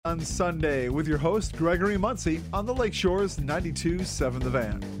On Sunday with your host Gregory Muncie on the Lakeshores 92.7 The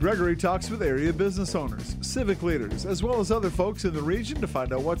Van. Gregory talks with area business owners, civic leaders, as well as other folks in the region to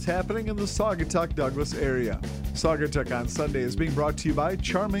find out what's happening in the Saugatuck Douglas area. Saugatuck on Sunday is being brought to you by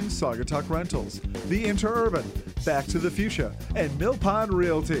Charming Saugatuck Rentals, The Interurban, Back to the Fuchsia, and Mill Pond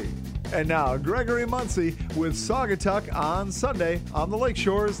Realty. And now Gregory Muncie with Saugatuck on Sunday on the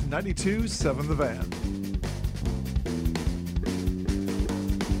Lakeshores 92.7 The Van.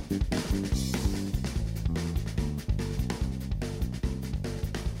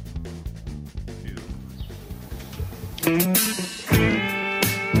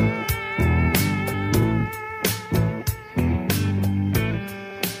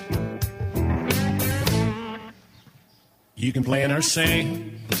 You can plan or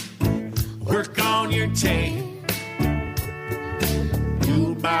sing, work on your tape,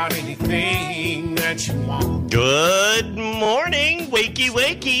 do about anything that you want. Good morning, wakey,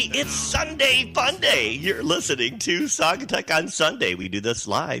 wakey. It's Sunday Fun Day. You're listening to Saugatuck on Sunday. We do this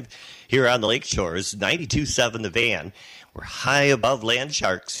live here on the Lakeshores, 92.7 The Van. We're high above land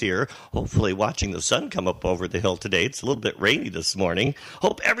sharks here, hopefully watching the sun come up over the hill today. It's a little bit rainy this morning.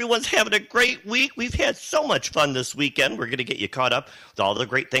 Hope everyone's having a great week. We've had so much fun this weekend. We're going to get you caught up with all the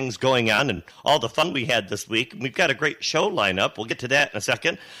great things going on and all the fun we had this week. We've got a great show lineup. We'll get to that in a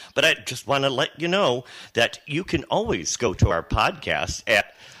second. But I just want to let you know that you can always go to our podcast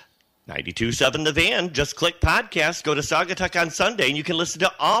at 92.7 The Van. Just click podcast, go to Saugatuck on Sunday, and you can listen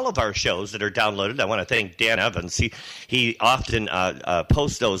to all of our shows that are downloaded. I want to thank Dan Evans. He often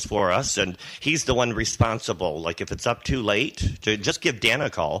posts those for us, and he's the one responsible. Like if it's up too late, to just give Dan a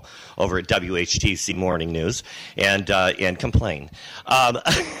call over at WHTC Morning News and complain.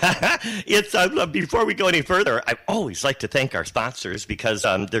 Before we go any further, I always like to thank our sponsors because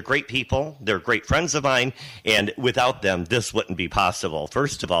they're great people. They're great friends of mine, and without them, this wouldn't be possible.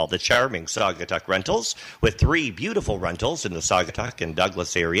 First of all, the Charming Saugatuck Rentals with 3 beautiful rentals in the Saugatuck and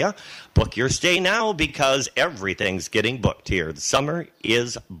Douglas area. Book your stay now because everything's getting booked here. The summer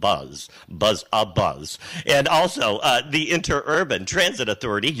is buzz. And also the Interurban Transit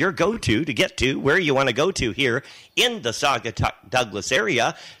Authority, your go-to to get to where you want to go to here in the Saugatuck Douglas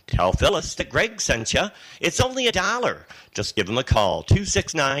area. Tell Phyllis that Greg sent you. It's only $1. Just give them a call,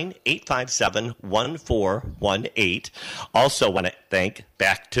 269-857-1418. Also want to thank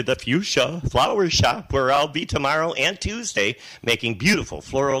Back to the Fuchsia Flower Shop, where I'll be tomorrow and Tuesday making beautiful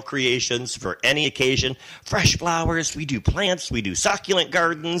floral creations for any occasion. Fresh flowers, we do plants, we do succulent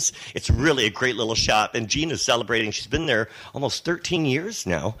gardens. It's really a great little shop, and Gina's celebrating. She's been there almost 13 years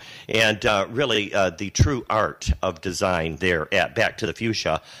now, and really the true art of design there at Back to the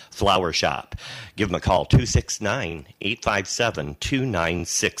Fuchsia Flower Shop. Give them a call,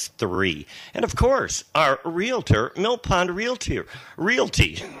 269-857-2963. And, of course, our realtor, Mill Pond Realty.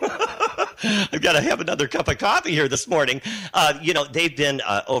 I've got to have another cup of coffee here this morning. They've been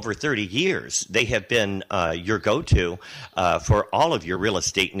over 30 years. They have been your go-to for all of your real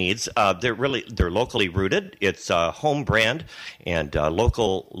estate needs. They're locally rooted. It's home brand and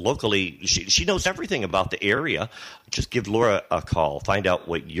locally. She knows everything about the area. Just give Laura a call. Find out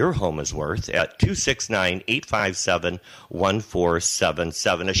what your home is worth at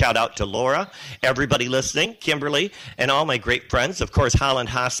 269-857-1477. A shout out to Laura, everybody listening, Kimberly, and all my great friends. Of course, Holland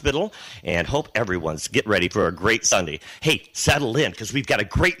Hospital. And hope everyone's get ready for a great Sunday. Hey, settle in because we've got a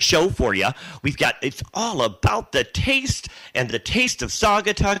great show for you. It's all about the taste and the taste of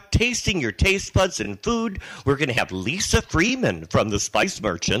Saugatuck, tasting your taste buds and food. We're going to have Lisa Freeman from the Spice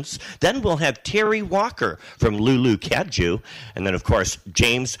Merchants. Then we'll have Terry Walker from Lulu Kaju, and then of course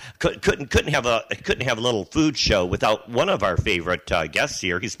James couldn't have a little food show without one of our favorite guests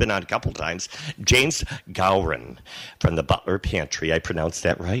here. He's been on a couple times, James Gowron from the Butler Pantry. I pronounced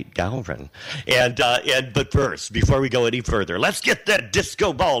that right, Gowron. But first, before we go any further, let's get that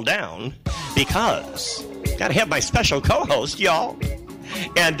disco ball down because gotta have my special co-host, y'all.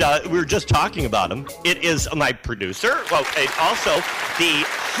 And we were just talking about him. It is my producer, and also the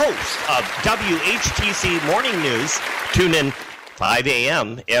host of WHTC Morning News. Tune in 5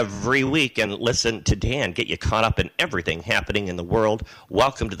 a.m. every week and listen to Dan, get you caught up in everything happening in the world.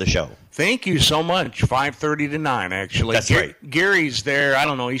 Welcome to the show. Thank you so much. 5:30 to 9, actually. That's right. Gary's there. I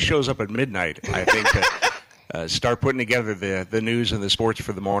don't know. He shows up at midnight, I think. start putting together the news and the sports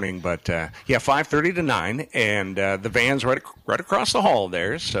for the morning. But 5:30 to 9, and the van's right across the hall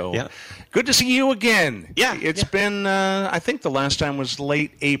there. So good to see you again. Yeah, it's been. I think the last time was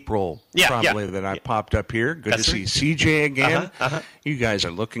late April. That I popped up here. Good to see CJ again. You guys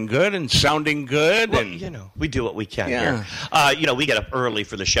are looking good and sounding good. Well, and we do what we can here. We get up early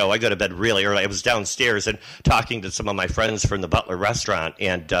for the show. I go to bed really early. I was downstairs and talking to some of my friends from the Butler restaurant,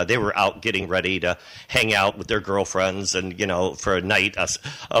 and they were out getting ready to hang out with their girlfriends and, for a night,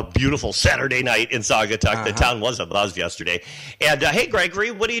 a beautiful Saturday night in Saugatuck. The town was abuzz yesterday. And, hey,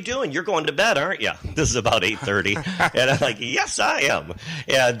 Gregory, what are you doing? You're going to bed, aren't you? This is about 8:30. And I'm like, yes, I am.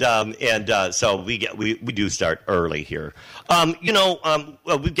 And so we do start early here.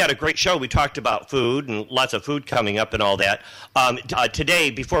 We've got a great show. We talked about food and lots of food coming up and all that. Today,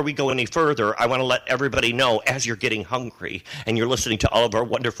 before we go any further, I want to let everybody know, as you're getting hungry and you're listening to all of our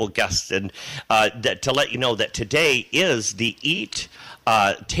wonderful guests, and to let you know that today is the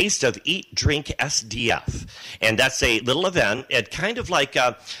Taste of Eat Drink SDF, and that's a little event. It kind of like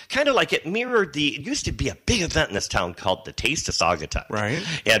it mirrored it used to be a big event in this town called the Taste of Saugatuck, right?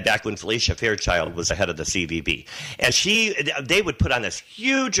 And back when Felicia Fairchild was the head of the CVB, and they would put on this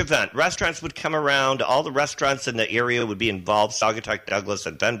huge event. Restaurants would come around. All the restaurants in the area would be involved: Saugatuck, Douglas,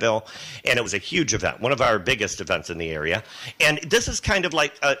 and Benville, and it was a huge event, one of our biggest events in the area. And this is kind of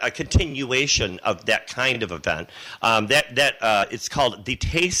like a continuation of that kind of event. It's called the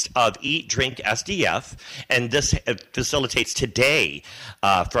Taste of Eat Drink SDF, and this facilitates today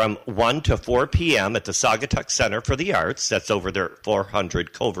from 1 to 4 p.m. at the Saugatuck Center for the Arts. That's over there at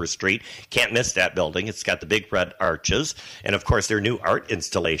 400 Culver Street. Can't miss that building. It's got the big red arches, and of course their new art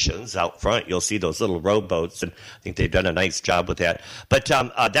installations out front. You'll see those little rowboats, and I think they've done a nice job with that. But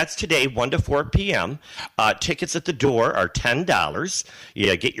that's today, 1 to 4 p.m. Tickets at the door are $10.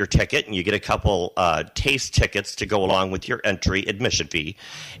 You get your ticket, and you get a couple taste tickets to go along with your entry admission fee.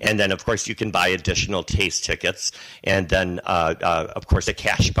 And then, of course, you can buy additional taste tickets. And then, of course, a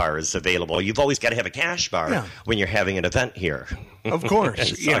cash bar is available. You've always got to have a cash bar when you're having an event here. Of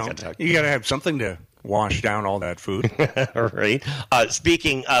course. you got to have something to wash down all that food. Right.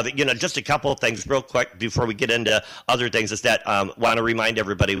 Speaking of, just a couple of things real quick before we get into other things is that want to remind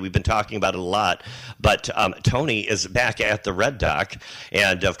everybody, we've been talking about it a lot, but Tony is back at the Red Dock.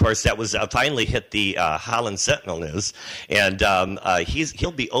 And, of course, that was finally hit the Holland Sentinel News. And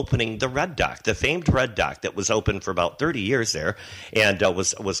he'll be opening the Red Dock, the famed Red Dock that was open for about 30 years there and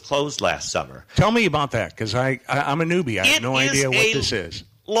was closed last summer. Tell me about that, because I'm a newbie. I have no idea what this is.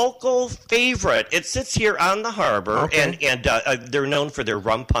 Local favorite. It sits here on the harbor, and they're known for their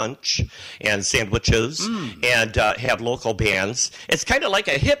rum punch and sandwiches, and have local bands. It's kind of like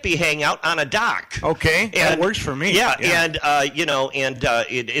a hippie hangout on a dock. Okay, that works for me. Yeah. And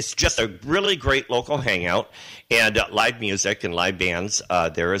it's just a really great local hangout. And live music and live bands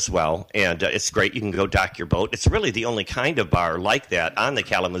there as well. And it's great. You can go dock your boat. It's really the only kind of bar like that on the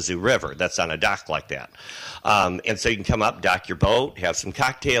Kalamazoo River that's on a dock like that. And so you can come up, dock your boat, have some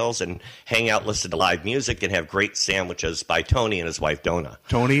cocktails, and hang out, listen to live music, and have great sandwiches by Tony and his wife, Donna.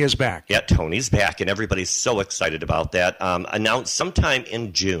 Tony is back. Yeah, Tony's back, and everybody's so excited about that. Announced sometime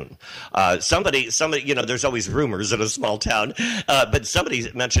in June. Somebody, there's always rumors in a small town, but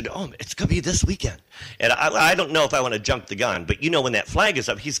somebody mentioned, it's going to be this weekend. And I don't know if I want to jump the gun, but when that flag is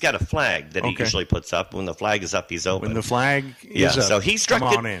up, he's got a flag that he usually puts up. When the flag is up, he's open. When the flag is up, so he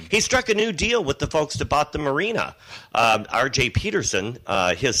struck a new deal with the folks that bought the marina. R.J. Peterson,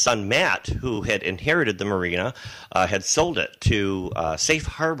 his son Matt, who had inherited the marina, had sold it to Safe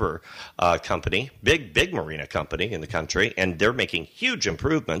Harbor Company, big marina company in the country, and they're making huge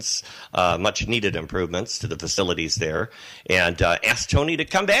improvements, much needed improvements to the facilities there, and asked Tony to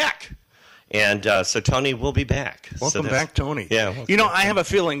come back. And so Tony will be back. Welcome back, Tony. Yeah. I have a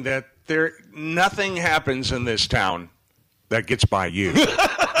feeling that nothing happens in this town that gets by you.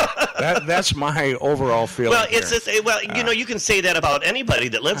 That's my overall feeling. Well, you can say that about anybody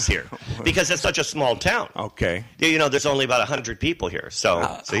that lives here because it's such a small town. Okay. There's only about 100 people here.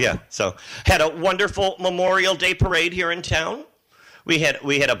 So had a wonderful Memorial Day parade here in town. We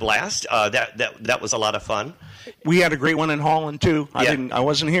had a blast. That was a lot of fun. We had a great one in Holland too. I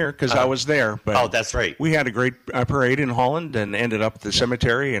wasn't here because I was there. But that's right. We had a great parade in Holland and ended up at the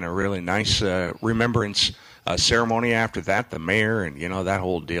cemetery in a really nice remembrance ceremony after that. The mayor and that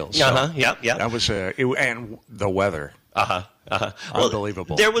whole deal. So Yeah. That was and the weather.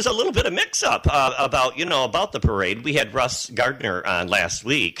 Unbelievable. There was a little bit of mix-up about the parade. We had Russ Gardner on last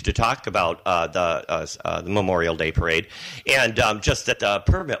week to talk about the Memorial Day parade, and just that the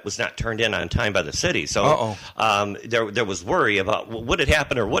permit was not turned in on time by the city. So there was worry about would it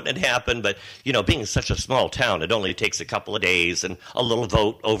happen or wouldn't it happen. But being such a small town, it only takes a couple of days and a little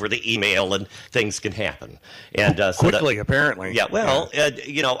vote over the email, and things can happen. And quickly, apparently. Yeah. Well,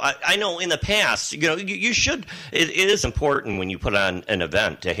 I know in the past, you should. It is important when you put on an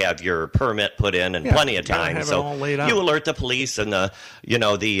event to have your permit put in and plenty of time. So you alert the police and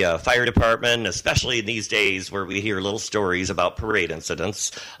the fire department, especially in these days where we hear little stories about parade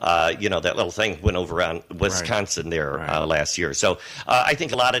incidents. That little thing went over on Wisconsin last year. So I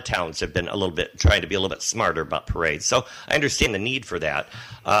think a lot of towns have been trying to be a little bit smarter about parades. So I understand the need for that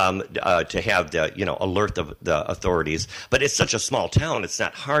to have the alert the authorities. But it's such a small town; it's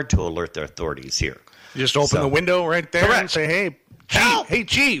not hard to alert the authorities here. You just open the window right there and say, "Hey, Chief! Hey,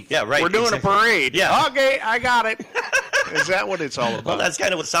 Chief! Yeah, right. We're doing a parade. Yeah. Okay, I got it." Is that what it's all about? Well, that's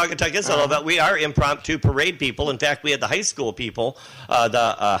kind of what Saugatuck is all about. We are impromptu parade people. In fact, we had the high school people,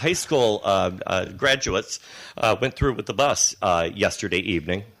 the high school graduates went through with the bus yesterday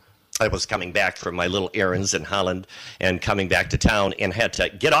evening. I was coming back from my little errands in Holland and coming back to town and had to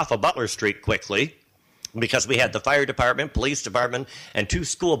get off of Butler Street quickly, because we had the fire department, police department, and 2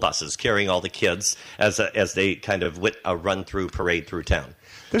 school buses carrying all the kids as they kind of run through parade through town.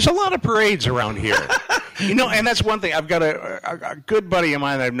 There's a lot of parades around here. And that's one thing. I've got a good buddy of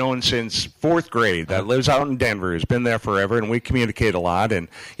mine that I've known since 4th grade that lives out in Denver, has been there forever, and we communicate a lot. And,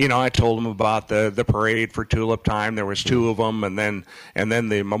 I told him about the parade for Tulip Time. There was 2 of them, and then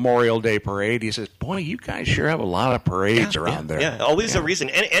the Memorial Day parade. He says, boy, you guys sure have a lot of parades around there. Yeah, always a reason.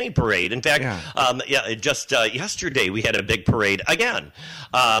 Any parade. In fact, just yesterday we had a big parade again.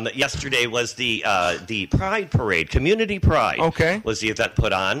 Yesterday was the Pride Parade, Community Pride was the event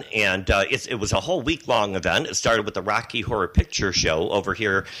put on, and it was a whole week-long event. It started with the Rocky Horror Picture Show over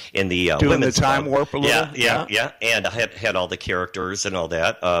here in the doing Women's the time Club. warp a little. Yeah. And I had all the characters and all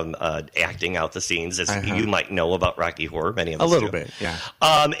that acting out the scenes, as you might know about Rocky Horror. Many of us a little do. bit, yeah.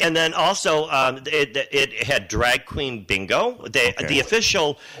 And then also it had drag queen bingo. The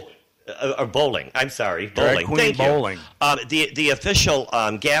official. Bowling. I'm sorry, bowling. Thank you. Bowling. The official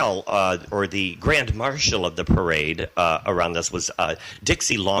gal or the grand marshal of the parade around this was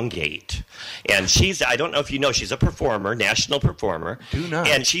Dixie Longate, and I don't know if you know, she's a performer, national performer. Do not.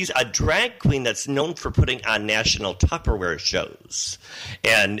 And she's a drag queen that's known for putting on national Tupperware shows,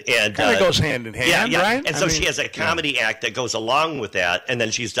 and kind of goes hand in hand, right? And so she has a comedy act that goes along with that, and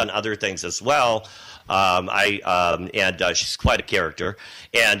then she's done other things as well. She's quite a character,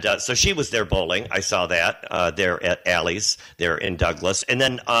 and so she was there bowling. I saw that there at Alley's there in Douglas, and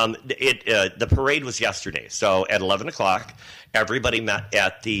then the parade was yesterday. So at 11 o'clock, everybody met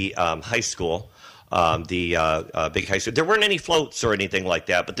at the high school. The big high school. There weren't any floats or anything like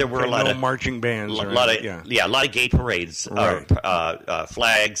that, but there were a lot of marching bands. A lot of gay parades,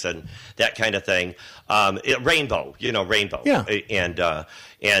 flags, and that kind of thing. Rainbow, rainbow. Yeah.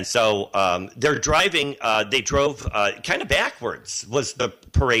 And so they're driving. They drove kind of backwards was the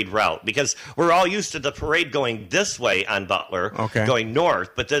parade route, because we're all used to the parade going this way on Butler, going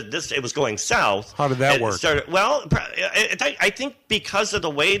north, but it was going south. How did that work? I think because of the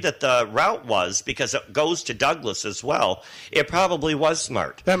way that the route was, because it goes to Douglas as well, it probably was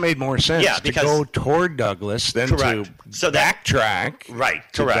smart. That made more sense. Yeah, to go toward Douglas than to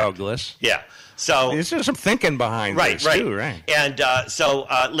backtrack to Douglas. Yeah. So there's some thinking behind this too, right? And so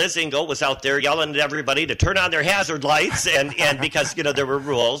Liz Ingle was out there yelling at everybody to turn on their hazard lights, and because there were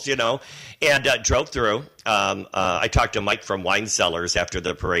rules, and drove through. I talked to Mike from Wine Cellars after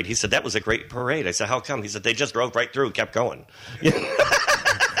the parade. He said that was a great parade. I said, how come? He said they just drove right through and kept going.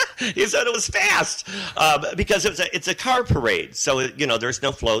 He said it was fast because it's a car parade. So, there's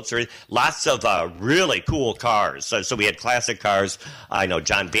no floats or lots of really cool cars. So we had classic cars. I know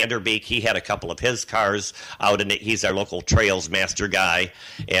John Vanderbeek, he had a couple of his cars out in it. He's our local trails master guy.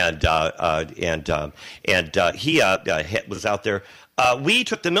 And he was out there. We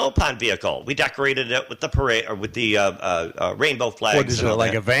took the Mill Pond vehicle. We decorated it with the parade or with the rainbow flags. What is it,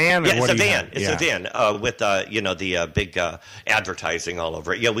 like a van? Yeah, it's a van. It's a van with the big advertising all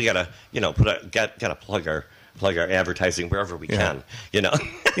over it. Yeah, we gotta gotta plug our advertising wherever we can. Yeah.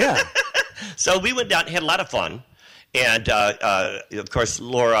 So we went down and had a lot of fun. And, of course,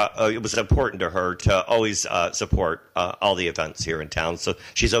 Laura, it was important to her to always support all the events here in town. So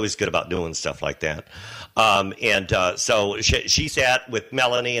she's always good about doing stuff like that. So she sat with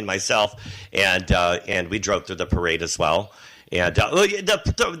Melanie and myself, and we drove through the parade as well. And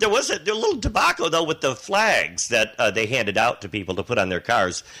there was a little debacle, though, with the flags that they handed out to people to put on their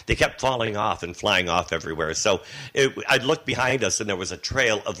cars. They kept falling off and flying off everywhere. So I looked behind us, and there was a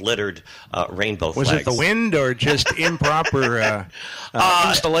trail of littered rainbow flags. Was it the wind or just improper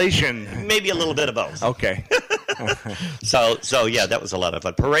installation? Maybe a little bit of both. Okay. So yeah, that was a lot of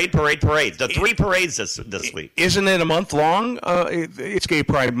fun. Parades. The 3 parades this week. Isn't it a month long? It's Gay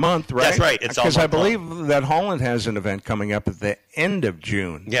Pride Month, right? That's right. It's all because I month believe long. that Holland has an event coming up at the end of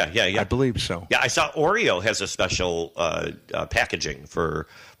June. Yeah. I believe so. Yeah, I saw Oreo has a special packaging for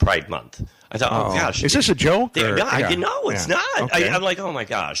Pride Month. I thought, oh gosh, is this a joke? No, it's not. Okay. I'm like, oh my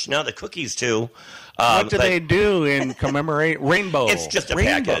gosh. Now the cookies too. What do they do in commemorate rainbow? It's just a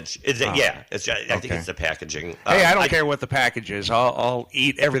package. I think it's the packaging. Hey, I don't care what the package is. I'll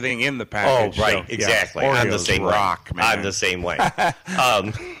eat everything in the package. Oh, right, so, exactly. Yeah. I'm the same way. Man. I'm the same way.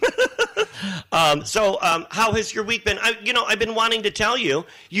 So how has your week been? I've been wanting to tell you,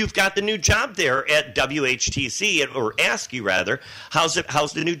 you've got the new job there at WHTC, or ask you rather, how's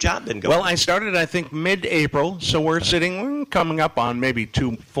the new job been going? Well, I started, I think, mid-April, so we're coming up on maybe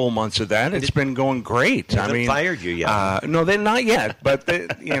 2 full months of that. It's been going great. They haven't fired you yet. No, they're not yet, but they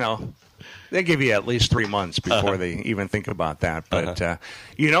give you at least 3 months before they even think about that. But,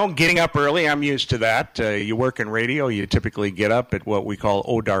 getting up early, I'm used to that. You work in radio, you typically get up at what we call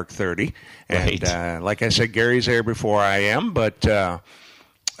O-Dark 30. Right. And like I said, Gary's there before I am, but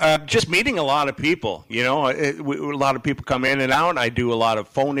just meeting a lot of people. A lot of people come in and out. I do a lot of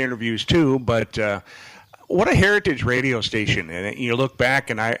phone interviews too, but what a heritage radio station. And you look back,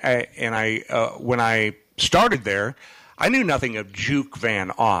 and when I started there, I knew nothing of Juke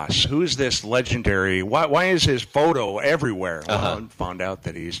Van Oss. Who's this legendary? Why is his photo everywhere? Well, I found out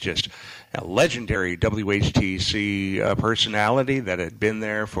that he's just a legendary WHTC personality that had been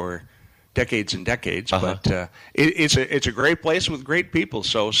there for decades and decades. But it's a great place with great people.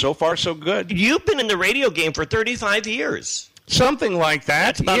 So far, so good. You've been in the radio game for 35 years. Something like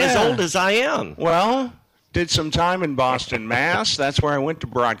that. That's about as old as I am. Well, did some time in Boston, Mass. That's where I went to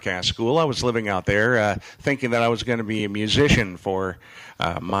broadcast school. I was living out there thinking that I was going to be a musician for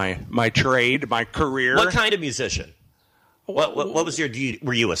my trade, my career. What kind of musician? What was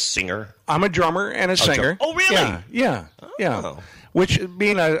were you a singer? I'm a drummer and a singer. Oh, really? Yeah. Which,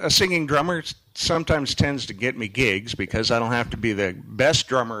 being a singing drummer, sometimes tends to get me gigs because I don't have to be the best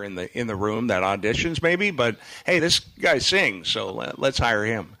drummer in the room that auditions, maybe. But hey, this guy sings, so let's hire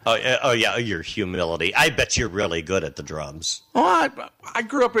him. Oh yeah, your humility. I bet you're really good at the drums. Well, I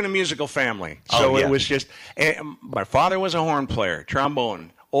grew up in a musical family, so it was just. My father was a horn player,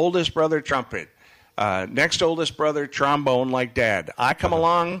 trombone. Oldest brother, trumpet. Next oldest brother, trombone, like Dad. I come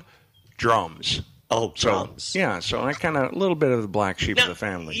along, drums. Oh, drums. So I kind of a little bit of the black sheep of the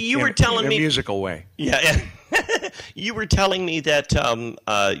family. You were telling me in a musical way. Yeah. You were telling me that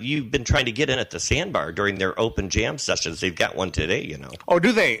you've been trying to get in at the Sandbar during their open jam sessions. They've got one today, Oh,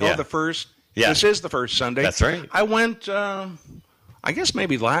 do they? Yeah. Oh, the first. Yeah. This is the first Sunday. That's right. I went. I guess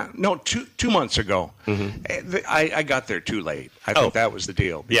maybe 2 months ago. Mm-hmm. I got there too late. I think that was the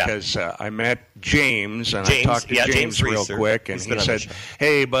deal because I met James and I talked to James real quick, and he said,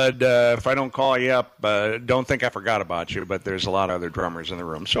 "Hey, bud, if I don't call you up, don't think I forgot about you. But there's a lot of other drummers in the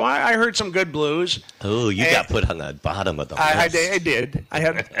room." So I heard some good blues. Oh, you got put on the bottom of the list. I did. I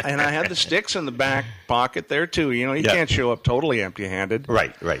had the sticks in the back pocket there too. You can't show up totally empty-handed.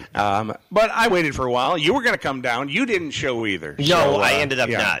 Right. But I waited for a while. You were going to come down. You didn't show either. No, I ended up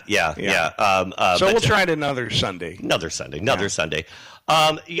not. Yeah. So we'll try it another Sunday. Another Sunday.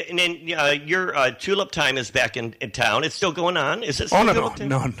 And then your Tulip Time is back in town. It's still going on. Is it still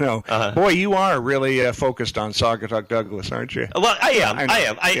going on? No. Boy, you are really focused on Saugatuck Douglas, aren't you? Well, I am.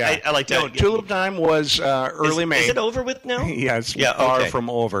 I like that. No, Tulip Time was early May. Is it over with now? Yes. Far from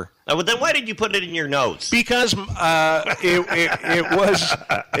over. Well, then why did you put it in your notes? Because it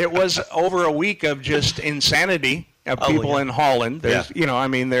was over a week of just insanity of people in Holland. There's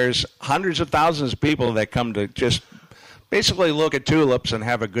there's hundreds of thousands of people that come to just basically look at tulips and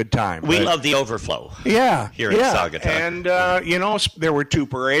have a good time. We love the overflow. Yeah, here in Saugatuck. And there were 2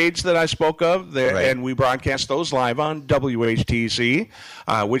 parades that I spoke of, and we broadcast those live on WHTC,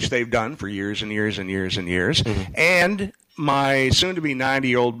 which they've done for years and years and years and years. Mm-hmm. And my soon-to-be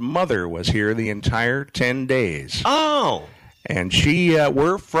 90-year-old mother was here the entire 10 days. Oh. And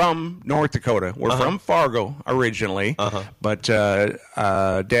we're from North Dakota. We're from Fargo originally, but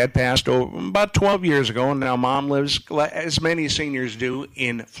Dad passed about 12 years ago, and now Mom lives, as many seniors do,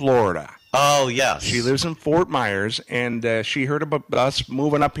 in Florida. Oh, yes. She lives in Fort Myers, and she heard about us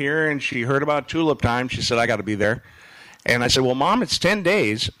moving up here, and she heard about Tulip Time. She said, I got to be there. And I said, well, Mom, it's 10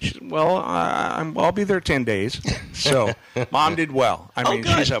 days. She said, well, I'll be there 10 days. So Mom did well. I mean,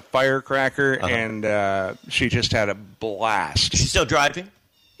 good. she's a firecracker, and she just had a blast. She's still driving?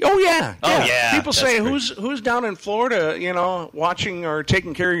 Oh, yeah. Oh, yeah. People That's say, great. who's down in Florida, watching or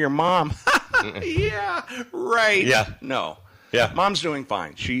taking care of your mom? Yeah, right. Yeah. No. Yeah. Mom's doing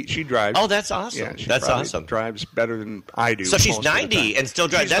fine. She drives. Oh, that's awesome. Yeah, she That's probably awesome. drives better than I do. So she's most of the 90 time. and still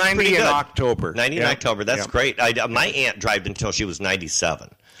drives. She's That's 90 pretty good. in October. 90 in Yeah. October. That's Yeah. great. My aunt drove until she was 97.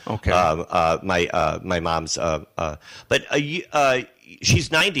 Okay. My mom's.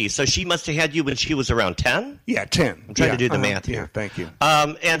 She's 90, so she must have had you when she was around 10. Yeah, 10. I'm trying to do the math here. Yeah, thank you.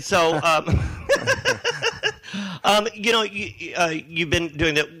 And so, you've been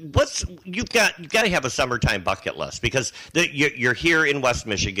doing that. You've got to have a summertime bucket list because you're here in West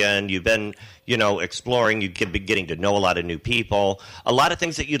Michigan. You've been, exploring. You've been getting to know a lot of new people. A lot of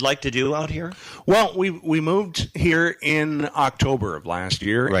things that you'd like to do out here. Well, we moved here in October of last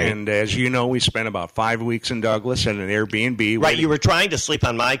year, Right. and as you know, we spent about 5 weeks in Douglas at an Airbnb. Right, you were trying to sleep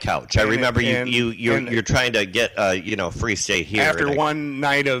on my couch. I remember you're trying to get free stay here. After one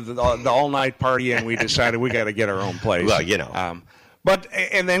night of the all-night party, and we decided we got to get our own place. Well,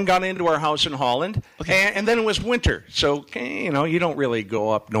 and then got into our house in Holland, and then it was winter, so you don't really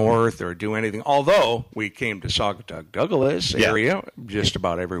go up north or do anything. Although we came to Saugatuck Douglas area just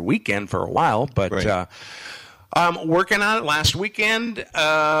about every weekend for a while, but Right. working on it last weekend.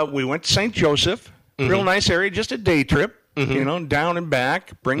 We went to St. Joseph, real nice area, just a day trip. Down and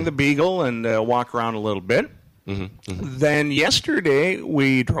back, bring the Beagle and walk around a little bit. Then yesterday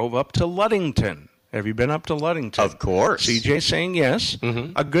we drove up to Ludington. Have you been up to Ludington? Of course. CJ saying yes.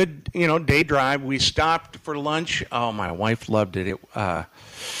 A good, day drive. We stopped for lunch. Oh, my wife loved it. I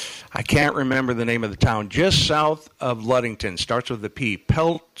can't remember the name of the town. Just south of Ludington. Starts with a P.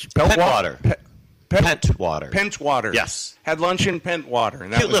 Pentwater. Pentwater. Pentwater. Yes. Had lunch in Pentwater.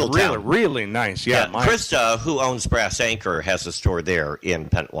 And that Cute was little really, town. really nice. Yeah. Krista, who owns Brass Anchor, has a store there in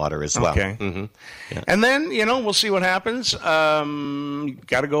Pentwater as well. Okay. Yeah. And then, we'll see what happens. Got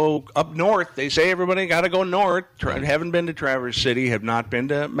to go up north. They say everybody got to go north. Haven't been to Traverse City. Have not been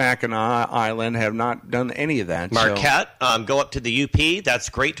to Mackinac Island. Have not done any of that. Marquette, go up to the UP. That's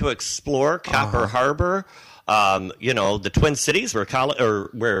great to explore. Copper Harbor. The Twin Cities where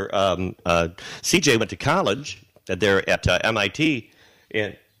CJ went to college. They're at MIT.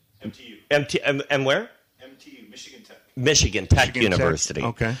 MTU. And where? MTU, Michigan Tech. Michigan Tech Tech. University.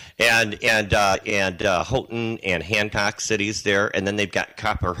 Okay. And Houghton and Hancock cities there, and then they've got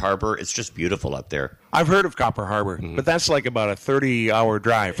Copper Harbor. It's just beautiful up there. I've heard of Copper Harbor, but that's like about a 30-hour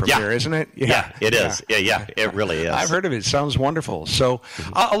drive from here, isn't it? Yeah, it is. Yeah, it really is. I've heard of it. Sounds wonderful. So,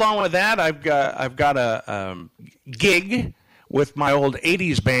 along with that, I've got a gig with my old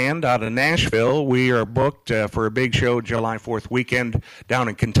 80s band out of Nashville. We are booked for a big show July 4th weekend down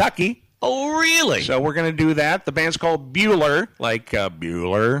in Kentucky. Oh, really? So we're going to do that. The band's called Bueller, like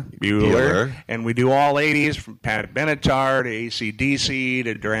Bueller. And we do all 80s, from Pat Benatar to AC/DC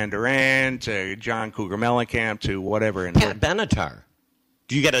to Duran Duran to John Cougar Mellencamp to whatever. And Pat Benatar.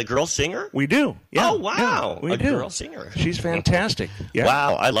 Do you got a girl singer? we do. Yeah. Oh, wow. Yeah, we A do. girl singer. She's fantastic. Yeah.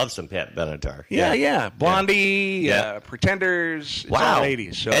 Wow, I love some Pat Benatar. Yeah. Blondie, Yeah. Pretenders, it's Wow. all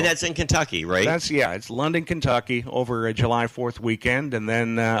 80s. So And that's in Kentucky, right? it's London, Kentucky over a July 4th weekend. And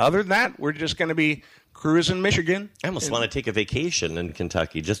then other than that, we're just going to be cruising Michigan. I almost want to take a vacation in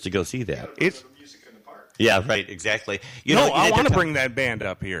Kentucky just to go see that. It's Music in the park. Yeah, right, exactly. I want to bring that band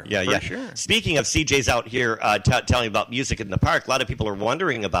up here. Yeah. Sure. Speaking of CJ's out here telling about music in the park, a lot of people are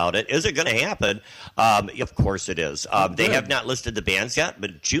wondering about it. Is it going to happen? Of course it is. They have not listed the bands yet,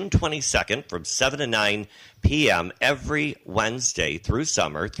 but June 22nd from 7 to 9 p.m. every Wednesday through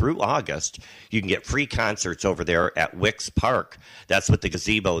summer, through August, you can get free concerts over there at Wicks Park. That's with the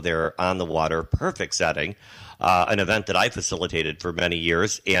gazebo there on the water. Perfect setting. An event that I facilitated for many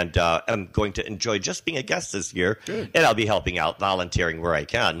years, and I'm going to enjoy just being a guest this year. Good. And I'll be helping out, volunteering where I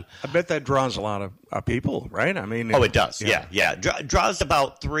can. I bet that draws a lot of people, right? I mean, Oh, it does. Yeah. Draws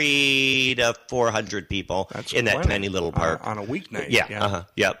about 300 to 400 people That's in that plenty. tiny little park. on a weeknight. Yeah.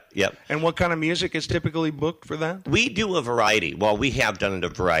 Yep. And what kind of music is typically booked for that? We do a variety. Well, we have done a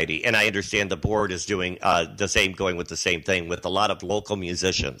variety, and I understand the board is doing the same, going with the same thing with a lot of local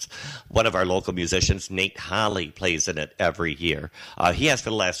musicians. One of our local musicians, Nate Holly, plays in it every year. He has for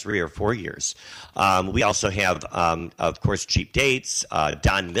the last 3 or 4 years. We also have, of course, Cheap Dates,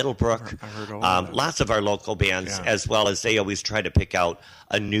 Don Middlebrook, I heard all of that. lots of our local bands, Yeah. as well as they always try to pick out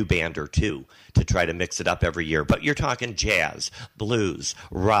a new band or two to try to mix it up every year. But you're talking jazz, blues,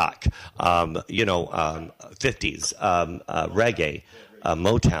 rock, 50s, reggae.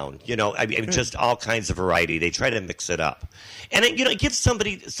 Motown. I mean, just all kinds of variety. They try to mix it up, and it gives some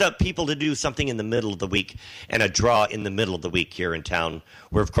people to do something in the middle of the week and a draw in the middle of the week here in town,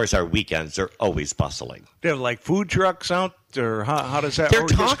 where of course our weekends are always bustling. They have like food trucks out, or how does that? They're or we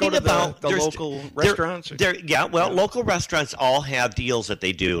just talking go to about the local restaurants. Local restaurants all have deals that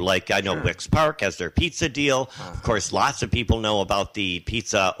they do. Like I know Wicks Park has their pizza deal. Of course, lots of people know about the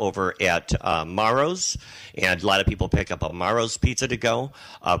pizza over at Maro's, and a lot of people pick up a Maro's pizza to go.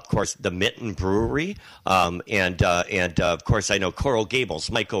 Of course, the Mitten Brewery, and of course I know Coral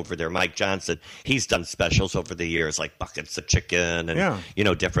Gables. Mike over there, Mike Johnson. He's done specials over the years, like buckets of chicken and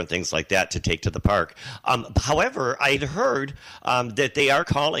different things like that to take to the park. However, I'd heard that they are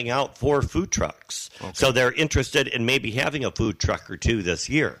calling out for food trucks. Okay. So they're interested in maybe having a food truck or two this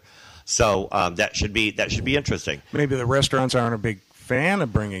year. So that should be interesting. Maybe the restaurants aren't a big fan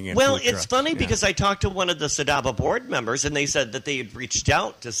of bringing in food it's trucks. funny because I talked to one of the Sadaba board members, and they said that they had reached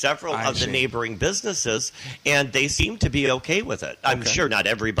out to several of the neighboring businesses, and they seem to be okay with it. I'm sure not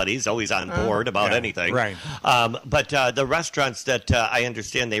everybody's always on board about anything. Right. But the restaurants that I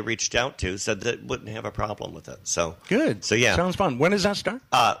understand they reached out to said that wouldn't have a problem with it. So good. So, yeah. Sounds fun. When does that start?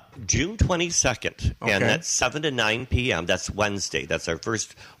 June 22nd, and that's 7 to 9 p.m. That's Wednesday. That's our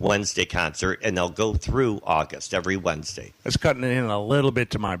first Wednesday concert, and they'll go through August, every Wednesday. It's cutting it in a little bit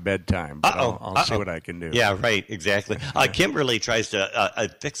to my bedtime, but I'll see what I can do. Yeah, right, exactly. Kimberly tries to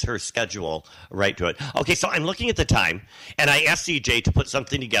fix her schedule right to it. Okay, so I'm looking at the time, and I asked CJ to put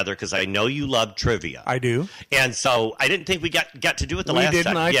something together because I know you love trivia. I do. And so I didn't think we got to do it last time. We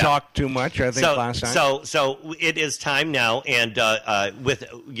didn't. I talked too much, I think, last time. So it is time now, and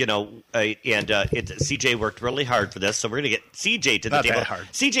CJ worked really hard for this, so we're going to get CJ to the table. Not that hard.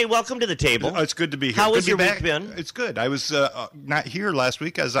 CJ, welcome to the table. Oh, it's good to be here. How has your week been? It's good. I was not here last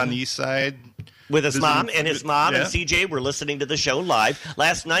week. I was on the east side. With his mom, and CJ were listening to the show live.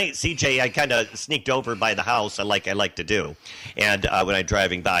 Last night, CJ, I kind of sneaked over by the house, like I like to do, and when I'm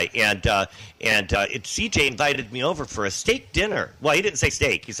driving by. CJ invited me over for a steak dinner. Well, he didn't say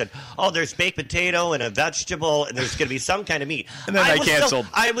steak. He said, there's baked potato and a vegetable, and there's going to be some kind of meat. And then I canceled.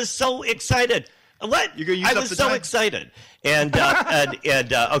 I was so excited. What? You're gonna use I was so excited.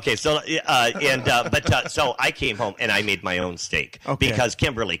 So I came home and I made my own steak because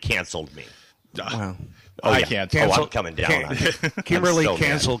Kimberly canceled me. Wow. I can't. I'm coming down on it. Kimberly so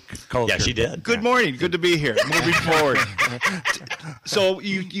canceled culture. Yeah, she did. Good morning. Good to be here. Moving forward. So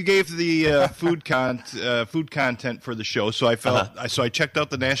you gave the food content for the show. So I so I checked out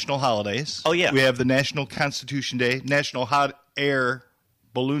the national holidays. Oh yeah. We have the National Constitution Day, National Hot Air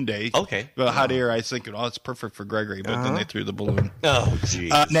Balloon Day. Okay. But hot air, I was thinking, it's perfect for Gregory, but then they threw the balloon. Oh,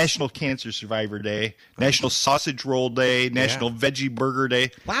 geez. National Cancer Survivor Day, National Sausage Roll Day, National Veggie Burger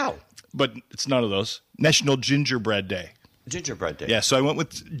Day. Wow. But it's none of those. National Gingerbread Day. Gingerbread Day. Yeah, so I went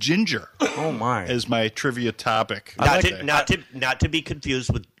with ginger. Oh my! As my trivia topic. Not to be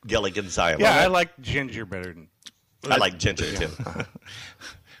confused with Gilligan's Island. Yeah, I like ginger better than. I like ginger too.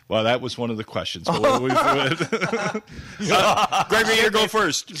 Well, that was one of the questions. Gregory, you go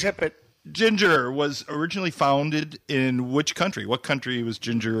first. Zip it. Ginger was originally founded in which country? What country was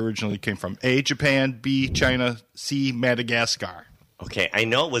ginger originally came from? A, Japan, B, China, C, Madagascar. Okay, I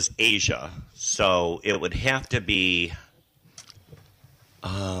know it was Asia, so it would have to be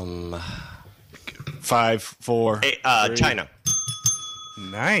 5, 4, 3. China.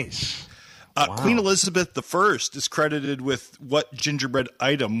 Nice. Wow. Queen Elizabeth I is credited with what gingerbread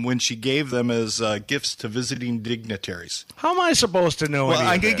item when she gave them as gifts to visiting dignitaries? How am I supposed to know? Well,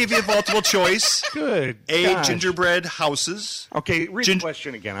 I'm going to give you a multiple choice. Good. A, gosh. Gingerbread houses. Okay, read the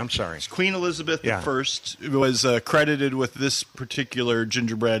question again. I'm sorry. Queen Elizabeth I was credited with this particular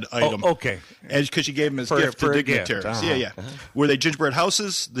gingerbread item. Okay. Because she gave them as gift to dignitaries. Yeah. Were they gingerbread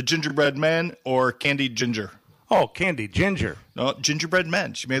houses, the gingerbread men, or candied ginger? Oh, candied ginger. No, gingerbread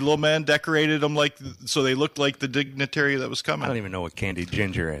men. She made little men, decorated them so they looked like the dignitary that was coming. I don't even know what candied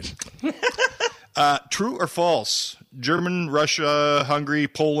ginger is. True or false? Germany, Russia, Hungary,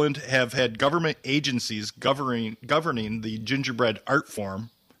 Poland have had government agencies governing the gingerbread art form,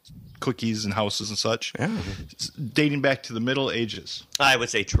 cookies and houses and such, dating back to the Middle Ages. I would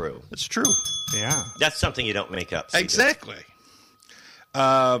say true. It's true. Yeah. That's something you don't make up. Exactly.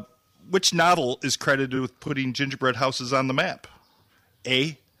 Which novel is credited with putting gingerbread houses on the map?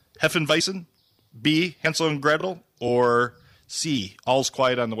 A, Hefeweizen, B, Hansel and Gretel, or C, All's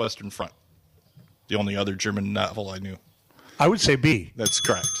Quiet on the Western Front? The only other German novel I knew. I would say B. That's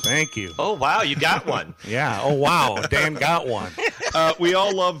correct. Thank you. Oh, wow, you got one. Yeah. Oh, wow. Dan got one. We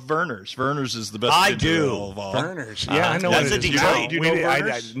all love Verner's. Verner's is the best I ginger do. ale of all. Verner's. Yeah, I know That's what it a is. Detroit. Do you know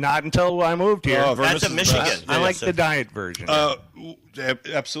Verner's? Not until I moved here. Oh, Verner's That's a is the Michigan. best. I like Yes. the diet version.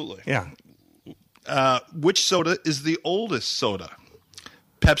 Absolutely. yeah. Which soda is the oldest soda?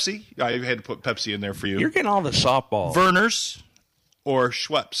 Pepsi? I had to put Pepsi in there for you. You're getting all the softball. Verner's or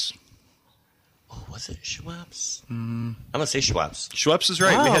Schweppes? Oh, was it Schweppes? I'm going to say Schweppes. Schweppes is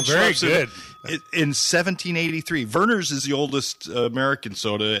right. Oh, we had very Schweppes good. in 1783. Verner's is the oldest American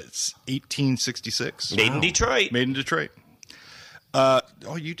soda. It's 1866. Made in Detroit. Made in Detroit.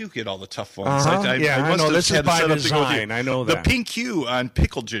 You do get all the tough ones. Uh-huh. Yeah, I must know. have This is had it by set up to go with you. design. I know The that. pink hue on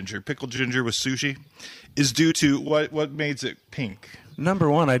pickled ginger with sushi is due to what makes it pink?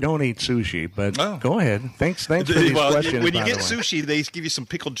 Number one, I don't eat sushi, but Oh. go ahead. Thanks for these Well, questions. when you by get the way. sushi, they give you some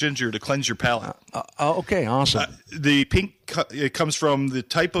pickled ginger to cleanse your palate. Okay, awesome. The pink it comes from the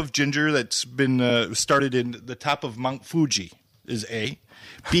type of ginger that's been started in the top of Mount Fuji is A.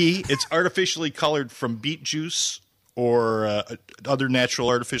 B, it's artificially colored from beet juice or other natural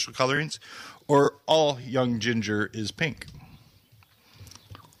artificial colorings. Or all young ginger is pink.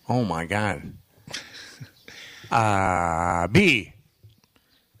 Oh, my God. B.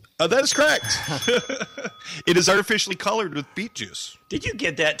 That is correct. It is artificially colored with beet juice. Did you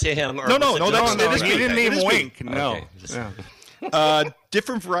get that to him? Or No, was it no, just- that's- it is He pink. didn't It even is wink. pink. No. Okay, just- Yeah.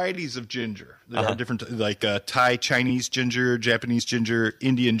 Different varieties of ginger. There are different, like Thai, Chinese ginger, Japanese ginger,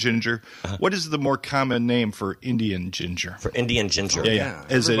 Indian ginger. What is the more common name for Indian ginger? For Indian ginger. Yeah.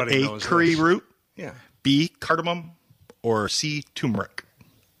 Is it everybody A, knows curry this. root, Yeah. B, cardamom, or C, turmeric?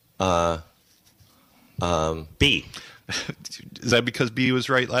 B. Is that because B was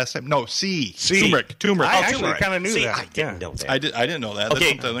right last time? No, C. C. Turmeric. I actually turmeric. kind of knew See, that. I didn't know that. I didn't know that.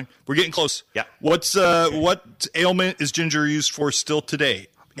 Okay. That's something. We're getting close. Yeah. What ailment is ginger used for still today?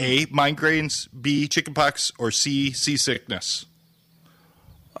 A, migraines, B, chickenpox, or C, seasickness?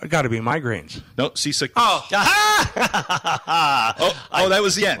 Got to be migraines. No, seasickness. Oh, that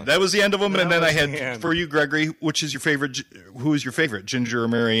was the end. That was the end of them. And then I was the had end. for you, Gregory, which is your favorite? Who is your favorite, Ginger or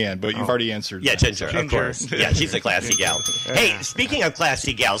Mary Ann? But you've already answered. Yeah, that. Ginger, of Ginger. course. Yeah, she's a classy gal. Hey, speaking of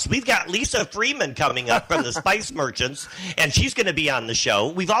classy gals, we've got Lisa Freeman coming up from the Spice Merchants, and she's going to be on the show.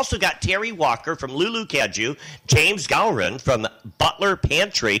 We've also got Terry Walker from Lulu Kaju, James Gowron from Butler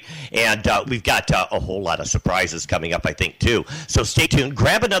Pantry, and we've got a whole lot of surprises coming up, I think, too. So stay tuned.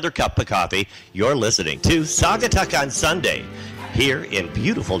 Grab another cup of coffee. You're listening to Saugatuck on Sunday, here in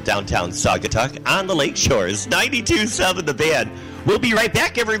beautiful downtown Saugatuck on the Lake Shores, 92.7 The Van. We'll be right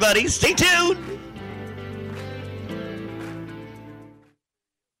back, everybody. Stay tuned.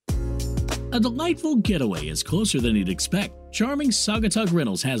 A delightful getaway is closer than you'd expect. Charming Saugatuck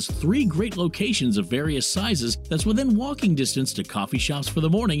Rentals has 3 great locations of various sizes that's within walking distance to coffee shops for the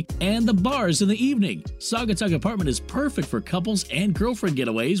morning and the bars in the evening. Saugatuck Apartment is perfect for couples and girlfriend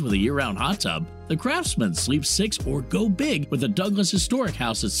getaways with a year-round hot tub. The Craftsman sleeps 6 or go big with the Douglas Historic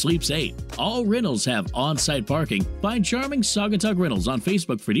House that sleeps 8. All rentals have on-site parking. Find Charming Saugatuck Rentals on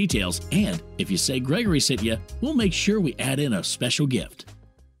Facebook for details, and if you say Gregory sent you, we'll make sure we add in a special gift.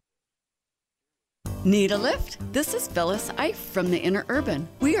 Need a lift? This is Phyllis Ife from the Inner Urban.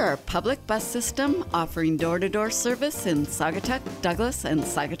 We are a public bus system offering door-to-door service in Saugatuck, Douglas, and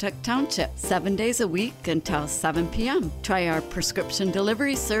Saugatuck Township, 7 days a week until 7 p.m. Try our prescription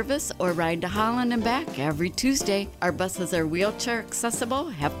delivery service or ride to Holland and back every Tuesday. Our buses are wheelchair accessible,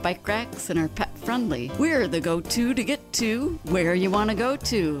 have bike racks, and are pet friendly. We're the go-to to get to where you want to go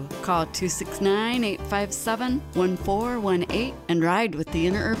to. Call 269-857-1418 and ride with the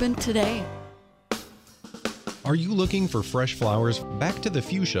Inner Urban today. Are you looking for fresh flowers? Back to the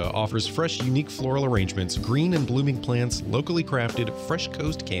Fuchsia offers fresh, unique floral arrangements, green and blooming plants, locally crafted, fresh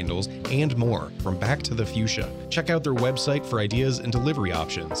coast candles, and more from Back to the Fuchsia. Check out their website for ideas and delivery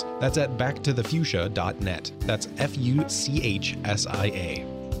options. That's at backtothefuchsia.net. That's FUCHSIA.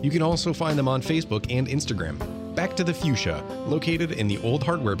 You can also find them on Facebook and Instagram. Back to the Fuchsia, located in the old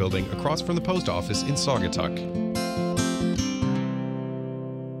hardware building across from the post office in Saugatuck.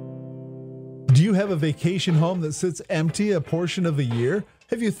 Do you have a vacation home that sits empty a portion of the year?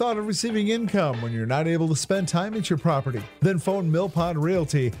 Have you thought of receiving income when you're not able to spend time at your property? Then phone Mill Pond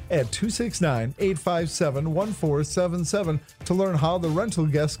Realty at 269-857-1477 to learn how the rental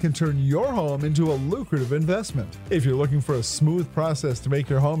guests can turn your home into a lucrative investment. If you're looking for a smooth process to make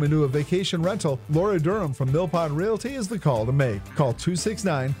your home into a vacation rental, Laura Durham from Mill Pond Realty is the call to make. Call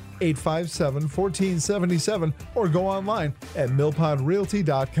 269-857-1477 or go online at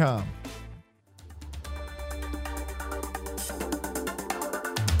millpondrealty.com.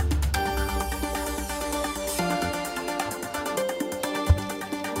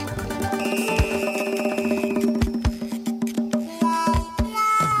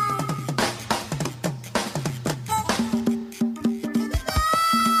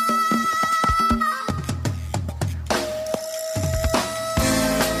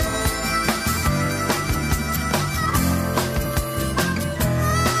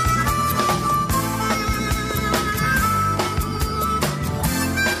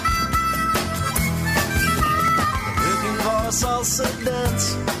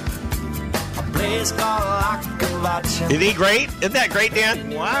 It's called Akavacha. Isn't he great? Isn't that great,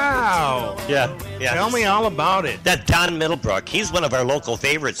 Dan? Wow. Yeah. Tell me all about it. That Don Middlebrook, he's one of our local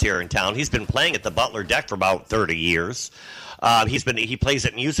favorites here in town. He's been playing at the Butler Deck for about 30 years. He plays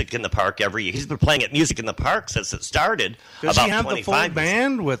at Music in the Park every year. He's been playing at Music in the Park since it started. Does about he have 25 the full years.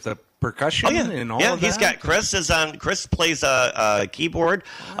 band with the percussion and all of that? He's got Chris Chris plays a keyboard.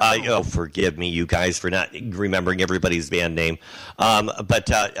 Forgive me, you guys, for not remembering everybody's band name.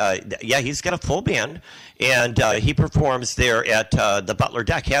 He's got a full band, and he performs there at the Butler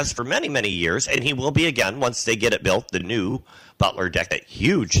Deck. Has for many, many years, and he will be again once they get it built. The new Butler Deck, that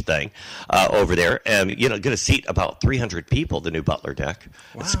huge thing over there, and going to seat about 300 people. The new Butler Deck.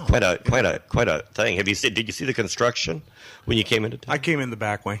 Wow. It's quite a thing. Did you see the construction when you came into town? I came in the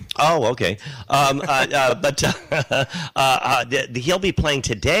back way. Oh, okay. He'll be playing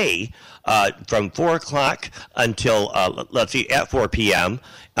today from 4 o'clock until at 4 p.m.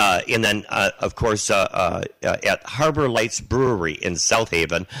 And then, of course, at Harbor Lights Brewery in South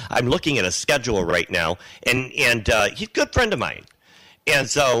Haven. I'm looking at a schedule right now, and he's a good friend of mine. And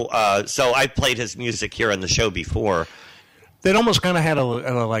so I've played his music here on the show before. That almost kind of had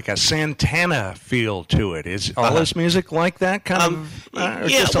like a Santana feel to it. Is all his music like that kind of? Or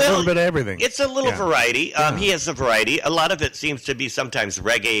just a little bit of everything? It's a little variety. He has a variety. A lot of it seems to be sometimes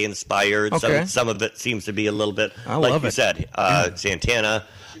reggae inspired. Okay. Some of it seems to be a little bit, like you said, Santana.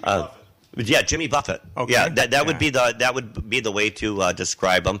 Jimmy Buffett. Okay. Yeah, that would be the way to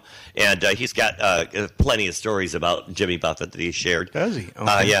describe him. And he's got plenty of stories about Jimmy Buffett that he shared. Does he?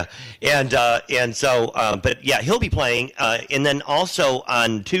 Okay. He'll be playing. And then also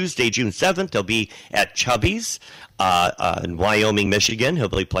on Tuesday, June 7th, he'll be at Chubby's in Wyoming, Michigan. He'll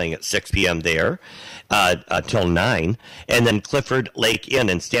be playing at 6 p.m. there. Till 9, and then Clifford Lake Inn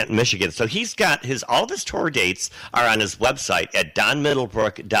in Stanton, Michigan. So he's got all of his tour dates are on his website at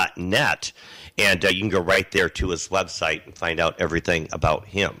donmiddlebrook.net, and you can go right there to his website and find out everything about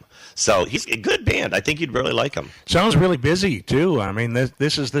him. So he's a good band. I think you'd really like him. Sounds really busy too. I mean,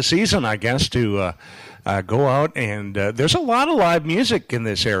 this is the season, I guess, to go out and there's a lot of live music in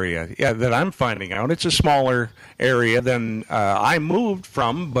this area. Yeah, that I'm finding out. It's a smaller area than I moved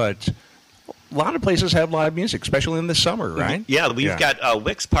from, but a lot of places have live music, especially in the summer, right? Yeah, we've got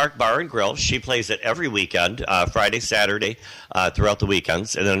Wicks Park Bar and Grill. She plays it every weekend, Friday, Saturday, throughout the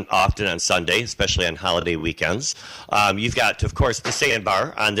weekends, and then often on Sunday, especially on holiday weekends. You've got, of course, the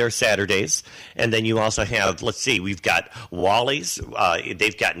Sandbar on their Saturdays, and then you also have, we've got Wally's.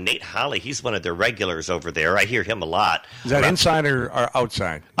 They've got Nate Holly. He's one of their regulars over there. I hear him a lot. Is that inside or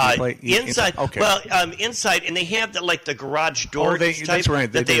outside? Inside. Okay. Well, inside, and they have the garage door that's right.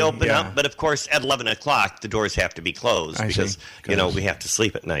 They open up, but of course, at 11 o'clock, the doors have to be closed because we have to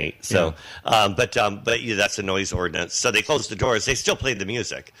sleep at night. So, that's a noise ordinance. So they close the doors. They still play the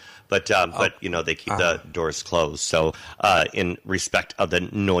music, but they keep the doors closed. So, in respect of the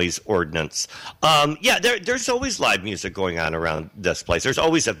noise ordinance, there's always live music going on around this place. There's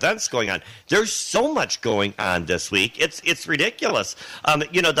always events going on. There's so much going on this week. It's ridiculous.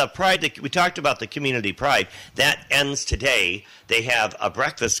 The Pride. We talked about the community Pride that ends today. They have a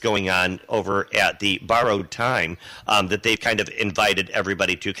breakfast going on over at the Borrowed Time that they've kind of invited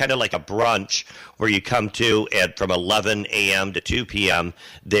everybody to, kind of like a brunch where you come to from 11 a.m. to 2 p.m.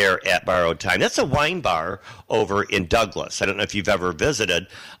 there at Borrowed Time. That's a wine bar over in Douglas. I don't know if you've ever visited,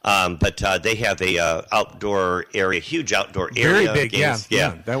 but they have a outdoor area, huge outdoor area. Very big,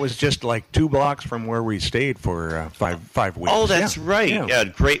 yeah. That was just like 2 blocks from where we stayed for 5 weeks. Oh, that's right. Yeah,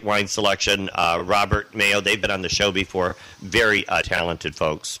 great wine selection. Robert Mayo, they've been on the show before. Very talented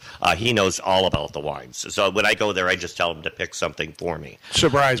folks. He knows all about the wines. So when I go there, I just tell him to pick something for me.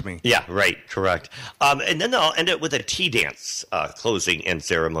 Surprise me. Yeah, right, correct. And then I'll end it with a tea dance closing in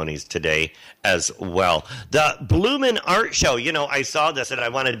ceremonies today as well. The Bloomin' Art Show, I saw this and I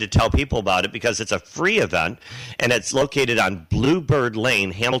wanted to tell people about it because it's a free event and it's located on Bluebird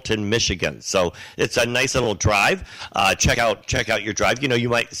Lane, Hamilton, Michigan. So it's a nice little drive. Check out your drive. You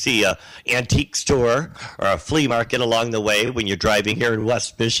might see an antique store or a flea market along the way when you're driving here in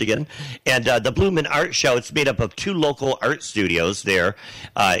West Michigan. And the Bloomin' Art Show, it's made up of 2 local art studios there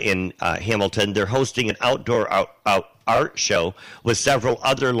in Hamilton. They're hosting an outdoor art show with several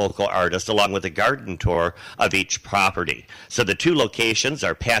other local artists along with a garden tour of each property. So the 2 locations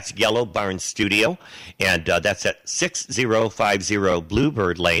are Pat's Yellow Barn Studio, and that's at 6050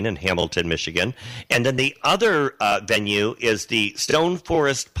 Bluebird Lane in Hamilton, Michigan. And then the other venue is the Stone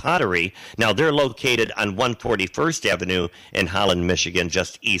Forest Pottery. Now they're located on 141st Avenue in Holland, Michigan,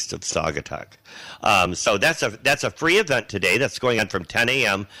 just east of Saugatuck. So that's a free event today that's going on from 10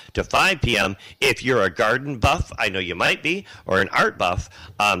 a.m. to 5 p.m. If you're a garden buff, I know you you might be, or an art buff,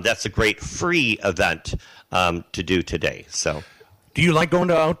 that's a great free event to do today. So, do you like going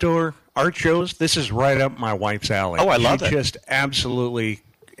to outdoor art shows? This is right up my wife's alley. Oh, I love it. Just absolutely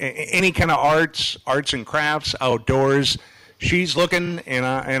any kind of arts and crafts, outdoors. She's looking, and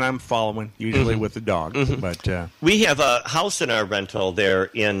I'm following, usually with the dog. But we have a house in our rental there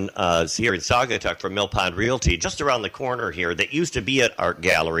here in Saugatuck from Mill Pond Realty, just around the corner here, that used to be an art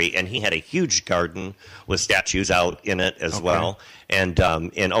gallery, and he had a huge garden with statues out in it as well, and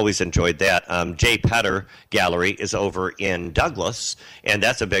always enjoyed that. Jay Petter Gallery is over in Douglas, and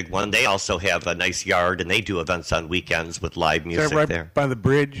that's a big one. They also have a nice yard, and they do events on weekends with live music right there. By the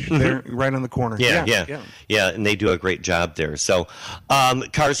bridge, there, right on the corner. Yeah, and they do a great job there. So,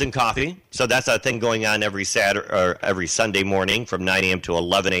 Cars and Coffee. So that's a thing going on every Saturday or every Sunday morning from 9 a.m. to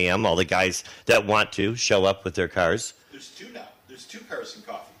 11 a.m. All the guys that want to show up with their cars. There's two now. There's two Cars and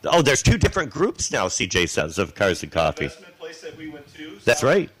Coffee. Oh, there's two different groups now, CJ says, of Cars and Coffee. Investment place that we went to. That's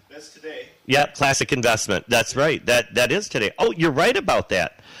right. That's today. Yeah, Classic Investment. That's right. That is today. Oh, you're right about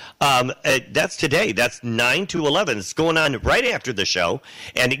that. That's today. That's 9 to 11. It's going on right after the show.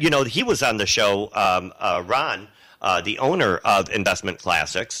 And, he was on the show, Ron, the owner of Investment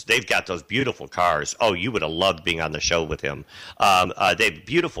Classics. They've got those beautiful cars. Oh, you would have loved being on the show with him. They have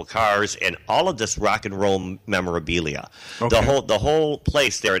beautiful cars and all of this rock and roll memorabilia. Okay. The whole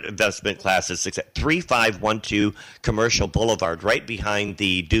place there at Investment Classics, 3512 Commercial Boulevard, right behind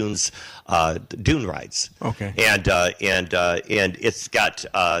the Dunes Dune rides. Okay. And it's got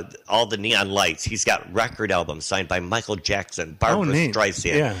all the neon lights. He's got record albums signed by Michael Jackson, Barbra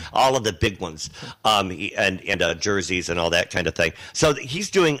Streisand, all of the big ones, and jerseys and all that kind of thing. So he's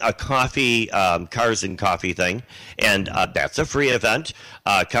doing a coffee, Cars and Coffee thing, and that's a free event.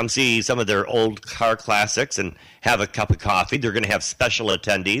 Come see some of their old car classics and have a cup of coffee. They're going to have special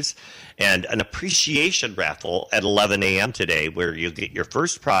attendees and an appreciation raffle at 11 a.m. today, where you'll get your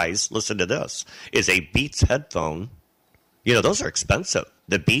first prize. Listen to this: is a Beats headphone. Those are expensive.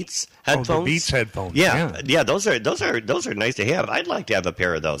 The Beats headphones. Oh, the Beats headphones. Yeah. Those are nice to have. I'd like to have a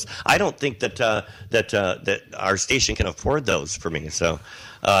pair of those. I don't think that our station can afford those for me. So,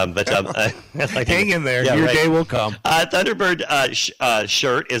 hang in there. Your day will come. Thunderbird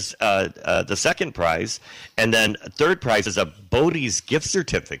shirt is the second prize, and then third prize is a Bodie's gift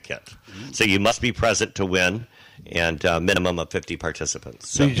certificate. So you must be present to win, and minimum of 50 participants.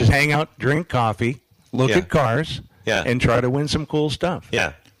 So you just hang out, drink coffee, look at cars. Yeah. And try to win some cool stuff.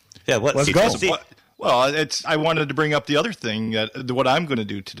 Yeah. Let's go. Well, I wanted to bring up the other thing, what I'm going to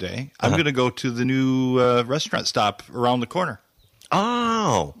do today. I'm going to go to the new restaurant stop around the corner.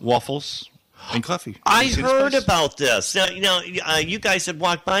 Oh. Waffles and coffee. I heard about this. Now, you guys had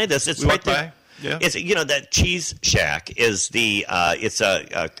walked by this. It's right there. Yeah. It's that Cheese Shack is it's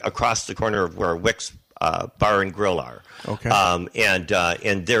across the corner of where Wick's Bar and Grill are. Okay. And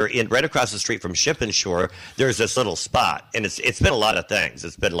they're right across the street from Ship and Shore. There's this little spot, and it's been a lot of things.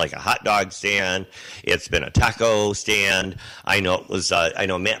 It's been like a hot dog stand. It's been a taco stand. I know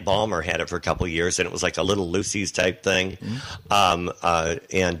Matt Ballmer had it for a couple of years, and it was like a Little Lucy's type thing. Mm-hmm.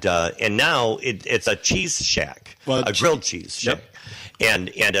 And now it's a cheese shack, a grilled cheese shack. Yep. And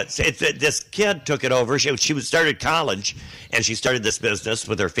this kid took it over. She started college, and she started this business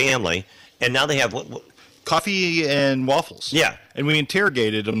with her family, and now they have coffee and waffles. Yeah. And we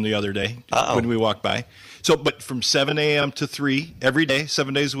interrogated them the other day when we walked by. So, but from 7 a.m. to 3 every day,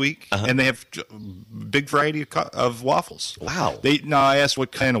 7 days a week, and they have big variety of waffles. Wow. Now, I asked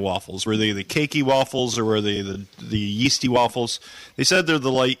what kind of waffles. Were they the cakey waffles or were they the yeasty waffles? They said they're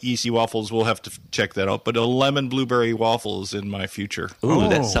the light yeasty waffles. We'll have to check that out. But a lemon blueberry waffle is in my future. Ooh,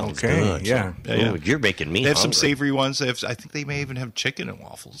 that sounds good. Yeah. Ooh, you're making me They have hungry. some savory ones. I think they may even have chicken and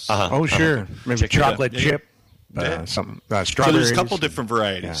waffles. Oh, sure. Maybe chocolate chip. Some strawberries. So there's a couple different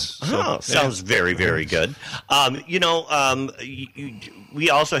varieties. Yeah. Sounds very, very good. We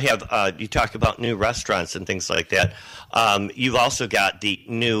also have, you talk about new restaurants and things like that. You've also got the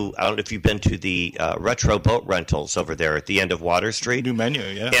new, I don't know if you've been to the Retro Boat Rentals over there at the end of Water Street. New menu,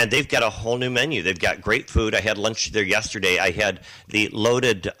 yeah. And they've got a whole new menu. They've got great food. I had lunch there yesterday. I had the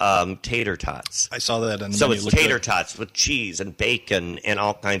loaded tater tots. I saw that on the So menu. it's tater tots with cheese and bacon and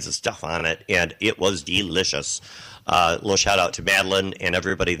all kinds of stuff on it, and it was delicious. Little shout out to Madeline and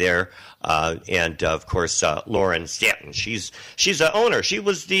everybody there, and of course Lauren Stanton. She's the owner. She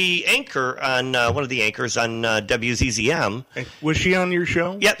was the anchor on one of the anchors on WZZM. Was she on your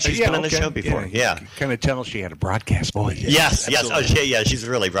show? Yep, she's been on the show before. Yeah. Kind of tell she had a broadcast voice. Yes. Oh, she's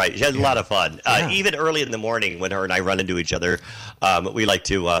really bright. She has a lot of fun. Even early in the morning when her and I run into each other, we like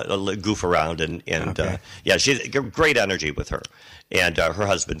to goof around and she's great energy with her and her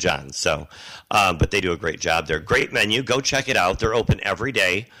husband John. So, but they do a great job there. Great menu. menu. Go check it out. They're open every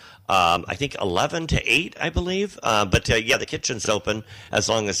day. I think 11 to 8, I believe. But the kitchen's open as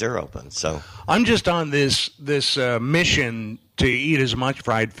long as they're open. So I'm just on this mission to eat as much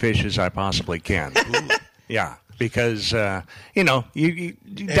fried fish as I possibly can. Yeah, because you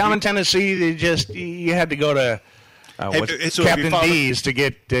down in Tennessee, you had to go to Captain D's to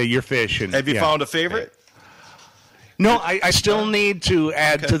get your fish. And, have you found a favorite? No, I still need to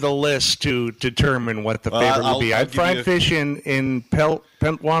add to the list to determine what the favorite will be. I fried fish in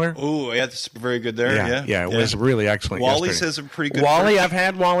Pentwater. Oh, yeah, that's very good there. Yeah, it was really excellent. Wally's has a pretty good Wally, fish. I've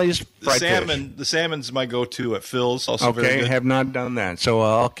had Wally's fried fish. The salmon's my go-to at Phil's. Also very good. Have not done that. So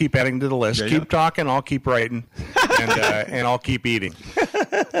I'll keep adding to the list. Keep talking, I'll keep writing, and I'll keep eating.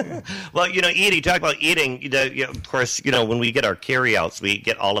 Well, eating. Talk about eating. Of course, when we get our carryouts, we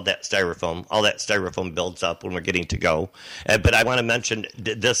get all of that styrofoam. All that styrofoam builds up when we're getting to go. But I want to mention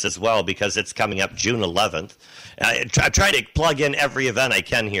this as well because it's coming up June 11th. I try to plug in every event I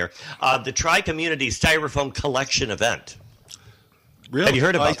can here. The Tri-Community Styrofoam Collection event. Really? Have you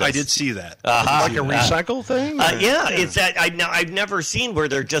heard about this? I did see that. Like a recycle thing? It's that I've never seen where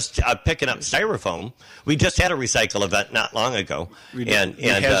they're just picking up styrofoam. We just had a recycle event not long ago, and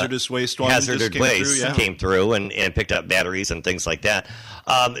hazardous waste one came through and picked up batteries and things like that.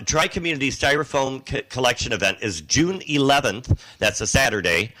 Tri-Community Styrofoam Collection event is June 11th. That's a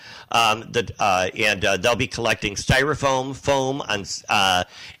Saturday. They'll be collecting styrofoam foam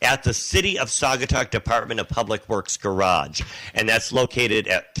at the City of Saugatuck Department of Public Works garage, and that's located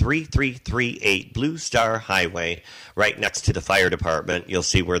at 3338 Blue Star Highway, right next to the fire department. You'll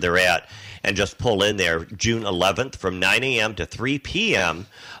see where they're at, and just pull in there June 11th from 9 a.m. to 3 p.m.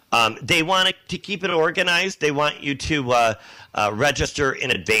 They want to keep it organized. They want you to register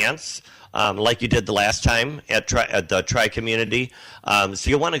in advance. Like you did the last time at the Tri-Community. So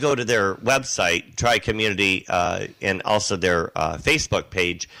you'll want to go to their website, Tri-Community, and also their Facebook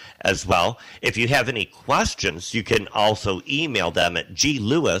page as well. If you have any questions, you can also email them at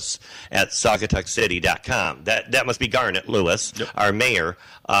glewis@saugatuckcity.com. That must be Garnet Lewis, our mayor.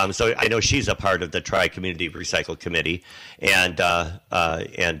 So I know she's a part of the Tri-Community Recycle Committee. And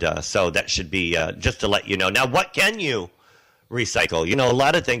so that should be just to let you know. Now, what can you recycle? A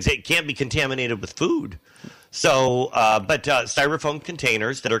lot of things, it can't be contaminated with food. So, but styrofoam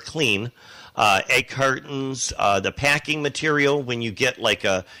containers that are clean, egg cartons, the packing material when you get like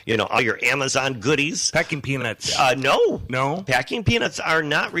all your Amazon goodies. Packing peanuts. No. Packing peanuts are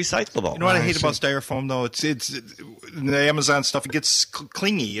not recyclable. You know what I hate about styrofoam though? It's the Amazon stuff. It gets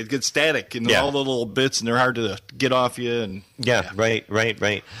clingy. It gets static, and all the little bits, and they're hard to get off you. And right.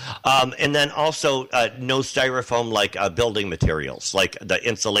 And then also no styrofoam like building materials, like the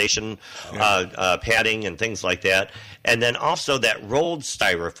insulation padding and things like that. And then also that rolled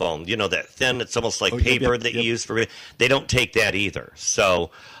styrofoam, that thin, it's almost like paper that you use for. They don't take that either.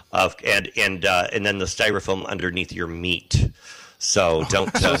 So, and then the styrofoam underneath your meat. So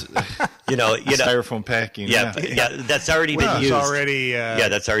don't, styrofoam packing. Yeah, that's already been used.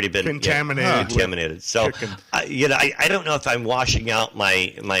 That's already been contaminated. So, I don't know if I'm washing out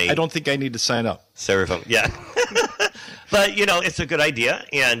my. I don't think I need to sign up. Styrofoam, yeah. But, it's a good idea.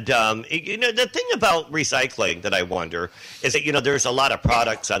 And, the thing about recycling that I wonder is that, there's a lot of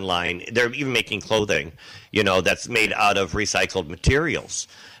products online. They're even making clothing, that's made out of recycled materials.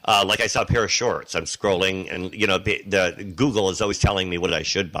 Like I saw a pair of shorts. I'm scrolling, and the Google is always telling me what I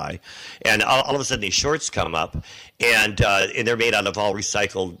should buy, and all of a sudden these shorts come up, and they're made out of all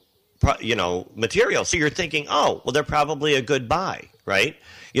recycled, material. So you're thinking, oh, well, they're probably a good buy, right?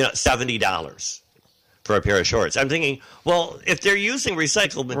 $70 for a pair of shorts. I'm thinking, well, if they're using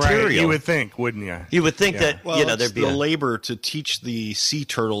recycled material, right, you would think, wouldn't you? You would think that there'd be the labor to teach the sea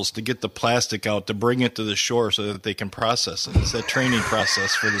turtles to get the plastic out to bring it to the shore so that they can process it. It's that training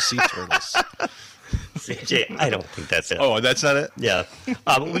process for the sea turtles. CJ, I don't think that's it. Oh, that's not it? Yeah.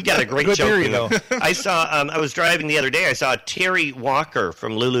 We got a great good joke. theory, though. I saw. I was driving the other day. I saw Terry Walker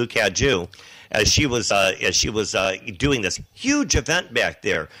from Lulu Caju. As she was doing this huge event back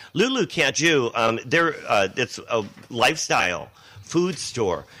there. Lulu Caju, it's a lifestyle food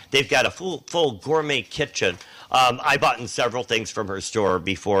store. They've got a full gourmet kitchen. I bought in several things from her store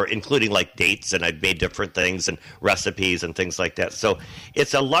before, including like dates, and I've made different things and recipes and things like that. So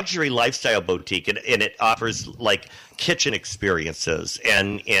it's a luxury lifestyle boutique, and it offers like kitchen experiences,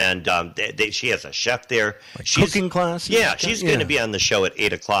 and she has a chef there. Cooking class. Yeah, she's going to be on the show at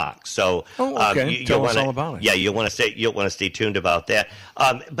 8:00. So okay. Tell us all about it. Yeah, you'll want to stay tuned about that.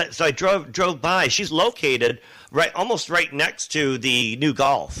 But so I drove by. She's located almost right next to the new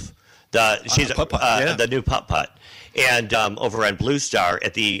golf. The new putt-putt. and over on Blue Star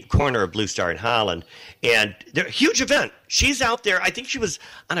at the corner of Blue Star in Holland. And they're a huge event. She's out there. I think she was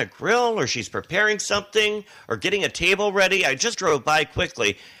on a grill or she's preparing something or getting a table ready. I just drove by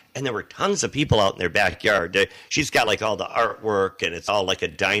quickly. And there were tons of people out in their backyard. She's got like all the artwork, and it's all like a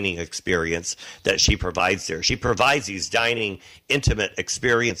dining experience that she provides there. She provides these dining, intimate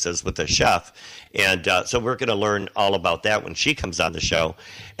experiences with the chef. And so we're going to learn all about that when she comes on the show.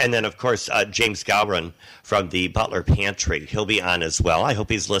 And then, of course, James Gowron from the Butler Pantry. He'll be on as well. I hope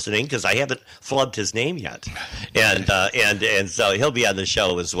he's listening because I haven't flubbed his name yet. And so he'll be on the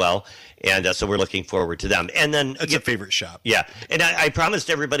show as well. And so we're looking forward to them. And then it's a favorite shop. Yeah, and I promised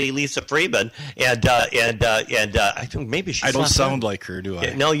everybody Lisa Freeman, and I think maybe she's. I don't sound like her, do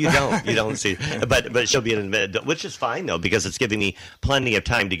I? No, you don't. You don't see. But she'll be in the which is fine though because it's giving me plenty of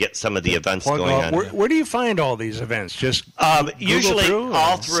time to get some of the events going on. Where do you find all these events? Just usually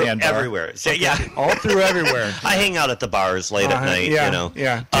all through Sandbar. Everywhere. So, yeah, all through everywhere. I hang out at the bars late at night. Yeah, you know.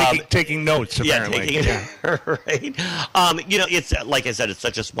 Yeah. Taking notes. Apparently. Right. It's like I said, it's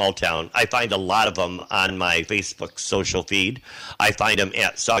such a small town. I find a lot of them on my Facebook social feed. I find them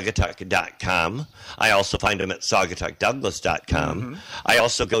at Saugatuck.com. I also find them at SaugatuckDouglas.com. Mm-hmm. I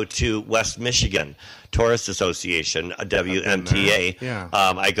also go to West Michigan Tourist Association, WMTA. Yeah.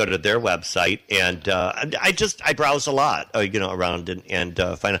 I go to their website and I browse a lot, around and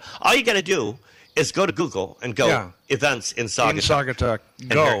find out. All you got to do is go to Google and go events in Saugatuck. In Saugatuck,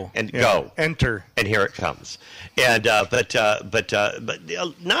 go and go enter, and here it comes. And but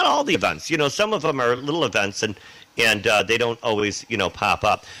not all the events. Some of them are little events and they don't always pop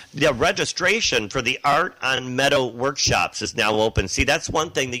up. The registration for the Art on Meadow workshops is now open. See, that's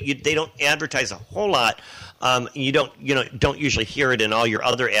one thing that they don't advertise a whole lot. You don't usually hear it in all your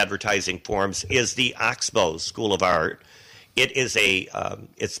other advertising forms. Is the Oxbow School of Art? It is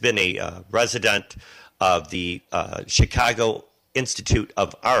it's been a resident of the Chicago Institute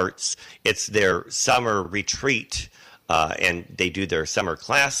of Arts. It's their summer retreat, and they do their summer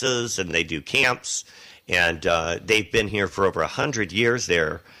classes and they do camps. And they've been here for over 100 years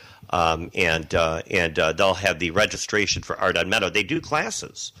there, and they'll have the registration for Art on Meadow. They do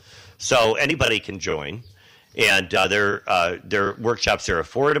classes, so anybody can join. And their workshops are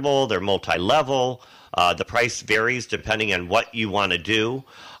affordable. They're multi-level. The price varies depending on what you want to do.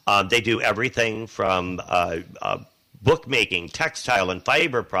 They do everything from bookmaking, textile and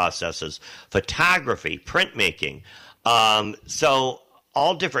fiber processes, photography, printmaking. So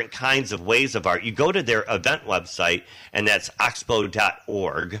all different kinds of ways of art. You go to their event website, and that's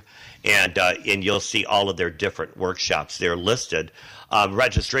oxbow.org, and you'll see all of their different workshops. They're listed.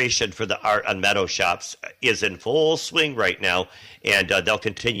 Registration for the Art on Meadow shops is in full swing right now, and they'll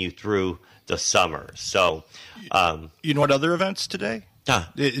continue through the summer. So, you know what other events today?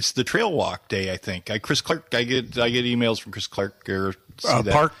 It's the Trail Walk Day, I think. Chris Clark. I get emails from Chris Clark.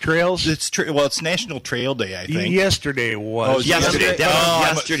 Park Trails. It's National Trail Day, I think. Yesterday was. Oh, yesterday. But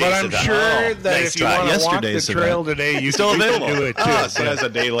I'm sure that if you want to walk the trail today, you still can available. do it too. So that's a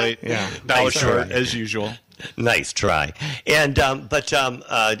day late. Yeah, now it's short as usual. Nice try. And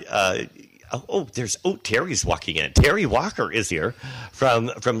Terry's walking in. Terry Walker is here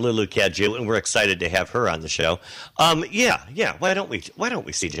from Lulu Cadieux, and we're excited to have her on the show. Yeah. Why don't we,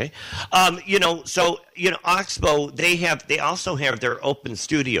 CJ? Oxbow, they also have their open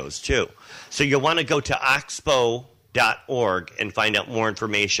studios too. So you'll want to go to oxbow.org and find out more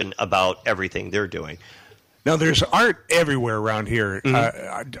information about everything they're doing. Now, there's art everywhere around here.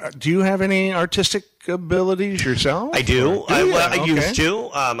 Mm-hmm. Do you have any artistic abilities yourself? I do. I used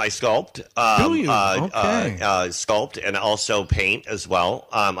to. I sculpt. Do you? Okay. Sculpt and also paint as well.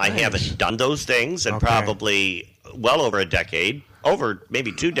 Nice. I haven't done those things in probably well over a decade, over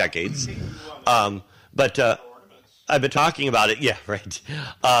maybe 2 decades. But I've been talking about it. Yeah, right.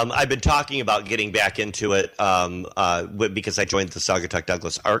 I've been talking about getting back into it because I joined the Saugatuck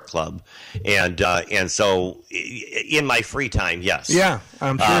Douglas Art Club, and so in my free time, yes. Yeah,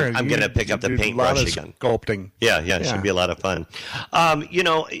 I'm sure. I'm going to pick up the paintbrush again. Sculpting. Yeah, it should be a lot of fun.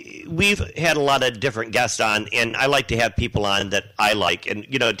 We've had a lot of different guests on, and I like to have people on that I like. And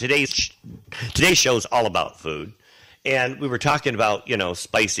today's show is all about food. And we were talking about,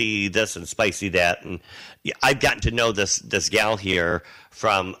 spicy this and spicy that. And I've gotten to know this gal here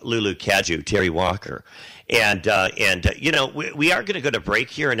from Lulu Cadieux, Terry Walker. And we are going to go to break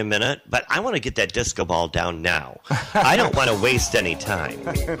here in a minute, but I want to get that disco ball down now. I don't want to waste any time.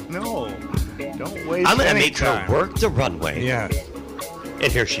 No, don't waste I'm going to any make time. her work the runway. Yeah.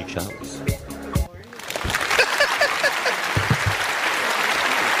 And here she comes.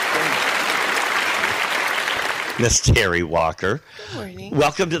 Miss Terry Walker. Good morning.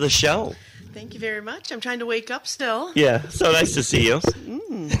 Welcome to the show. Thank you very much. I'm trying to wake up still. Yeah, so nice to see you.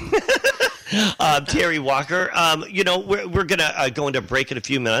 Terry Walker, we're going to go into break in a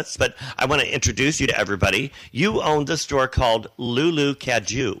few minutes, but I want to introduce you to everybody. You own the store called Lulu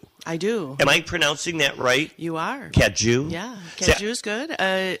Caju. I do. Am I pronouncing that right? You are. Caju? Yeah, Caju is good.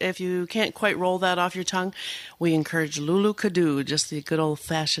 If you can't quite roll that off your tongue, we encourage Lulu Cadu, just the good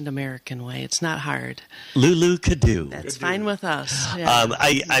old-fashioned American way. It's not hard. Lulu Cadu. That's fine with us. Yeah.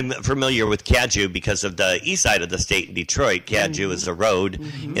 I'm familiar with Caju because of the east side of the state in Detroit. Caju is a road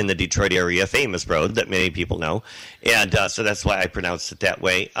in the Detroit area, a famous road that many people know. And so that's why I pronounced it that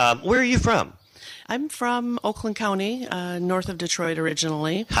way. Where are you from? I'm from Oakland County, north of Detroit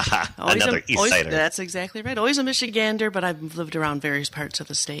originally. Another East Sider. That's exactly right. Always a Michigander, but I've lived around various parts of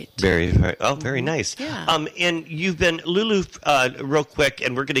the state. Very nice. Yeah. And you've been, Lulu, real quick,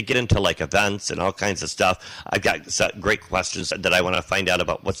 and we're going to get into like events and all kinds of stuff. I've got some great questions that I want to find out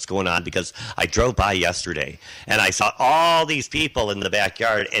about what's going on because I drove by yesterday and I saw all these people in the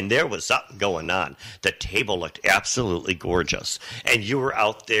backyard and there was something going on. The table looked absolutely gorgeous. And you were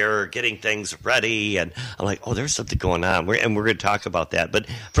out there getting things ready. And I'm like, oh, there's something going on. We're going to talk about that. But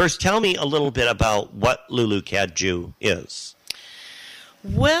first, tell me a little bit about what Lulu Caju is.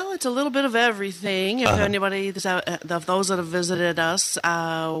 Well, it's a little bit of everything. If anybody, of those that have visited us,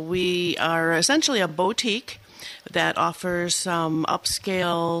 we are essentially a boutique that offers some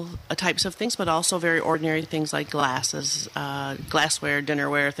upscale types of things, but also very ordinary things like glasses, glassware,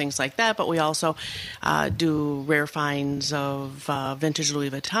 dinnerware, things like that. But we also do rare finds of vintage Louis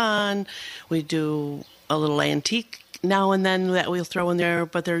Vuitton. We do a little antique now and then that we'll throw in there,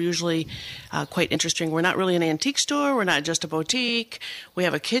 but they're usually quite interesting. We're not really an antique store. We're not just a boutique. We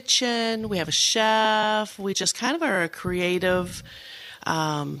have a kitchen. We have a chef. We just kind of are a creative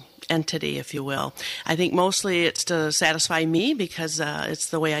entity, if you will. I think mostly it's to satisfy me because it's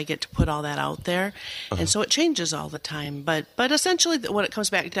the way I get to put all that out there. And so it changes all the time. But essentially what it comes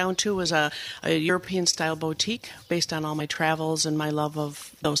back down to is a European-style boutique based on all my travels and my love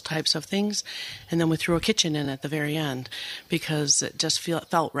of those types of things. And then we threw a kitchen in at the very end because it just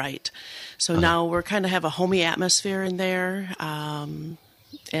felt right. So now we're kind of have a homey atmosphere in there.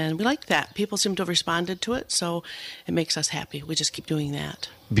 And we like that. People seem to have responded to it, so it makes us happy. We just keep doing that.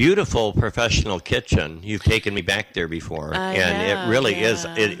 Beautiful professional kitchen. You've taken me back there before, it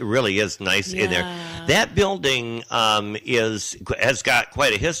really is nice in there. That building has got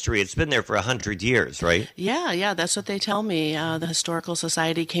quite a history. It's been there for 100 years, right? Yeah, that's what they tell me. The Historical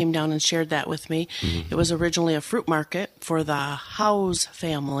Society came down and shared that with me. It was originally a fruit market for the Howes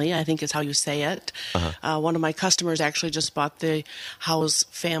family, I think is how you say it. One of my customers actually just bought the Howes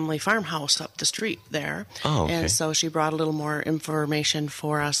family farmhouse up the street there. Oh, okay. And so she brought a little more information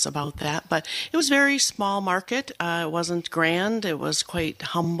for us about that. But it was a very small market. It wasn't grand. It was quite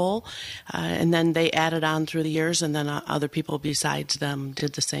humble. And then they added on through the years, and then other people besides them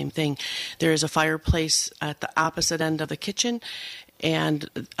did the same thing. There is a fireplace at the opposite end of the kitchen. And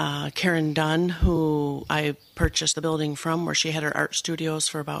Karen Dunn, who I purchased the building from, where she had her art studios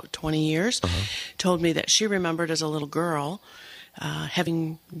for about 20 years, told me that she remembered as a little girl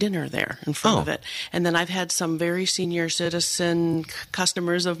having dinner there in front of it. And then I've had some very senior citizen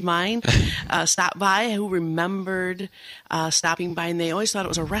customers of mine stop by who remembered stopping by, and they always thought it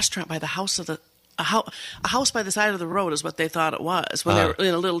was a restaurant by the house of a house by the side of the road is what they thought it was when they were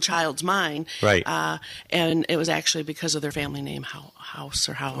in a little child's mind. Right. And it was actually because of their family name, House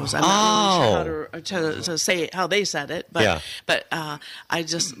or House. I'm not really sure how to say how they said it, but I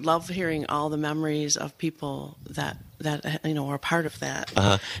just love hearing all the memories of people that are part of that.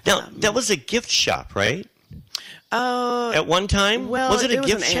 Now, that was a gift shop, right? At one time? Well, was it a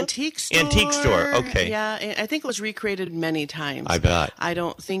gift an shop? Antique store. Antique store, okay. Yeah, I think it was recreated many times. I bet. I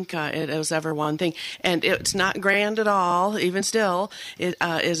don't think it was ever one thing. And it's not grand at all, even still. It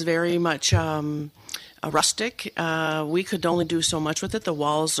is very much rustic. We could only do so much with it.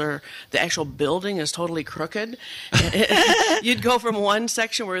 The actual building is totally crooked. You'd go from one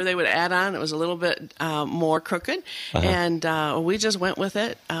section where they would add on, it was a little bit more crooked. And we just went with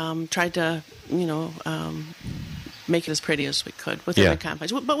it, tried to, make it as pretty as we could within the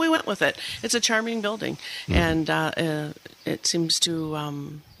confines. But we went with it. It's a charming building, and it seems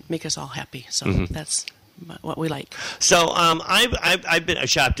to make us all happy. So that's what we like. So I've been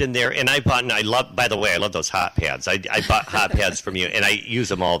shopped in there, and I bought, and I love, by the way, I love those hot pads. I bought hot pads from you, and I use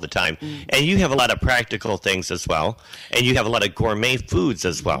them all the time. And you have a lot of practical things as well, and you have a lot of gourmet foods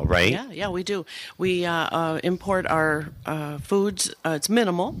as well, right? Yeah, we do. We import our foods. It's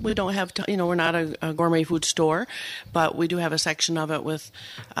minimal. We don't have, we're not a gourmet food store, but we do have a section of it with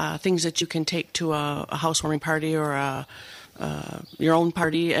things that you can take to a housewarming party or your own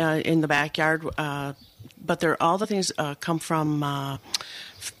party in the backyard. But all the things come from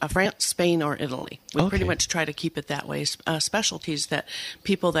France, Spain, or Italy. We pretty much try to keep it that way. Specialties that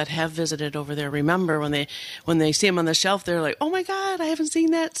people that have visited over there remember when they see them on the shelf, they're like, "Oh my God, I haven't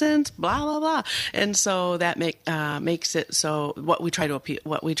seen that since blah blah blah." And so that makes it so what we try to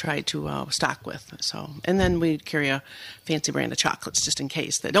stock with. So, and then we carry a fancy brand of chocolates just in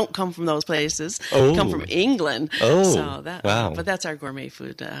case that don't come from those places. They come from England. So that, wow! But that's our gourmet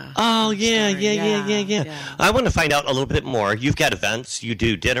food. Yeah. I want to find out a little bit more. You've got events. You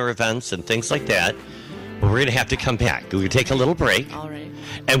do dinner events and things like that. We're going to have to come back. We're going to take a little break. All right.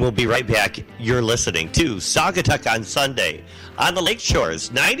 And we'll be right back. You're listening to Saugatuck on Sunday on the Lake Shores,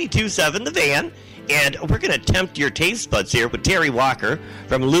 92.7 The Van. And we're going to tempt your taste buds here with Terry Walker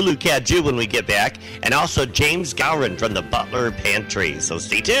from Lulu Caju when we get back, and also James Gowron from the Butler Pantry. So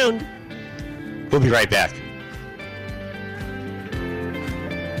stay tuned. We'll be right back.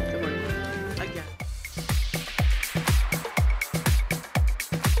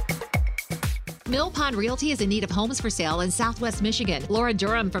 Mill Pond Realty is in need of homes for sale in Southwest Michigan. Laura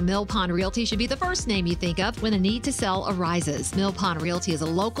Durham from Mill Pond Realty should be the first name you think of when a need to sell arises. Mill Pond Realty is a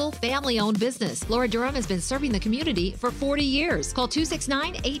local, family-owned business. Laura Durham has been serving the community for 40 years. Call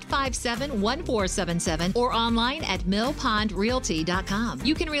 269-857-1477 or online at millpondrealty.com.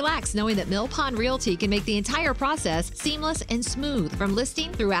 You can relax knowing that Mill Pond Realty can make the entire process seamless and smooth from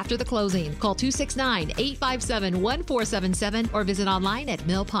listing through after the closing. Call 269-857-1477 or visit online at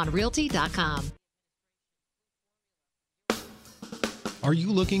millpondrealty.com. Are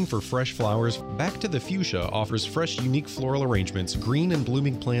you looking for fresh flowers? Back to the Fuchsia offers fresh, unique floral arrangements, green and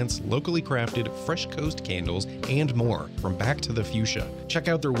blooming plants, locally crafted, fresh coast candles, and more from Back to the Fuchsia. Check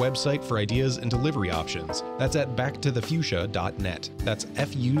out their website for ideas and delivery options. That's at backtothefuchsia.net. That's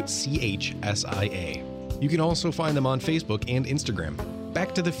FUCHSIA. You can also find them on Facebook and Instagram.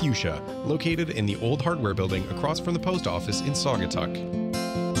 Back to the Fuchsia, located in the old hardware building across from the post office in Saugatuck.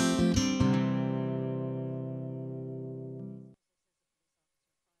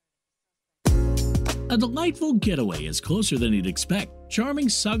 A delightful getaway is closer than you'd expect. Charming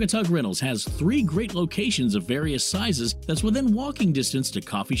Saugatuck Rentals has 3 great locations of various sizes that's within walking distance to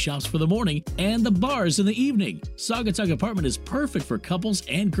coffee shops for the morning and the bars in the evening. Saugatuck Apartment is perfect for couples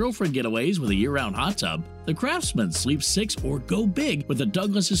and girlfriend getaways with a year-round hot tub. The Craftsman sleeps 6 or go big with the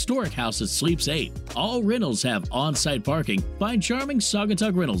Douglas Historic House that sleeps 8. All rentals have on-site parking. Find Charming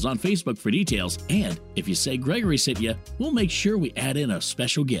Saugatuck Rentals on Facebook for details, and if you say Gregory sent you, we'll make sure we add in a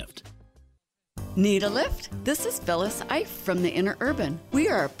special gift. Need a lift? This is Phyllis Ife from the Inner Urban. We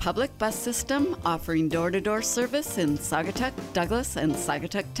are a public bus system offering door-to-door service in Saugatuck, Douglas, and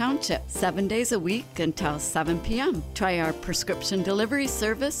Saugatuck Township, 7 days a week until 7 p.m. Try our prescription delivery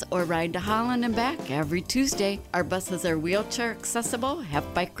service or ride to Holland and back every Tuesday. Our buses are wheelchair accessible,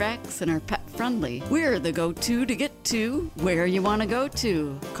 have bike racks, and are pet friendly. We're the go-to to get to where you want to go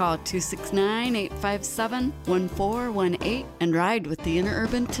to. Call 269-857-1418 and ride with the Inner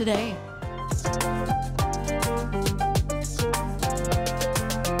Urban today.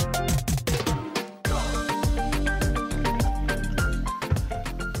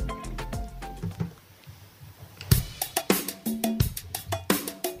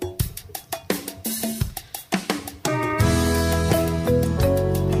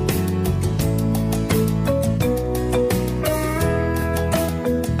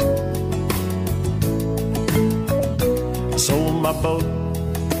 I sold my boat,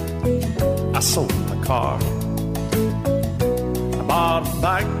 I sold my car, I bought a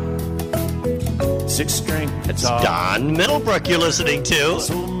bike, 6-string guitar. Don Middlebrook you're listening to.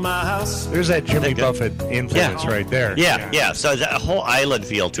 Sold my house. There's that Jimmy Buffett influence right there. Yeah. So there's a whole island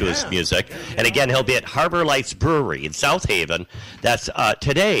feel to his music. And again, he'll be at Harbor Lights Brewery in South Haven. That's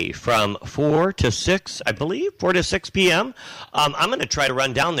today from 4 to 6, I believe, 4 to 6 p.m. I'm going to try to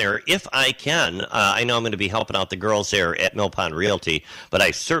run down there if I can. I know I'm going to be helping out the girls there at Mill Pond Realty, but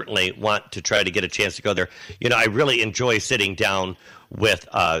I certainly want to try to get a chance to go there. You know, I really enjoy sitting down with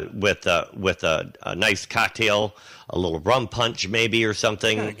a nice cocktail, a little rum punch maybe or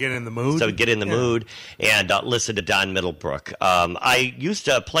something. Yeah, get in the mood. So get in the mood and listen to Don Middlebrook. I used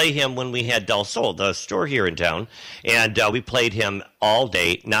to play him when we had Del Sol, the store here in town, and we played him all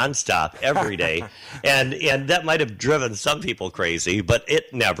day, nonstop, every day. and that might have driven some people crazy, but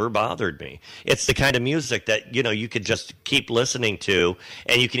it never bothered me. It's the kind of music that, you could just keep listening to,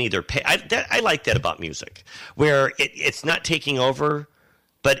 and you can either pay. I like that about music, where it's not taking over,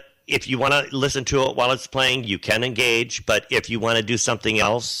 but if you want to listen to it while it's playing, you can engage. But if you want to do something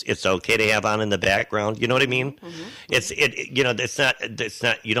else, it's okay to have on in the background. You know what I mean? Mm-hmm. It's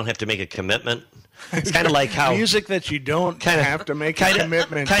not. You don't have to make a commitment. It's kind of like how music that you don't have to make a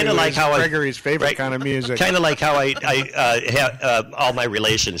commitment. Kind of like how Gregory's favorite kind of music. Kind of like how I have all my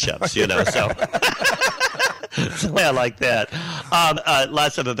relationships. So. Yeah, like that.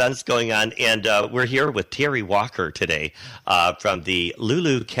 Lots of events going on, and we're here with Terry Walker today from the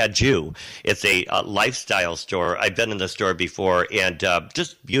Lulu Caju. It's a lifestyle store. I've been in the store before, and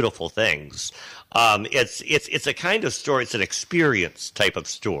just beautiful things. It's a kind of store. It's an experience type of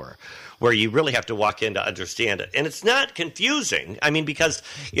store, where you really have to walk in to understand it. And it's not confusing. I mean, because,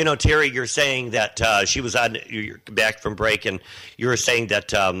 Terry, you're saying that you're back from break, and you were saying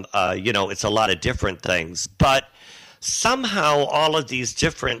that, it's a lot of different things. But somehow all of these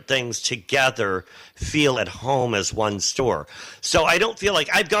different things together feel at home as one store. So I don't feel like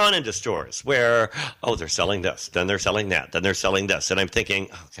I've gone into stores where, they're selling this, then they're selling that, then they're selling this. And I'm thinking,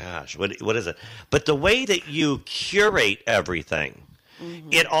 oh, gosh, what is it? But the way that you curate everything,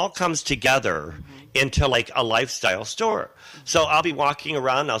 it all comes together into like a lifestyle store. So I'll be walking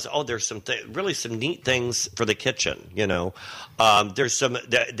around and I'll say, there's some neat things for the kitchen, There's some,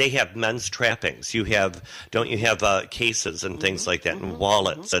 they have men's trappings. Don't you have cases and things like that, and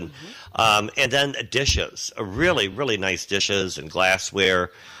wallets and then dishes, really, really nice dishes and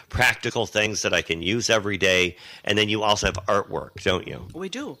glassware, practical things that I can use every day. And then you also have artwork, don't you? We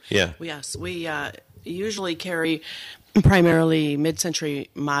do. Yeah. Yes. We usually carry primarily mid-century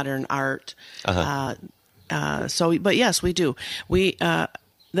modern art. But yes, we do. I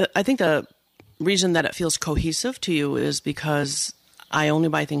think the reason that it feels cohesive to you is because I only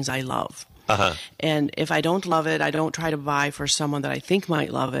buy things I love. And if I don't love it, I don't try to buy for someone that I think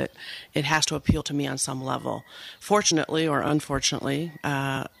might love it. It has to appeal to me on some level. Fortunately or unfortunately,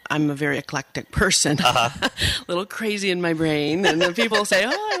 I'm a very eclectic person, a little crazy in my brain. And then people say,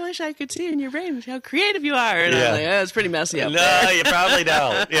 I wish I could see in your brain how creative you are. And I'm like, it's pretty messy up there. No, you probably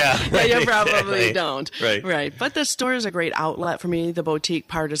don't. Yeah, you probably don't. Right. But the store is a great outlet for me. The boutique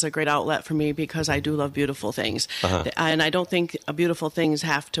part is a great outlet for me because I do love beautiful things. And I don't think beautiful things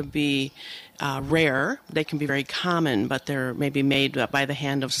have to be rare. They can be very common, but they're maybe made by the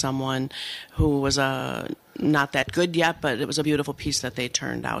hand of someone who was not that good yet, but it was a beautiful piece that they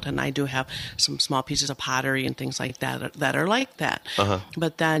turned out. And I do have some small pieces of pottery and things like that are like that.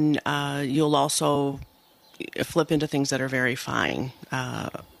 But then you'll also flip into things that are very fine,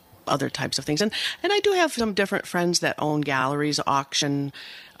 other types of things. And I do have some different friends that own galleries, auction.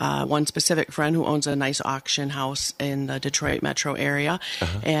 One specific friend who owns a nice auction house in the Detroit metro area,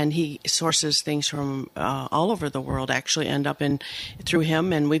 and he sources things from all over the world, actually end up through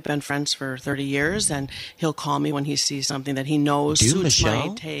him, and we've been friends for 30 years, and he'll call me when he sees something that he knows suits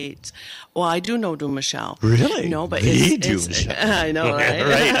my taste. Well, I do know Dumichel. Really? No, but Dumichel. I know, right?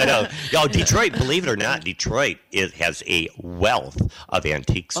 Right, I know. Detroit, believe it or not, Detroit has a wealth of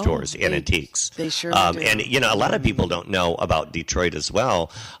antique stores and antiques. They sure do. And, a lot of people don't know about Detroit as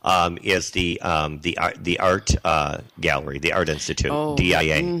well. Is the art gallery, the Art Institute,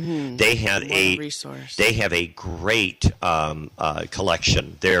 DIA. They have resource. They have a great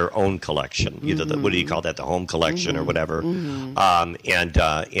collection, their own collection. Either what do you call that, the home collection or whatever. And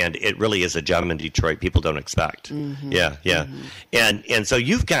it really is a gem in Detroit. People don't expect. Yeah. And so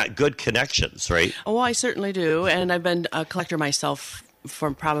you've got good connections, right? Oh, I certainly do, and I've been a collector myself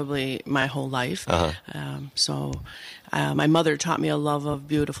for probably my whole life. My mother taught me a love of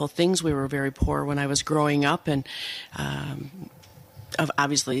beautiful things. We were very poor when I was growing up, and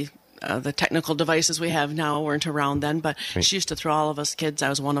obviously the technical devices we have now weren't around then, but she used to throw all of us kids, I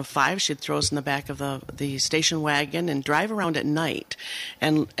was one of 5, she'd throw us in the back of the station wagon and drive around at night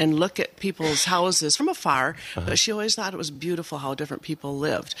and look at people's houses from afar. But she always thought it was beautiful how different people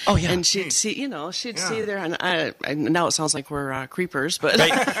lived. Oh, yeah. And she'd see, see there, and now it sounds like we're creepers, but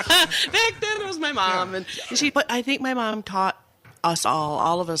back then it was my mom. But I think my mom taught us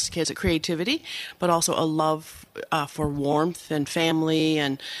all of us kids, a creativity, but also a love for warmth and family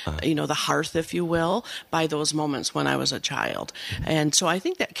and, the hearth, if you will, by those moments when I was a child. And so I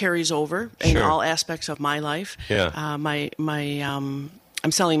think that carries over in all aspects of my life. Yeah.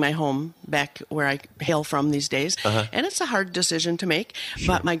 I'm selling my home back where I hail from these days, and it's a hard decision to make.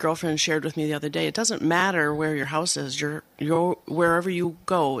 But my girlfriend shared with me the other day, it doesn't matter where your house is, your wherever you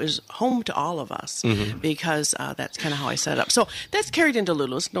go is home to all of us, because that's kind of how I set it up. So that's carried into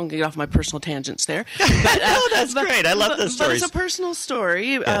Lulu's. Don't get off my personal tangents there. But, that's great. I love those stories. But it's a personal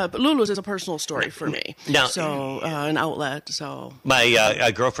story. But Lulu's is a personal story for me. Now, so an outlet. So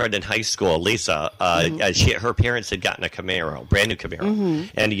my girlfriend in high school, Lisa, her parents had gotten a Camaro, brand new Camaro.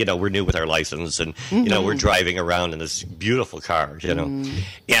 And, we're new with our license and, we're driving around in this beautiful car,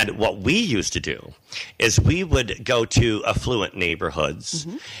 And what we used to do is we would go to affluent neighborhoods.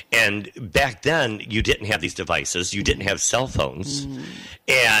 And back then, you didn't have these devices. You didn't have cell phones.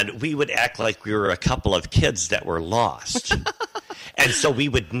 And we would act like we were a couple of kids that were lost. And so we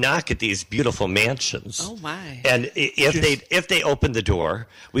would knock at these beautiful mansions. Oh, my. And if they opened the door,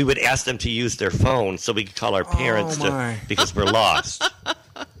 we would ask them to use their phone so we could call our parents because we're lost.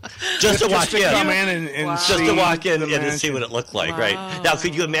 Just to walk in. Come in and just to walk in and see what it looked like, right? Now,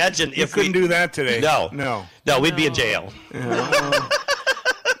 could you imagine if we couldn't do that today? No, we'd be in jail.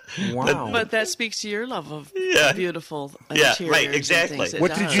 Wow. But that speaks to your love of beautiful interiors. Right, exactly.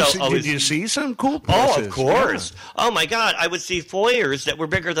 What did you see? Did you see some cool places? Oh, of course. Yeah. Oh, my God. I would see foyers that were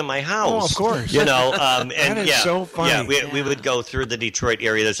bigger than my house. Oh, of course. And that is so funny. Yeah, we would go through the Detroit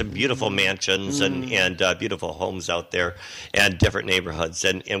area. There's some beautiful mansions and beautiful homes out there and different neighborhoods.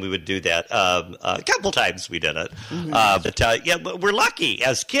 And we would do that. A couple times we did it. But we're lucky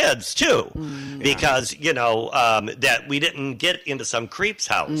as kids, too, because, that we didn't get into some creep's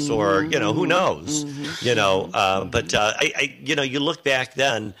house. Or who knows, but you look back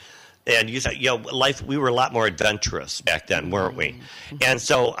then, and you say, life. We were a lot more adventurous back then, weren't we? And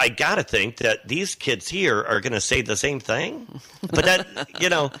so I got to think that these kids here are going to say the same thing. But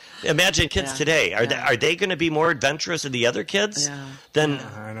that, imagine kids today. Are they going to be more adventurous than the other kids? Yeah. Then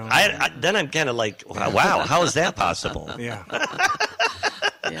then I'm kind of like, wow, how is that possible? Yeah.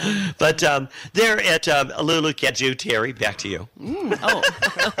 But there at Lulu Kaju, Terry, back to you.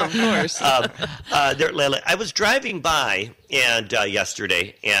 Of course. I was driving by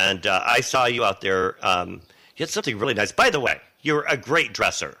yesterday, and I saw you out there. You had something really nice. By the way, you're a great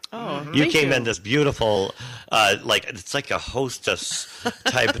dresser. Oh, you came in this beautiful, it's like a hostess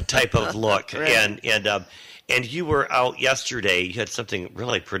type of look, right. And you were out yesterday. You had something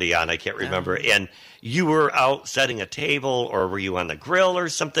really pretty on. I can't remember. And you were out setting a table, or were you on the grill or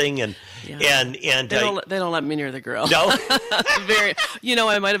something? And they don't let me near the grill. No,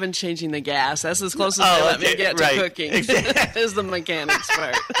 I might have been changing the gas. That's as close as they let me get to cooking. Exactly. Is the mechanics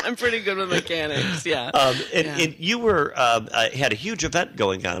part. I'm pretty good with mechanics. Yeah. And you were had a huge event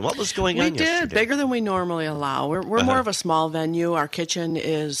going on. What was going on yesterday? We did bigger than we normally allow. We're more of a small venue. Our kitchen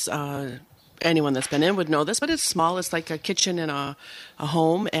is. Anyone that's been in would know this, but it's small. It's like a kitchen in a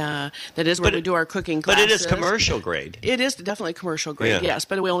home. That is where we do our cooking classes. But it is commercial grade. It is definitely commercial grade, yes.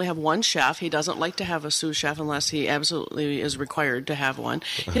 But we only have one chef. He doesn't like to have a sous chef unless he absolutely is required to have one.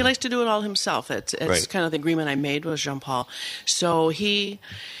 He likes to do it all himself. It's kind of the agreement I made with Jean-Paul. So he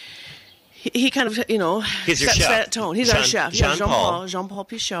kind of, sets that tone. He's our chef. Jean-Paul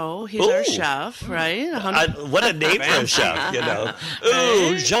Pichot. He's our chef, right? What a name for a chef,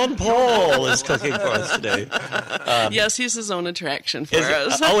 Ooh, Jean-Paul is cooking for us today. Yes, he's his own attraction for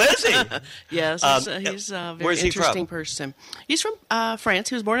us. Oh, is he? Yes, he's a very interesting person. He's from France.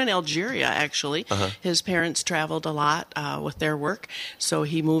 He was born in Algeria, actually. His parents traveled a lot with their work, so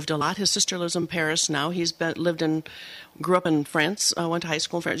he moved a lot. His sister lives in Paris now. He's grew up in France, went to high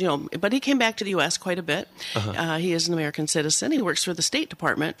school in France, but he came back to the U.S. quite a bit. He is an American citizen. He works for the State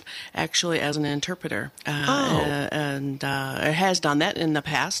Department, actually, as an interpreter, and has done that in the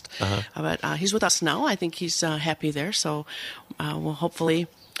past. But he's with us now. I think he's happy there, so we'll hopefully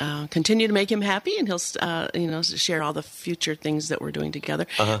continue to make him happy, and he'll share all the future things that we're doing together,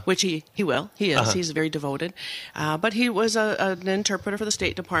 which he will. He is. He's very devoted. But he was an interpreter for the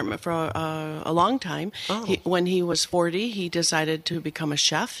State Department for a long time. When he was 40, he decided to become a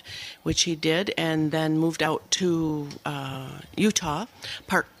chef, which he did, and then moved out to Utah,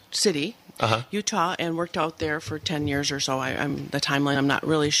 Park City, Utah, and worked out there for 10 years or so. The timeline, I'm not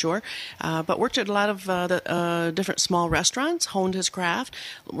really sure. But worked at a lot of the different small restaurants, honed his craft,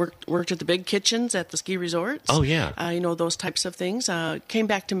 worked at the big kitchens at the ski resorts. Oh, yeah. Those types of things. Came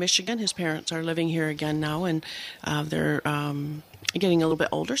back to Michigan. His parents are living here again now, and they're getting a little bit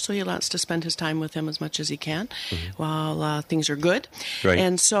older, so he wants to spend his time with him as much as he can while things are good. Right.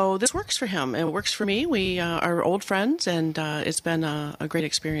 And so this works for him, and it works for me. We are old friends, and it's been a great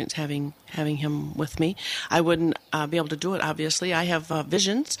experience having him with me. I wouldn't be able to do it, obviously. I have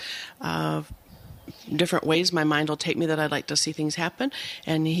visions of different ways my mind will take me that I'd like to see things happen,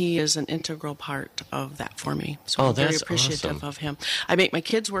 and he is an integral part of that for me. So I'm very that's appreciative awesome. of him. I make my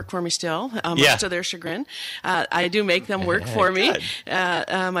kids work for me still, Yeah. much to their chagrin. I do make them work for me. Good.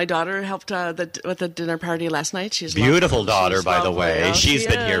 My daughter helped with the dinner party last night. She's Beautiful lovely. daughter, She's by the lovely. way. Oh, She's she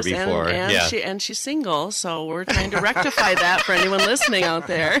been here is. before. And Yeah. she's single, so we're trying to rectify that for anyone listening out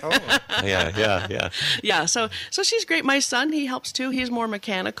there. Yeah, so she's great. My son, he helps too. He's more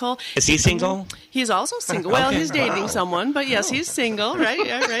mechanical. Is he single? He's also single. Well, Okay. he's dating someone, but yes, he's single, right?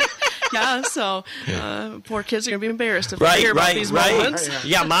 Yeah, right. Yeah, so poor kids are going to be embarrassed if they hear about these moments.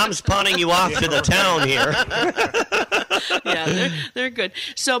 Yeah, Mom's pawning you off to the town here. Yeah, they're good.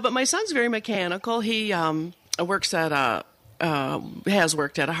 So, but my son's very mechanical. He works at has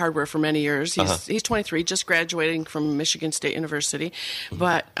worked at a hardware for many years. He's 23, just graduating from Michigan State University,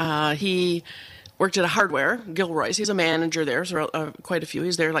 but he worked at a hardware, Gilroy's. He's a manager there, so quite a few.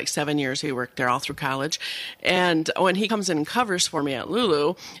 He's there like 7 years. He worked there all through college. And when he comes in and covers for me at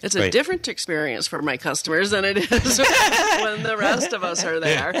Lulu, it's a different experience for my customers than it is when the rest of us are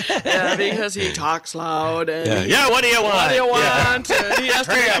there. Because he talks loud. And Yeah, what do you want? What do you Yeah. want? And he has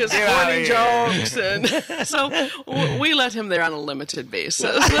to make his funny jokes. And so we let him there on a limited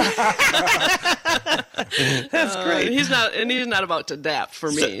basis. That's great. He's not about to adapt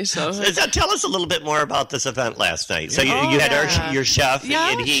for me. So tell us a little bit more about this event last night. So you had your chef,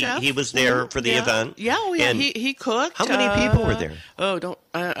 and he was there for the event. Yeah, And he cooked. how many people were there? Oh,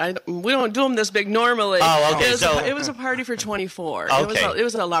 we don't do them this big normally. Oh, okay. It was a party for 24. Okay. It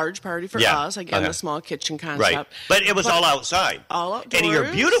was a large party for Yeah. us. Again, Okay. the small kitchen concept. Right, but it was all outside. All outdoors. And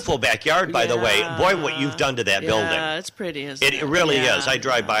your beautiful backyard, by the way. Yeah. Boy, what you've done to that building. Yeah, it's pretty, isn't it? It really Yeah. is. I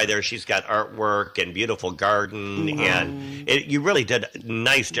drive by there. She's got artwork and beautiful garden, and you really did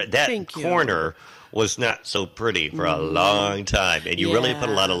nice. That Thank you. corner was not so pretty for a long time, and you really put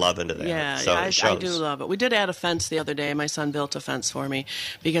a lot of love into that. Yeah, so I it shows. do love it. We did add a fence the other day. My son built a fence for me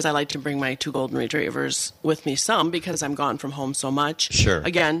because I like to bring my 2 golden retrievers with me because I'm gone from home so much. Sure.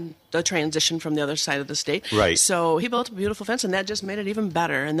 Again, the transition from the other side of the state. Right. So he built a beautiful fence, and that just made it even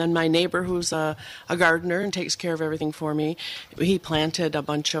better. And then my neighbor, who's a gardener and takes care of everything for me, he planted a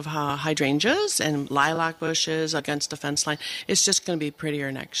bunch of hydrangeas and lilac bushes against the fence line. It's just going to be prettier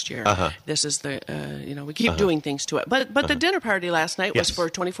next year. This is we keep doing things to it. But the dinner party last night was for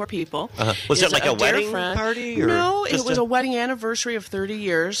 24 people. Was it It's like a dear wedding friend. party? Or No, it just was a wedding anniversary of 30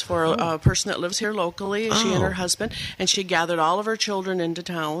 years for a person that lives here locally. She and her husband, and she gathered all of her children into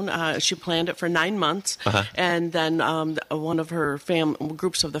town. She planned it for 9 months, and then one of her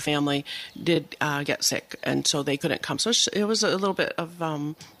groups of the family did get sick, and so they couldn't come. So it was a little bit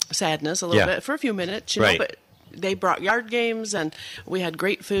of sadness, a little bit for a few minutes, you know, but they brought yard games, and we had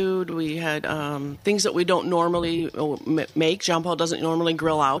great food. We had things that we don't normally make. Jean-Paul doesn't normally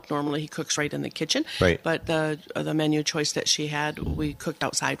grill out. Normally he cooks right in the kitchen. Right. But the menu choice that she had, we cooked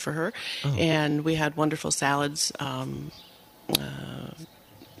outside for her. And we had wonderful salads,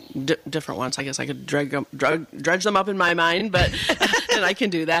 different ones. I guess I could dredge them up in my mind, but and I can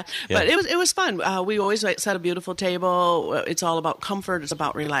do that. Yeah. But it was fun. We always set a beautiful table. It's all about comfort. It's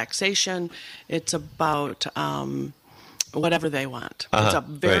about relaxation. It's about whatever they want. It's a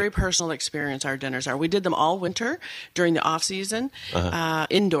very personal experience, our dinners are. We did them all winter during the off season,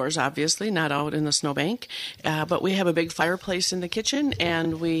 indoors, obviously, not out in the snowbank. But we have a big fireplace in the kitchen,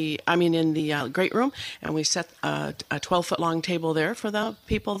 and in the great room, and we set a 12-foot long table there for the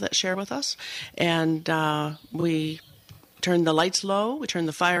people that share with us. And we turn the lights low, we turn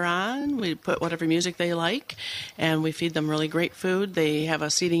the fire on, we put whatever music they like, and we feed them really great food. They have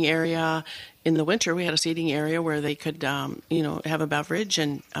a seating area. In the winter, we had a seating area where they could, have a beverage,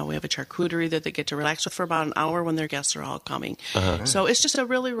 and we have a charcuterie that they get to relax with for about an hour when their guests are all coming. So it's just a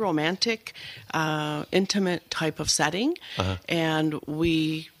really romantic, intimate type of setting, and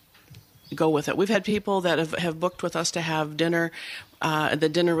we go with it. We've had people that have booked with us to have dinner. The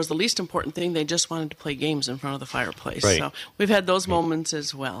dinner was the least important thing. They just wanted to play games in front of the fireplace. Right. So we've had those moments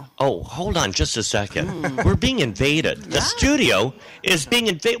as well. Oh, hold on just a second. We're being invaded. The studio is being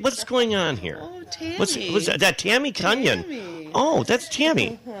invaded. What's going on here? Oh, Tammy. What's that? Tammy Cunyon. Tammy. Oh, that's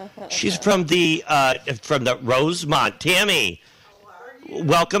Tammy. She's from the Rosemont. Tammy,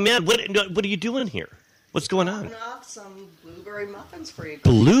 welcome in. What are you doing here? What's going on? Open up some blueberry muffins for you.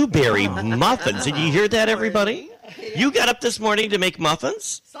 Blueberry muffins. Did you hear that, everybody? You got up this morning to make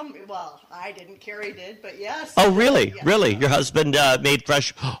muffins? Well, I didn't. Carrie did, but yes. Oh, really? Yes. Really? Your husband made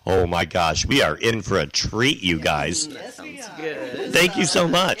fresh? Oh, my gosh. We are in for a treat, you guys. Yes, we are. Good. Thank you so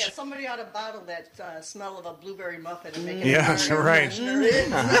much. Yeah, somebody ought to bottle that smell of a blueberry muffin and make it. Yes, right. Sure is.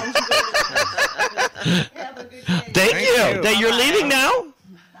 Sounds good. Have a good day. Thank you. That you're leaving now?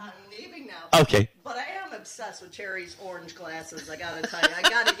 I'm leaving now. Okay. But I am obsessed with Cherry's orange glasses. I gotta tell you, I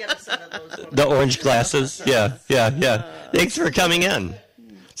gotta get a set of those. The orange glasses? Yeah. Thanks for coming in.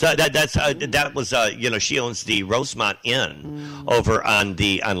 So that was she owns the Rosemont Inn over on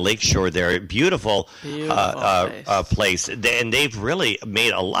Lakeshore there. Beautiful place. And they've really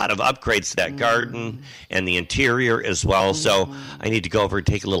made a lot of upgrades to that garden and the interior as well. So I need to go over and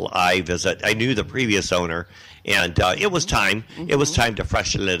take a little eye visit. I knew the previous owner. And it was time. It was time to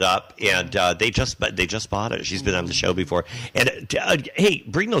freshen it up, and they just bought it. She's been on the show before. And hey,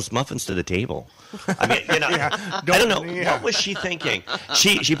 bring those muffins to the table. I mean, I don't know what was she thinking.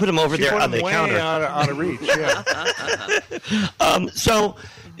 She put them over there on the counter, out of reach. Yeah. So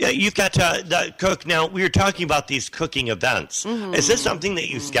you've got the cook now. We were talking about these cooking events. Is this something that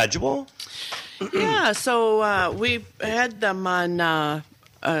you schedule? Yeah. So we had them on.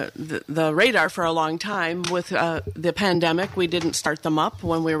 The radar for a long time. With the pandemic, we didn't start them up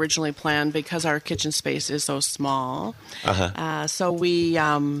when we originally planned because our kitchen space is so small. So we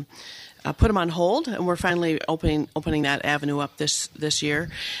put them on hold, and we're finally opening that avenue up this year.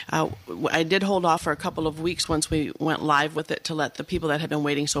 I did hold off for a couple of weeks once we went live with it to let the people that had been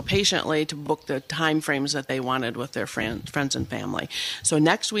waiting so patiently to book the time frames that they wanted with their friends and family. So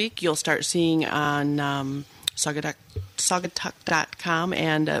next week, you'll start seeing on Saugatuck.com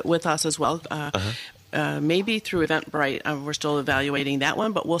and with us as well. Maybe through Eventbrite. We're still evaluating that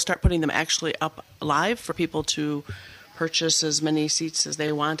one, but we'll start putting them actually up live for people to purchase as many seats as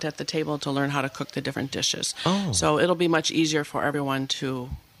they want at the table to learn how to cook the different dishes. So it'll be much easier for everyone to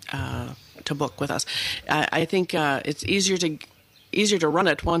book with us. I think it's easier to run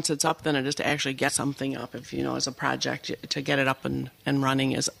it once it's up than it is to actually get something up. If as a project, to get it up and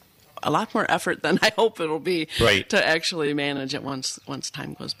running is a lot more effort than I hope it'll be to actually manage it once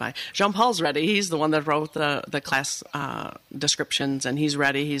time goes by. Jean-Paul's ready. He's the one that wrote the class descriptions, and he's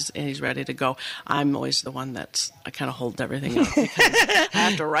ready. He's ready to go. I'm always the one I kind of hold everything up because I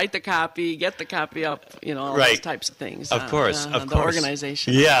have to write the copy, get the copy up, all those types of things. Of course. The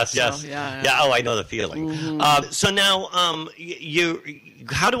organization. Yes. So, yeah. Oh, I know the feeling. So now,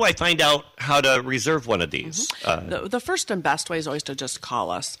 how do I find out how to reserve one of these? The first and best way is always to just call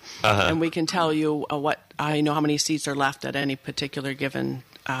us, and we can tell you how many seats are left at any particular given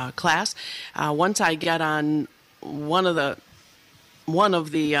class. Once I get on one of the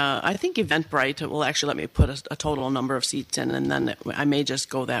I think Eventbrite will actually let me put a total number of seats in, and then I may just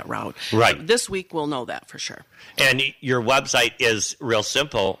go that route. Right. This week we'll know that for sure. And your website is real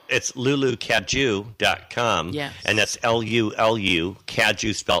simple. It's lulucadieux.com. Yes. And that's LULU,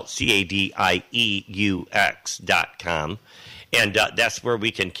 Cadieux spelled CADIEUX.com. And that's where we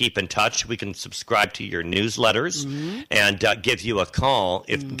can keep in touch. We can subscribe to your newsletters and give you a call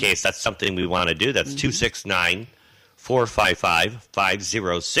in case that's something we want to do. That's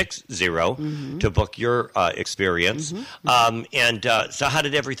 269-455-5060 to book your experience. So how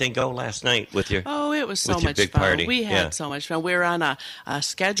did everything go last night with your it was so much big fun. Party? We had so much fun. We were on a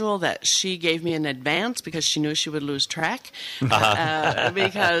schedule that she gave me in advance because she knew she would lose track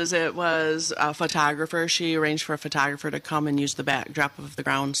because it was a photographer. She arranged for a photographer to come and use the backdrop of the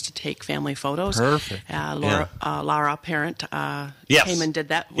grounds to take family photos. Perfect. Laura Parent came and did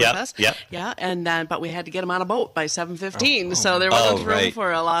that with us. Yeah, and then but we had to get them on a boat by 7:15, so there wasn't room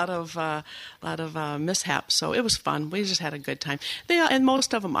for a lot of mishaps. So it was fun. We just had a good time. And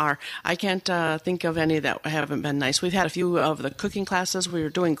most of them are. I can't think of any that haven't been nice. We've had a few of the cooking classes. We were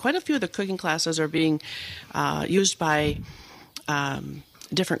doing quite a few of the cooking classes are being used by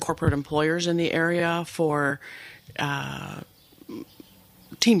different corporate employers in the area for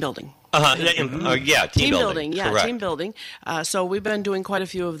team building. Team building. Yeah, team building. So we've been doing quite a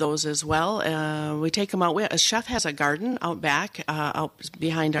few of those as well. We take them out. A chef has a garden out back, out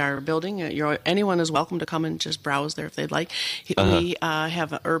behind our building. Anyone is welcome to come and just browse there if they'd like. We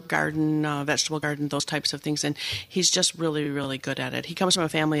have an herb garden, vegetable garden, those types of things, and he's just really, really good at it. He comes from a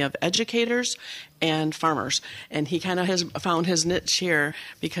family of educators and farmers, and he kind of has found his niche here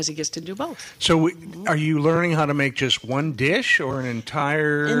because he gets to do both. So are you learning how to make just one dish or an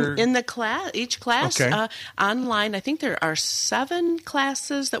entire... In the a class, each class online, I think there are 7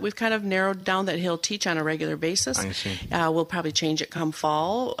 classes that we've kind of narrowed down that he'll teach on a regular basis. I see. We'll probably change it come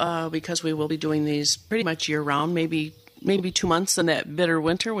fall because we will be doing these pretty much year round, maybe 2 months in that bitter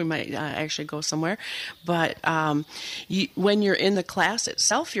winter, we might actually go somewhere. But when you're in the class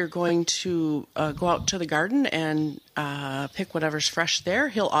itself, you're going to go out to the garden and pick whatever's fresh there.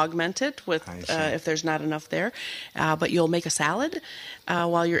 He'll augment it with if there's not enough there. But you'll make a salad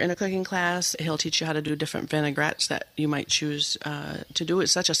while you're in a cooking class. He'll teach you how to do different vinaigrettes that you might choose to do.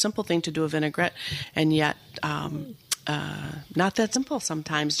 It's such a simple thing to do a vinaigrette, and yet not that simple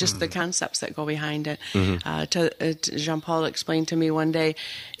sometimes, just the concepts that go behind it. Jean-Paul explained to me one day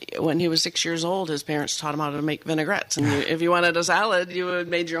when he was 6 years old, his parents taught him how to make vinaigrettes. And if you wanted a salad, you would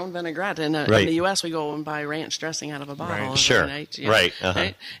made your own vinaigrette. And in the U.S., we go and buy ranch dressing out of a bottle. Right. Sure. Right?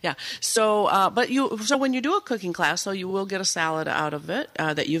 Right. Yeah. So, so when you do a cooking class, though, you will get a salad out of it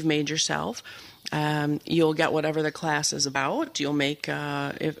that you've made yourself. You'll get whatever the class is about. You'll make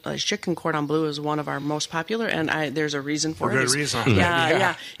chicken cordon bleu is one of our most popular, and there's a reason for it. Good reason.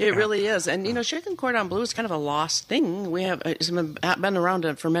 Yeah, it really is. And chicken cordon bleu is kind of a lost thing. It's been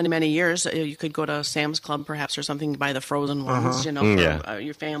around for many, many years. You could go to Sam's Club perhaps or something, buy the frozen ones, for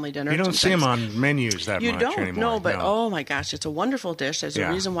your family dinner. You don't see them on menus that much anymore. You don't, but oh my gosh, it's a wonderful dish. There's a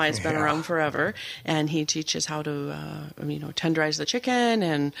reason why it's been around forever. And he teaches how to, tenderize the chicken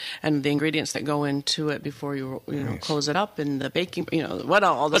and the ingredients that go into it before you close it up, and the baking,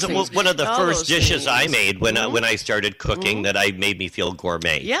 all those things. One of the first dishes I made when I started cooking that made me feel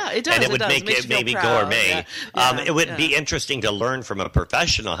gourmet. Yeah, it does. And it made me gourmet. It would be interesting to learn from a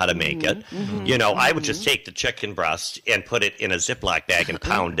professional how to make it. I would just take the chicken breast and put it in a Ziploc bag and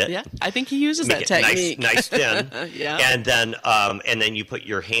pound it. Yeah, I think he uses that technique. Nice thin. And then you put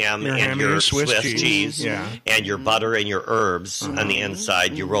your ham and your Swiss cheese and your butter and your herbs on the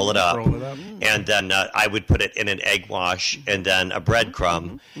inside. You roll it up. And then I would put it in an egg wash and then a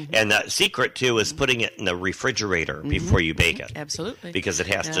breadcrumb. And the secret, too, is putting it in the refrigerator before you bake it. Absolutely. Because it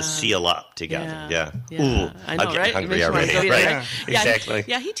has to seal up together. Yeah. Ooh, I know, I'm right? hungry already. Right? Exactly.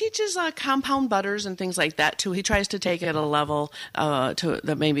 Yeah, he teaches compound butters and things like that, too. He tries to take it at a level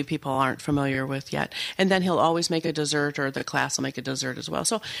that maybe people aren't familiar with yet. And then he'll always make a dessert, or the class will make a dessert as well.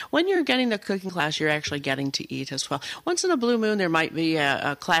 So when you're getting the cooking class, you're actually getting to eat as well. Once in a blue moon, there might be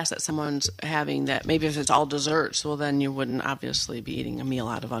a class that someone's having that maybe if it's all desserts, well, then you wouldn't obviously be eating a meal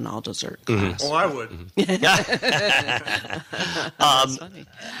out of an all-dessert class. Well, I would.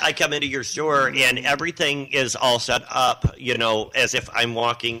 I come into your store and everything is all set up, as if I'm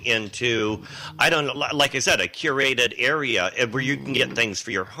walking into, I don't know, like I said, a curated area where you can get things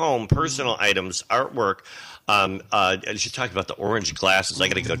for your home, personal items, artwork. She talked about the orange glasses. I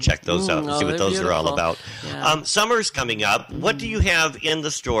got to go check those out and see what those are all about. Yeah. Summer's coming up. What do you have in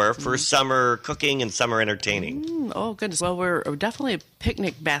the store for summer cooking and summer entertaining? Oh, goodness. Well, we're definitely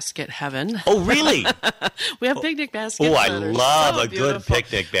picnic basket heaven. Oh, really? We have picnic baskets. Oh, I that are love so a good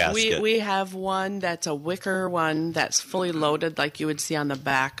picnic basket. We have one that's a wicker one that's fully loaded, like you would see on the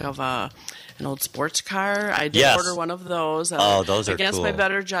back of an old sports car. I did order one of those. Those are against cool. my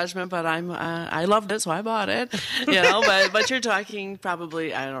better judgment, but I loved it, so I bought it. But you're talking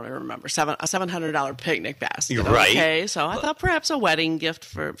probably, I don't remember, a $700 picnic basket. Right. Okay, so I thought perhaps a wedding gift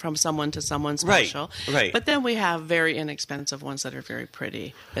from someone to someone special. Right. But then we have very inexpensive ones that are very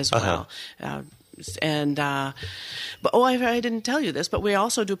pretty as well. But I didn't tell you this, but we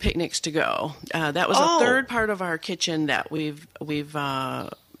also do picnics to go. That was a third part of our kitchen that we've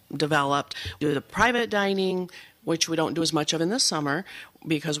developed. We do the private dining, which we don't do as much of in the summer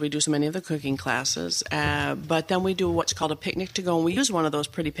because we do so many of the cooking classes. But then we do what's called a picnic to go, and we use one of those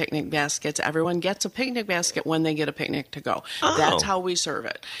pretty picnic baskets. Everyone gets a picnic basket when they get a picnic to go. That's how we serve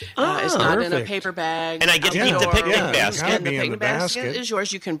it. It's not in a paper bag. And I get to eat the picnic basket. And the picnic basket is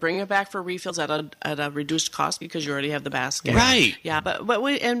yours. You can bring it back for refills at a reduced cost because you already have the basket. Right. Yeah, but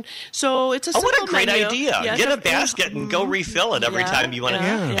so it's a simple what a great menu. idea. Yeah, get a basket and go refill it every time you want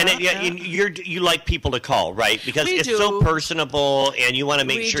to. You like people to call, right? Because it's so personable and you want to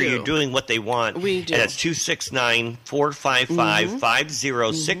make sure you're doing what they want. We do. And it's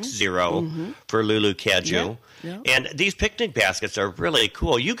 269-455-5060 for Lulu Caju. Yeah. And these picnic baskets are really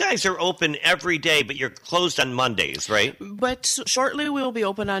cool. You guys are open every day, but you're closed on Mondays, right? But shortly we'll be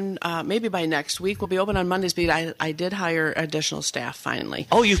open on, maybe by next week, we'll be open on Mondays, but I did hire additional staff finally.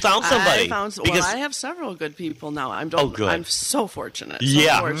 Oh, you found somebody? I have several good people now. good. I'm so fortunate.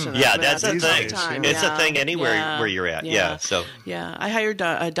 Fortunate. Yeah, that's the thing. Time. It's a thing anywhere where you're at. Yeah. I hired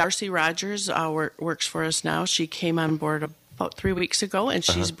Darcy Rogers, works for us now. She came on board about 3 weeks ago, and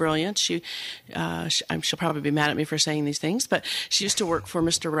she's brilliant. She'll probably be mad at me for saying these things, but she used to work for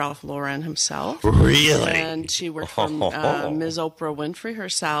Mr. Ralph Lauren himself. Really? And she worked for Ms. Oprah Winfrey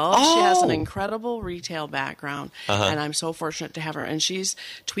herself. She has an incredible retail background, and I'm so fortunate to have her. And she's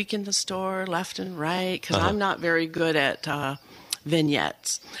tweaking the store left and right, because I'm not very good at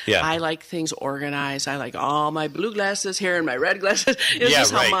vignettes. Yeah. I like things organized. I like all my blue glasses here and my red glasses. It's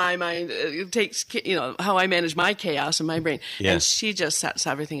just how my mind takes, how I manage my chaos in my brain. Yeah. And she just sets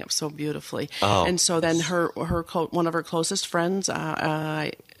everything up so beautifully. And so then one of her closest friends,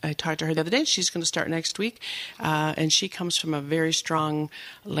 I talked to her the other day, and she's going to start next week, and she comes from a very strong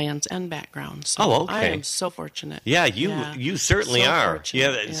Land's End background. So I am so fortunate. Yeah, you certainly are.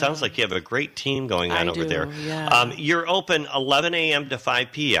 Fortunate. It sounds like you have a great team going on over there. Yeah. You're open 11 a.m. to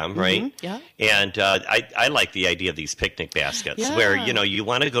 5 p.m., right? Yeah. And I like the idea of these picnic baskets where, you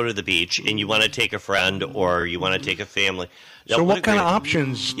want to go to the beach and you want to take a friend or you want to take a family. So what kind of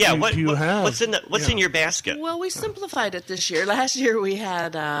options do you have? What's in your basket? Well, we simplified it this year. Last year we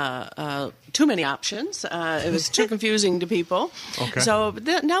had too many options. It was too confusing to people. Okay. So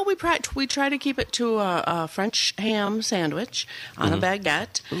now we try to keep it to a French ham sandwich on a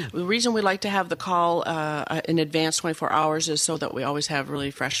baguette. The reason we like to have the call in advance 24 hours is so that we always have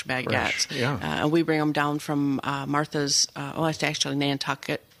really fresh baguettes. And we bring them down from Martha's, it's actually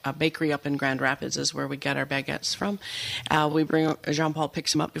Nantucket. A bakery up in Grand Rapids is where we get our baguettes from. Jean-Paul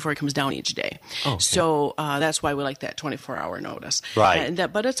picks them up before he comes down each day. Okay. So that's why we like that 24-hour notice. Right.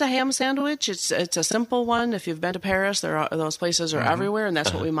 But it's a ham sandwich. It's a simple one. If you've been to Paris, those places are everywhere, and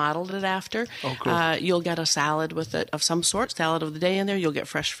that's what we modeled it after. Oh, cool. You'll get a salad with it of some sort, salad of the day in there. You'll get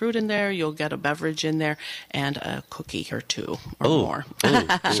fresh fruit in there. You'll get a beverage in there, and a cookie or two or more.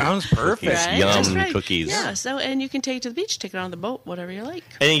 Sounds perfect. Right? Yum, cookies. Yeah. So, and you can take it to the beach, take it on the boat, whatever you like.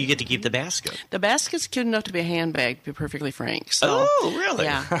 And then you get to keep the basket. The basket's cute enough to be a handbag, to be perfectly frank. So, really?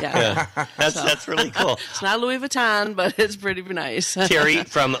 Yeah. That's really cool. It's not Louis Vuitton, but it's pretty nice. Terry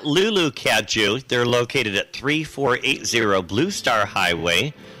from Lulu Caju. They're located at 3480 Blue Star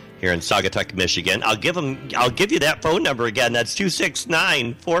Highway here in Saugatuck, Michigan. I'll give you that phone number again. That's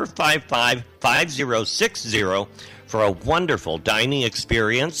 269-455-5060 for a wonderful dining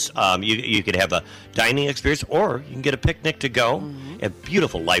experience. You could have a dining experience, or you can get a picnic to go. A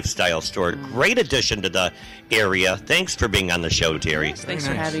beautiful lifestyle store. Great addition to the area. Thanks for being on the show, Terry. Yes, thanks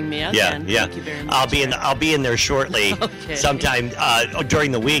for having me again. Yeah. Thank you very much. I'll be in there shortly, sometime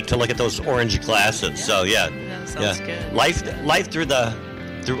during the week to look at those orange glasses. So That sounds good. Life through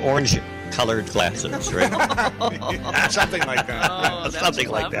orange-colored glasses, right? Something like that. Oh, Something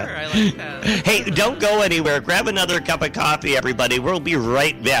clever. like that. I like that. Hey, don't go anywhere. Grab another cup of coffee, everybody. We'll be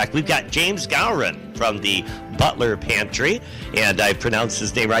right back. We've got James Gowron from the Butler Pantry, and I pronounced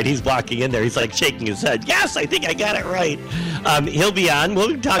his name right. He's walking in there. He's like shaking his head. Yes, I think I got it right. He'll be on.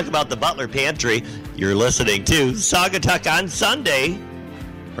 We'll talk about the Butler Pantry. You're listening to Saugatuck on Sunday,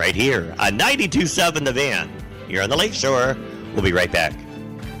 right here on 92.7 The Van. Here on the Lakeshore. We'll be right back.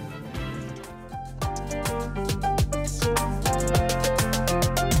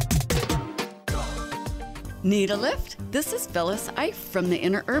 Need a lift? This is Phyllis Ife from the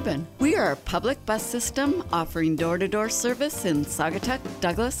Inner Urban. We are a public bus system offering door-to-door service in Saugatuck,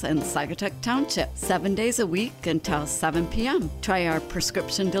 Douglas, and Saugatuck Township, 7 days a week until 7 p.m. Try our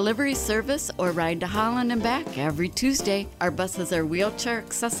prescription delivery service or ride to Holland and back every Tuesday. Our buses are wheelchair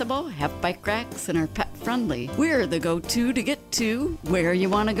accessible, have bike racks, and are pet friendly. We're the go-to to get to where you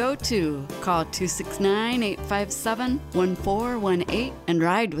want to go to. Call 269-857-1418 and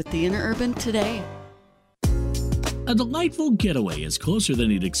ride with the Inner Urban today. A delightful getaway is closer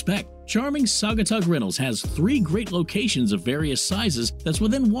than you'd expect. Charming Saugatuck Rentals has 3 great locations of various sizes that's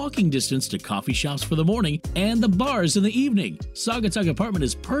within walking distance to coffee shops for the morning and the bars in the evening. Saugatuck Apartment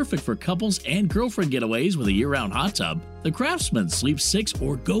is perfect for couples and girlfriend getaways with a year-round hot tub. The Craftsman sleeps 6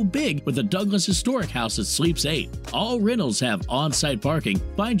 or go big with the Douglas Historic House that sleeps 8. All rentals have on-site parking.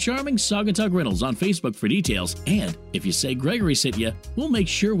 Find Charming Saugatuck Rentals on Facebook for details. And if you say Gregory sent you, we'll make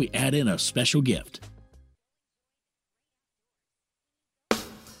sure we add in a special gift.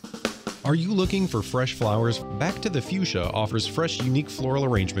 Are you looking for fresh flowers? Back to the Fuchsia offers fresh, unique floral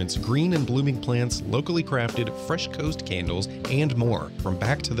arrangements, green and blooming plants, locally crafted, fresh coast candles, and more from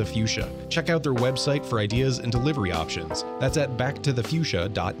Back to the Fuchsia. Check out their website for ideas and delivery options. That's at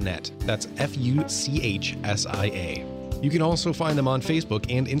backtothefuchsia.net. That's Fuchsia. You can also find them on Facebook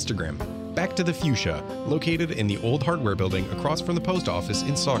and Instagram. Back to the Fuchsia, located in the old hardware building across from the post office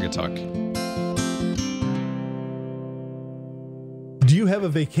in Saugatuck. Do you have a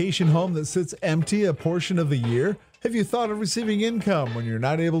vacation home that sits empty a portion of the year? Have you thought of receiving income when you're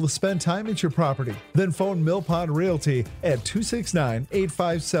not able to spend time at your property? Then phone Mill Pond Realty at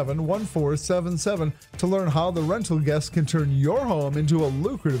 269-857-1477 to learn how the rental guests can turn your home into a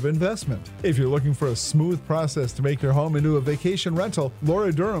lucrative investment. If you're looking for a smooth process to make your home into a vacation rental,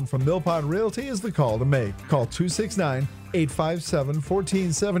 Laura Durham from Mill Pond Realty is the call to make. Call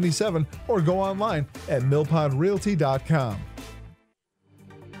 269-857-1477 or go online at millpondrealty.com.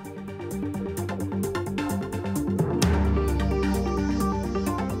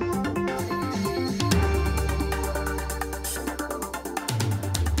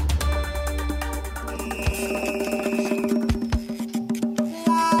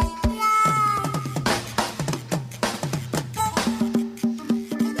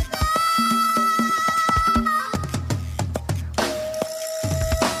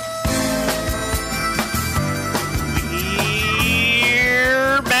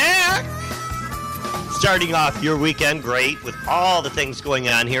 Starting off your weekend great with all the things going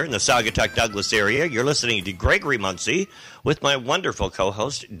on here in the Saugatuck Douglas area. You're listening to Gregory Muncie with my wonderful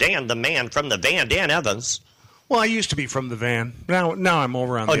co-host, Dan the Man from the Van, Dan Evans. Well, I used to be from the Van. Now I'm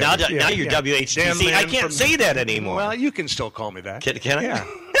over on the now other. now you're WHTC. I can't say that anymore. Well, you can still call me that. Can I? Yeah.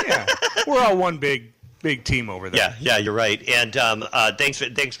 We're all one big team over there. Yeah, you're right. And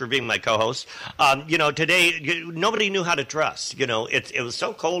thanks for being my co-host. Today nobody knew how to dress. It was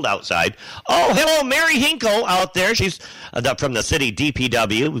so cold outside. Oh, hello, Mary Hinkle out there. She's from the city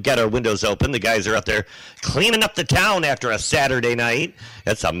DPW. We've got our windows open. The guys are out there cleaning up the town after a Saturday night.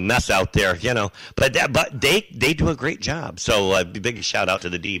 It's a mess out there, But they do a great job. So big shout out to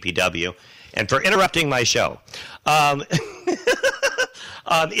the DPW and for interrupting my show.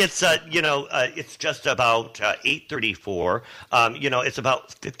 It's just about 8:34. It's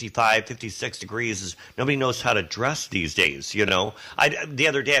about 55, 56 degrees. Nobody knows how to dress these days. The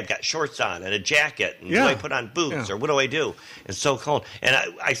other day I've got shorts on and a jacket. And do I put on boots or what do I do? It's so cold. And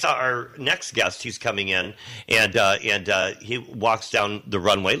I saw our next guest. He's coming in and he walks down the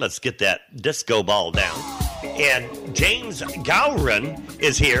runway. Let's get that disco ball down. And James Gowron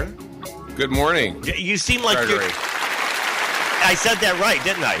is here. Good morning. You seem like Gregory. I said that right,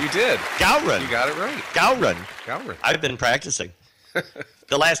 didn't I? You did. Gowron. You got it right. Gowron. I've been practicing.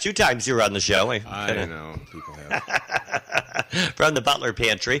 The last 2 times you were on the show. I know. People have. From the Butler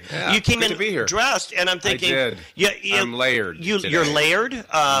Pantry. Yeah, you came good in to be here. dressed, and I'm thinking... I did. I'm layered today. You're layered?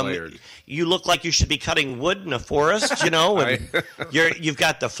 I'm layered. You look like you should be cutting wood in a forest, and you've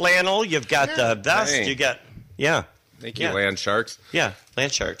got the flannel, you've got the vest, Dang. you got... Yeah. Thank you, Land Sharks. Yeah,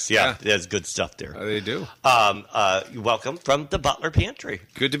 Land Sharks. Yeah, there's good stuff there. They do. Welcome from the Butler Pantry.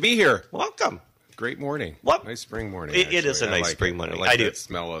 Good to be here. Welcome. Great morning. What? Nice spring morning. It is a nice spring morning. I like do. that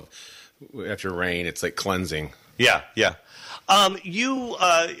smell of after rain. It's like cleansing. Yeah. You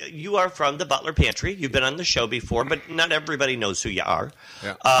are from the Butler Pantry. You've been on the show before, but not everybody knows who you are.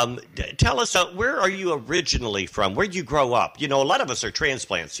 Yeah. Tell us, where are you originally from? Where did you grow up? A lot of us are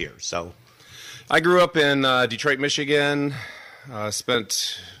transplants here, so... I grew up in Detroit, Michigan.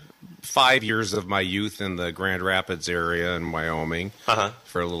 Spent 5 years of my youth in the Grand Rapids area in Wyoming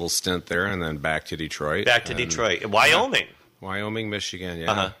for a little stint there, and then back to Detroit. Wyoming? Wyoming, Michigan,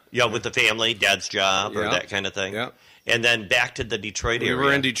 yeah. Yeah, with the family, dad's job, or that kind of thing? Yeah. And then back to the Detroit area. We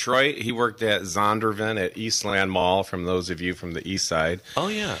were in Detroit. He worked at Zondervan at Eastland Mall, from those of you from the east side. Oh,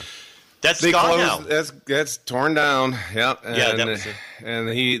 yeah. That's gone now. That's torn down. Yep. And, that was it. And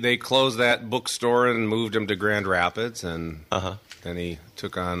they closed that bookstore and moved him to Grand Rapids, and then he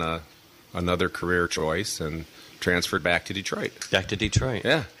took on another career choice and transferred back to Detroit. Back to Detroit.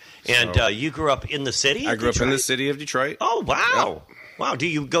 Yeah. And you grew up in the city? I grew up in the city of Detroit. Oh, wow. Yep. Wow. Do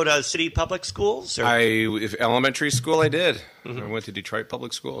you go to city public schools? Or? Elementary school, I did. I went to Detroit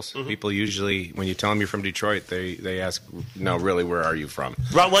Public Schools. People usually, when you tell them you're from Detroit, they ask, no, really, where are you from?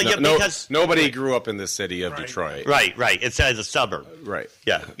 Right. Well, because nobody grew up in the city of Detroit. Right. It's as a suburb. Right.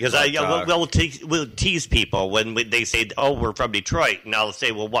 Yeah. Because we'll tease people when they say, "Oh, we're from Detroit," and I'll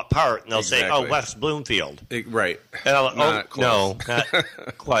say, "Well, what part?" And they'll say, "Oh, West Bloomfield." Right. And I'll, not close. No, not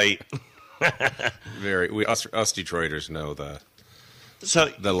quite. Us Detroiters know the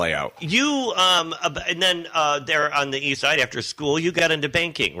layout. You and then there on the east side after school, you got into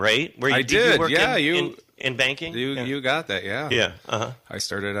banking, right? Did you work in banking? You got that, yeah. Yeah. I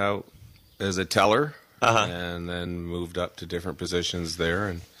started out as a teller, and then moved up to different positions there,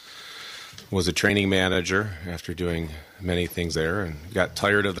 and was a training manager after doing many things there, and got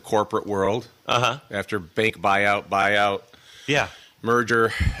tired of the corporate world. After bank buyout. Yeah.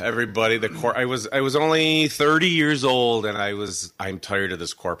 Merger, everybody. I was only 30 years old, and I'm tired of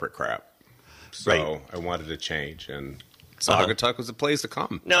this corporate crap. So I wanted to change, and Saugatuck was a place to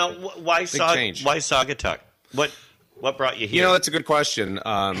come. Now, why Saugatuck? What? What brought you here? You know, that's a good question.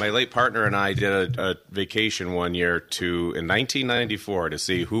 My late partner and I did a vacation one year in 1994 to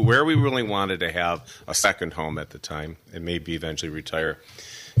see where we really wanted to have a second home at the time and maybe eventually retire.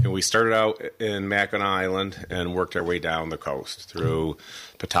 And we started out in Mackinac Island and worked our way down the coast through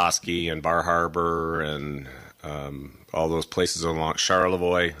Petoskey and Bar Harbor and all those places along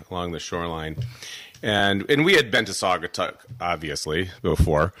Charlevoix, along the shoreline. And we had been to Saugatuck, obviously,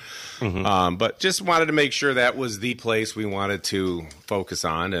 before, but just wanted to make sure that was the place we wanted to focus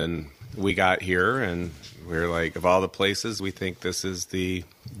on. And we got here, and we were like, of all the places, we think this is the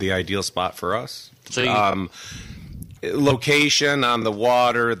ideal spot for us. So location on the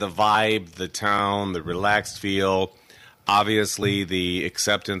water, the vibe, the town, the relaxed feel, obviously the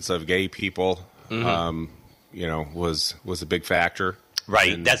acceptance of gay people, was a big factor.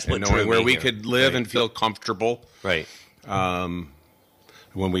 Right, and, that's what knowing drew where me we here. could live Right. and feel comfortable. Right.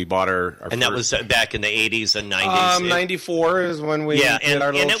 When we bought our and that was back in the 80s and 90s. 94 is when we Yeah, did and- our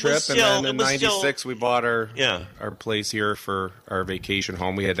and little it was trip, still- and then in it was still- 96 we bought our place here for our vacation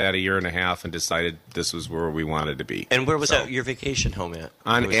home. We had that a year and a half and decided this was where we wanted to be. And where was that your vacation home at?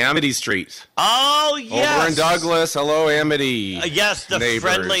 On Amity Street. Oh, yes. Over in Douglas. Hello, Amity. Yes, the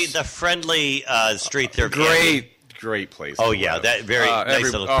neighbors. friendly street there. Great place. Oh to yeah, live. that very nice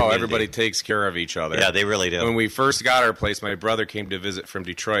little community. Everybody takes care of each other. Yeah, they really do. When we first got our place, my brother came to visit from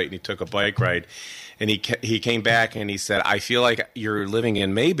Detroit, and he took a bike ride, and he came back and he said, "I feel like you're living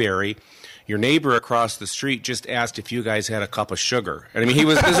in Mayberry. Your neighbor across the street just asked if you guys had a cup of sugar." And I mean,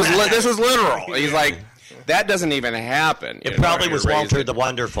 this was literal. He's like, that doesn't even happen. It probably was Walter the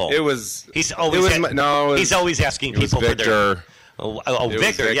Wonderful. It was. He's always he's always asking people for their.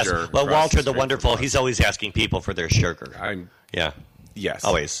 Victor, yes. Well, Walter the Wonderful, he's always asking people for their sugar. Yes.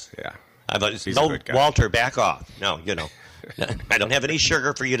 Always. Yeah. He's no, Walter, back off. No, I don't have any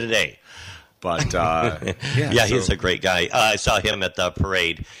sugar for you today. But, he's a great guy. I saw him at the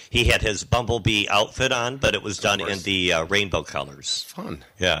parade. He had his Bumblebee outfit on, but it was done in the rainbow colors. Fun.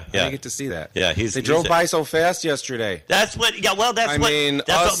 Yeah, I didn't get to see that. Yeah, they drove by so fast yesterday. That's what. Yeah, well, that's us, what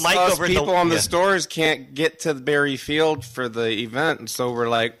Mike us over people on the stores can't get to Berry Field for the event, and so we're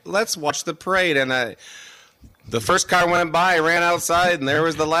like, let's watch the parade. And the first car went by, I ran outside, and there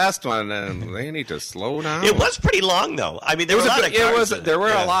was the last one. And they need to slow down. It was pretty long, though. I mean, there were a lot of cars. There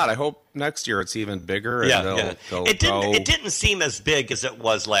were a lot. I hope next year it's even bigger. And It didn't seem as big as it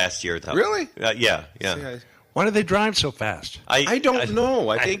was last year, though. Really? Yeah. Why do they drive so fast? I don't know.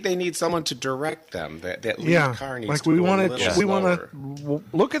 I think they need someone to direct them. That lead car needs to we go want a little slower. to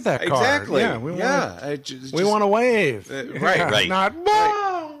look at that car. Exactly. Yeah, we want to wave. Right. Not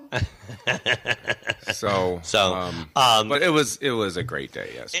but it was a great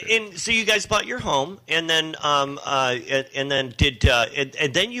day yesterday. And so you guys bought your home, and then then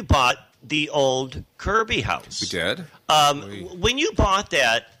you bought the old Kirby house. We did. When you bought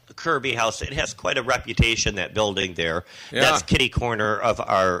that Kirby house, it has quite a reputation, that building there. Yeah. That's kitty corner of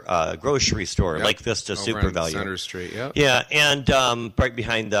our grocery store, Lake Vista Over Super on Value. Center Street, Yeah, and right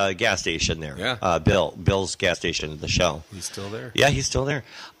behind the gas station there. Yeah. Bill's gas station, the Shell. He's still there. Yeah, he's still there.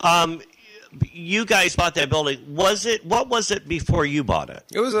 You guys bought that building. What was it before you bought it?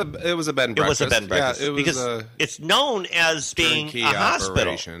 It was a bed and breakfast. It was a bed and breakfast. Yeah, it was because it's known as being turnkey a hospital.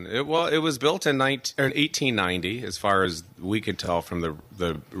 operation. It was built in 1890, as far as we can tell from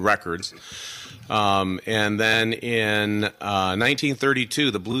the records. And then in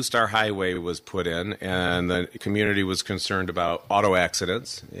 1932, the Blue Star Highway was put in, and the community was concerned about auto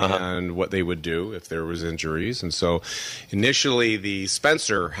accidents and what they would do if there was injuries. And so initially the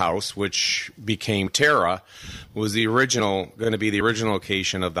Spencer House, which became Terra, was going to be the original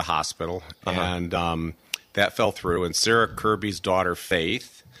location of the hospital. And that fell through. And Sarah Kirby's daughter,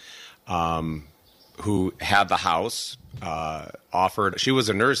 Faith, who had the house, offered. She was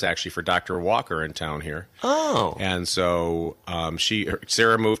a nurse actually for Dr. Walker in town here. Oh, and so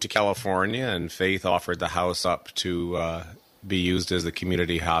Sarah moved to California, and Faith offered the house up to be used as the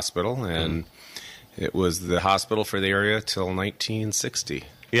community hospital, and it was the hospital for the area till 1960.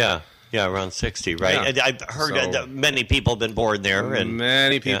 Yeah, around 60, right? Yeah. And I've heard that many people have been born there, and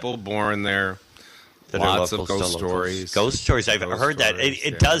many people born there. Lots of ghost stories. Ghost stories. I've heard that.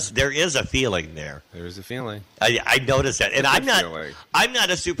 It does. There is a feeling there. There's a feeling. I noticed that, and I'm not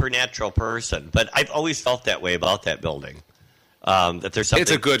a supernatural person, but I've always felt that way about that building. That there's something.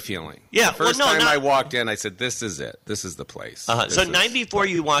 It's a good feeling. Yeah. The first time I walked in, I said, "This is it. This is the place." So 94,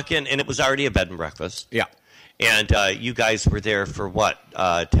 you walk in, and it was already a bed and breakfast. Yeah. And you guys were there for what?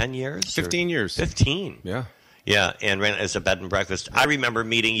 10 years? 15 years. 15. Yeah. Yeah, and ran as a bed and breakfast. I remember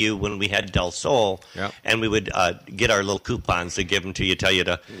meeting you when we had Del Sol, and we would get our little coupons to give them to you, tell you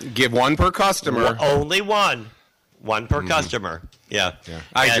to give one per customer. Only one. One per customer. Yeah.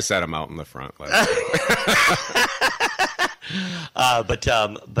 I just set them out in the front.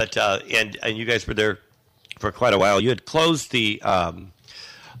 And you guys were there for quite a while. You had closed the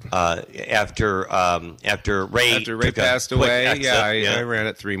after Ray passed away. I ran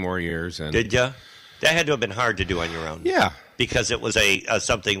it 3 more years. And did you? That had to have been hard to do on your own. Yeah, because it was a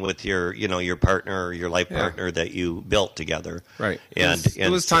something with your partner, your life partner that you built together. Right. And it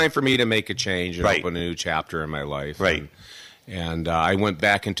was time for me to make a change and open a new chapter in my life. Right. And I went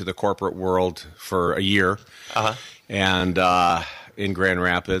back into the corporate world for a year. And in Grand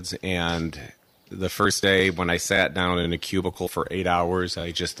Rapids, and the first day when I sat down in a cubicle for 8 hours,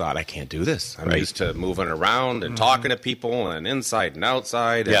 I just thought, I can't do this. I'm used to moving around and talking to people and inside and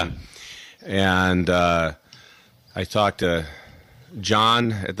outside. And I talked to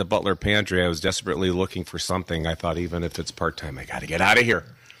John at the Butler Pantry. I was desperately looking for something. I thought, even if it's part-time, I got to get out of here.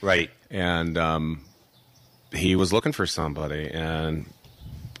 Right. And he was looking for somebody, and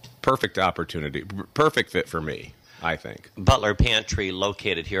perfect opportunity, perfect fit for me, I think. Butler Pantry,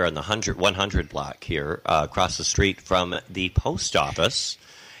 located here on the 100 block here, across the street from the post office,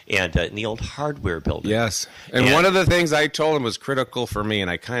 and in the old hardware building. Yes. And one of the things I told him was critical for me, and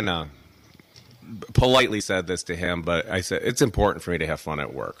I kind of politely said this to him, but I said, it's important for me to have fun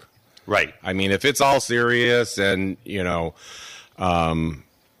at work. Right. I mean, if it's all serious and,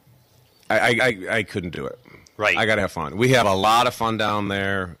 I couldn't do it. Right. I got to have fun. We have a lot of fun down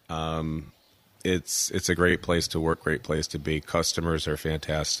there. It's a great place to work, great place to be. Customers are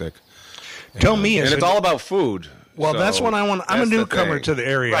fantastic. Tell me, and it's all about food. Well, that's what I want. I'm a newcomer to the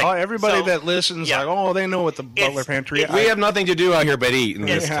area. Right. Everybody that listens, they know what the Butler Pantry is. We have nothing to do out here but eat.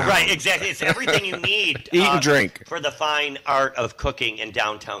 Right, exactly. It's everything you need. Eat and drink. For the fine art of cooking in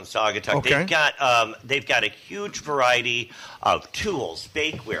downtown Saugatuck. Okay. They've got a huge variety of tools,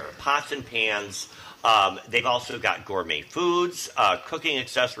 bakeware, pots and pans. They've also got gourmet foods, cooking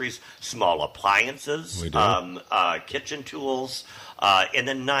accessories, small appliances, kitchen tools, and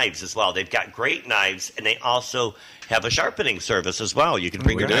then knives as well. They've got great knives, and they also have a sharpening service as well. You can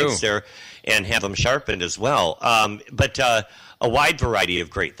bring your knives there and have them sharpened as well. But a wide variety of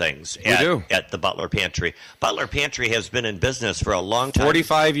great things at the Butler Pantry. Butler Pantry has been in business for a long time.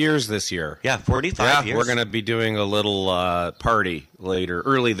 45 years this year. Yeah, 45 years. We're going to be doing a little party later,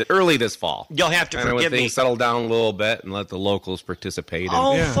 early this fall. You'll have to forgive when me. things settle down a little bit and let the locals participate in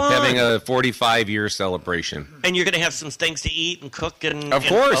fun. having a 45-year celebration. And you're going to have some things to eat and cook and of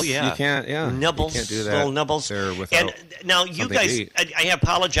course. Oh, yeah. You can't, nibbles, you can't do that little nibbles. there without and now you guys, I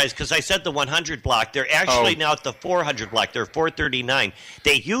apologize because I said the 100 block. They're actually now at the 400 block. They're 439.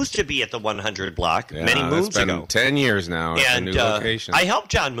 They used to be at the 100 block many moons ago. It's been 10 years now. And a new location. I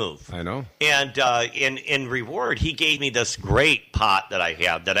helped John move. I know. And in reward, he gave me this great pot that I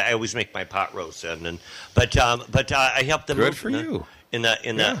have that I always make my pot roast in. But I helped them move in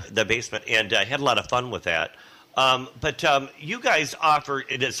the basement, and I had a lot of fun with that. But you guys offer,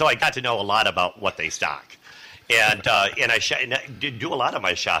 so I got to know a lot about what they stock. And I do a lot of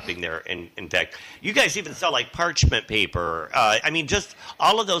my shopping there. In fact, you guys even sell like parchment paper. Just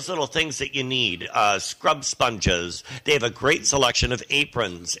all of those little things that you need. Scrub sponges. They have a great selection of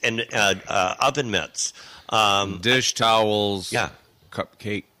aprons and oven mitts. Dish towels. Yeah.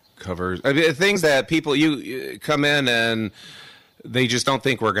 Cupcake covers. Things that people you come in and they just don't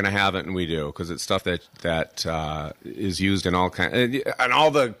think we're going to have it, and we do, because it's stuff that is used in all kind and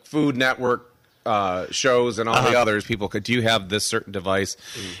all the Food Network shows and all the others. People could, do you have this certain device?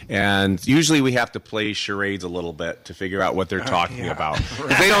 And usually we have to play charades a little bit to figure out what they're talking about.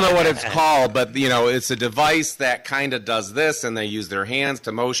 They don't know what it's called, but it's a device that kind of does this, and they use their hands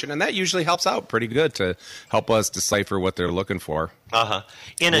to motion, and that usually helps out pretty good to help us decipher what they're looking for.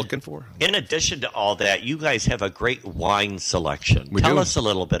 In addition to all that, you guys have a great wine selection. We Tell do. us a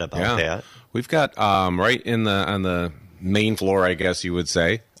little bit about that. We've got right on the main floor, I guess you would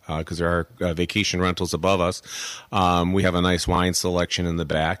say, because there are vacation rentals above us. We have a nice wine selection in the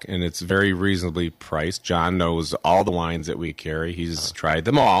back, and it's very reasonably priced. John knows all the wines that we carry. He's tried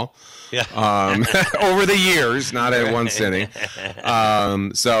them all over the years, not at one sitting.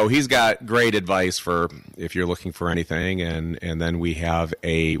 So he's got great advice for if you're looking for anything. And then we have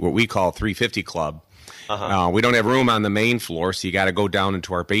what we call 350 Club. We don't have room on the main floor, so you got to go down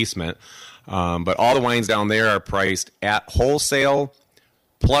into our basement. But all the wines down there are priced at wholesale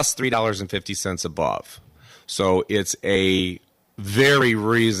plus $3.50 above. So it's a very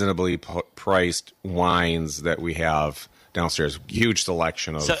reasonably priced wines that we have downstairs. Huge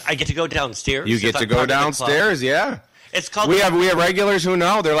selection of. So I get to go downstairs? You get to go downstairs, yeah. It's called. We have regulars who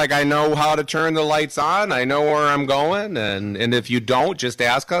know. They're like, I know how to turn the lights on. I know where I'm going, and if you don't, just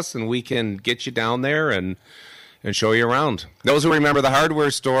ask us, and we can get you down there. And and show you around. Those who remember the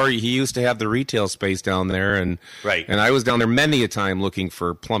hardware store, he used to have the retail space down there, and I was down there many a time looking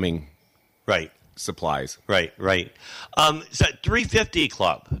for plumbing supplies. Right. So 350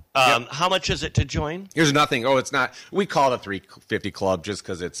 Club. How much is it to join? There's nothing. Oh, it's not. We call it a 350 Club just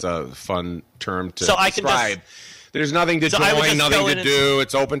because it's a fun term to So I describe. can There's nothing to join, nothing to do.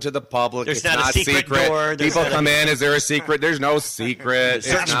 It's open to the public. There's it's not a secret door. People come in. Is there a secret? There's no secret.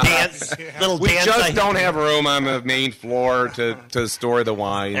 Certain dance, little we dance. just don't have room on the main floor to store the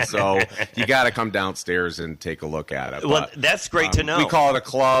wine, so you got to come downstairs and take a look at it. Well, that's great to know. We call it a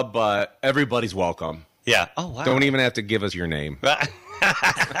club, but everybody's welcome. Yeah. Oh, wow. Don't even have to give us your name.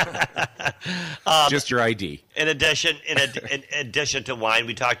 Just your ID. In addition to wine,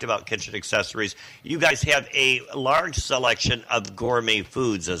 we talked about kitchen accessories. You guys have a large selection of gourmet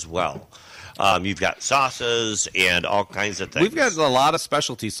foods as well. You've got sauces and all kinds of things. We've got a lot of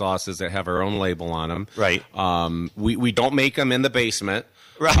specialty sauces that have our own label on them. Right. We don't make them in the basement.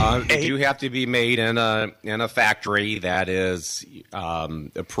 Right. They do have to be made in a factory that is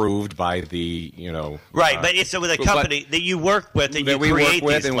approved by the Right, but it's with a company that you work with and you create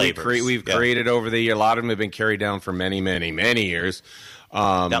these flavors. We've created over the year. A lot of them have been carried down for many, many, many years.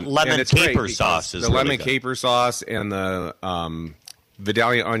 That lemon caper sauce is the really lemon good. caper sauce and the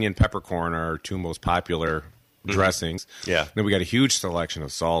Vidalia onion peppercorn are our two most popular dressings. Yeah. Then we got a huge selection of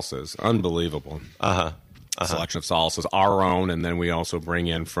salsas, unbelievable. Selection of salsas, our own, and then we also bring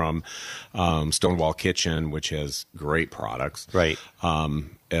in from Stonewall Kitchen, which has great products, right?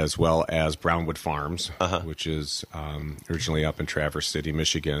 As well as Brownwood Farms, which is originally up in Traverse City,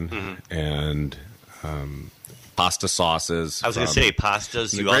 Michigan, and pasta sauces. I was going to say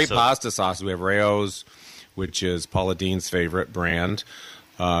pastas. The great pasta sauces. We have Rayo's, which is Paula Dean's favorite brand.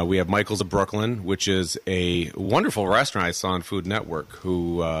 We have Michael's of Brooklyn, which is a wonderful restaurant I saw on Food Network,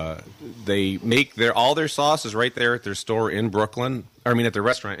 who they make all their sauces right there at their store in Brooklyn. I mean, at their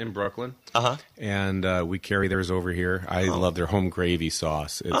restaurant in Brooklyn. And we carry theirs over here. I love their home gravy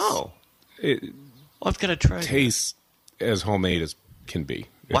sauce. I've got to try. Tastes as homemade as can be.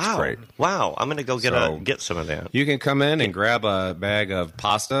 It's great. Wow. I'm going to go get some of that. You can come in and grab a bag of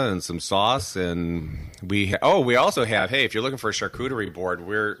pasta and some sauce, and we also have, hey, if you're looking for a charcuterie board,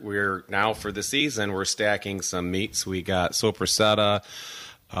 we're now for the season, we're stacking some meats. We got sopressata,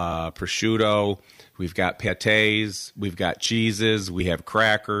 prosciutto, we've got pâtés, we've got cheeses, we have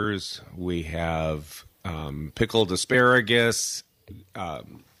crackers, we have pickled asparagus,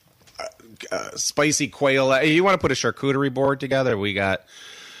 spicy quail. You want to put a charcuterie board together, we got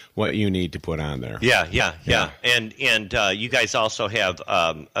what you need to put on there. Yeah. And you guys also have,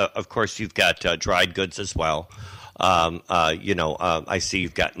 of course, you've got dried goods as well. I see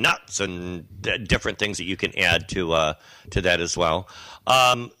you've got nuts and different things that you can add to that as well.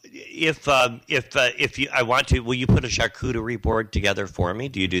 If I want to, will you put a charcuterie board together for me?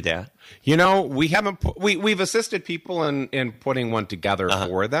 Do you do that? We haven't. We've assisted people in putting one together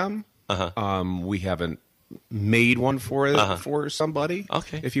for them. We haven't made one for somebody.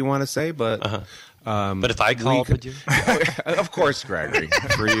 Okay, if you want to say, but if I call, would you? Of course, Gregory.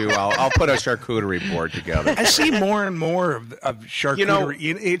 For you, I'll put a charcuterie board together. I see more and more of charcuterie.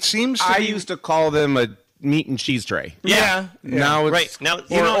 It seems. I used to call them a meat and cheese tray. Yeah. Now it's right now,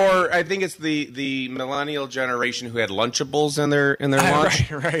 or I think it's the millennial generation who had Lunchables in their lunch.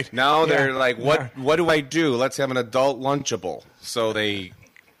 Right. Now they're like, what do I do? Let's have an adult Lunchable. So they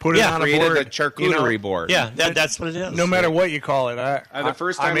put it on a board, a charcuterie board. Yeah, that's what it is. No matter what you call it. The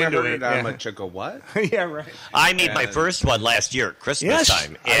first time I heard it, I'm like, what? Yeah, right. I made my first one last year at Christmas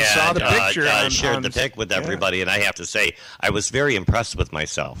time. And I saw the picture. I shared the pic with everybody, and I have to say, I was very impressed with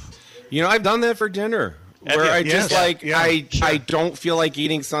myself. I've done that for dinner. Where I just I don't feel like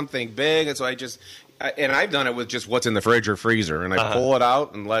eating something big, and so and I've done it with just what's in the fridge or freezer, and I pull it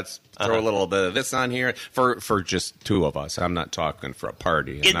out and let's throw a little bit of this on here for just two of us. I'm not talking for a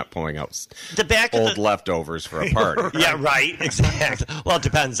party. I'm not pulling out the back old leftovers for a party. Yeah, right, exactly. Well, it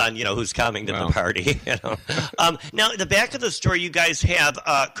depends on who's coming to the party. Now, the back of the store, you guys have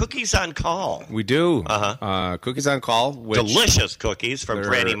cookies on call. We do. Cookies on call. Delicious cookies from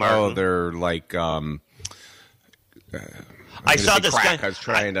Granny Martin. Oh, they're like. I saw this guy. I was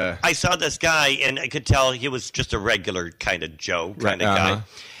trying to. I saw this guy, and I could tell he was just a regular kind of Joe kind of guy.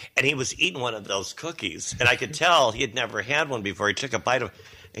 And he was eating one of those cookies, and I could tell he had never had one before. He took a bite of it,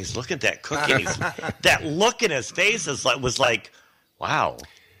 and he's looking at that cookie, and that look in his face was like, wow.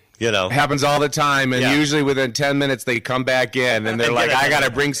 happens all the time, and Yeah. usually within 10 minutes they come back in, and they're And like, get it. I got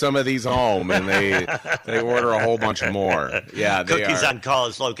to bring some of these home, and they order a whole bunch more. Yeah, they Cookies are. on Call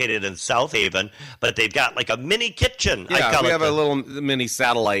is located in South Haven, but they've got like a mini kitchen. I Yeah, call we it have a little mini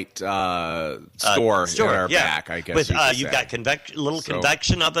satellite store in our back, I guess. With you could you've say. got little So,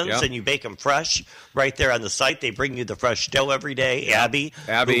 convection ovens, yeah. and you bake them fresh right there on the site. They bring you the fresh dough every day. Yeah. Abby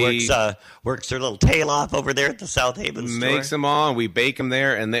Abby who works her little tail off over there at the South Haven store. Makes them all, and we bake them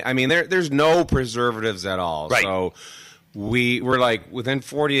there, and there's no preservatives at all. Right. So we're like, within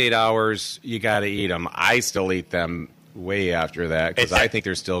 48 hours, you got to eat them. I still eat them way after that because I think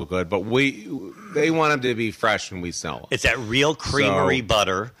they're still good. But they want them to be fresh when we sell them. It's that real creamery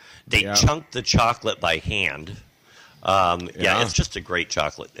butter. They chunk the chocolate by hand. It's just a great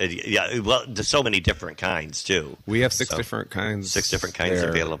chocolate. Well, there's so many different kinds too. We have 6 different kinds. 6 different kinds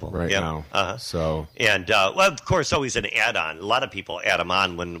there available right now. So and well, of course, always an add-on. A lot of people add them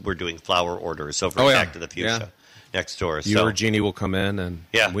on when we're doing flour orders over at Back to the Fuchsia next door. You or Jeannie will come in, and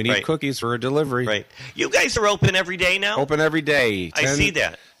we need cookies for a delivery. Right. You guys are open every day now. Open every day. I see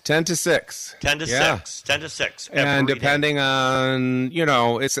that. 10 to 6. 10 to 6. 10 to 6. And every depending on,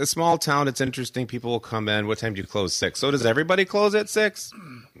 it's a small town. It's interesting. People will come in. What time do you close? 6. So does everybody close at 6?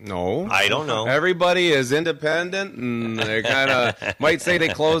 No. I don't know. Everybody is independent, and they kind of might say they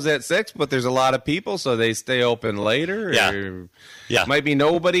close at 6, but there's a lot of people, so they stay open later. Yeah. Might be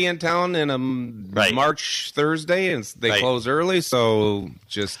nobody in town in a March Thursday, and they close early, so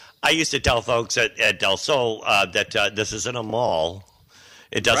just... I used to tell folks at Del Sol that this isn't a mall.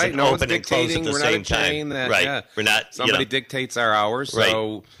 It doesn't open and close at the same time. We're not. Somebody dictates our hours.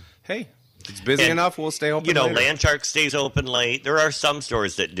 So, hey, it's busy enough. We'll stay open. later. Landshark stays open late. There are some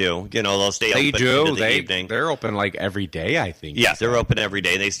stores that do. They'll stay open into the evening. They're open like every day, I think. Yeah, they're open every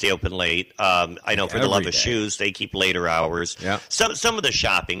day. They stay open late. I know for the Love of Shoes, they keep later hours. Yeah. Some of the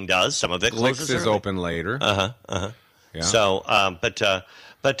shopping does. Some of it closes Glicks is early. open later. Yeah. So,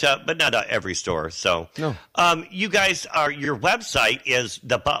 but not every store. So, no. You guys your website is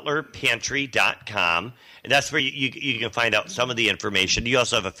thebutlerpantry.com, and that's where you can find out some of the information. You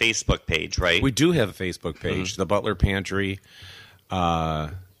also have a Facebook page, right? We do have a Facebook page, The Butler Pantry,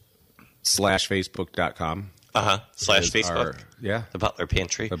 /Facebook.com. /Facebook. The Butler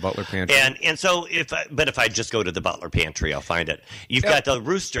Pantry. The Butler Pantry. And so if I just go to the Butler Pantry, I'll find it. You've got the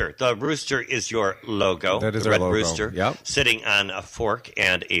rooster. The rooster is your logo. That is the our red logo. rooster sitting on a fork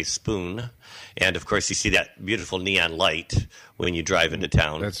and a spoon. And of course, you see that beautiful neon light when you drive into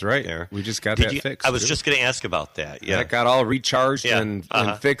town. That's right. There. We just got that fixed. I was just going to ask about that. Yeah, that got all recharged and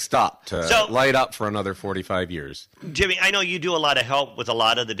fixed up to light up for another 45 years. Jimmy, I know you do a lot of help with a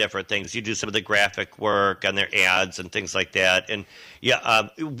lot of the different things. You do some of the graphic work on their ads and things like that. And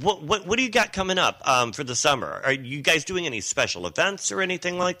what do you got coming up for the summer? Are you guys doing any special events or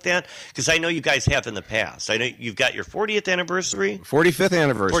anything like that? Because I know you guys have in the past. I know you've got your 40th anniversary. 45th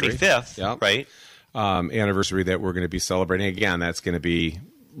anniversary. 45th, right? Anniversary that we're going to be celebrating. Again, that's going to be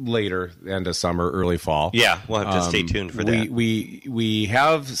later, end of summer, early fall. Yeah, we'll have to stay tuned for that. We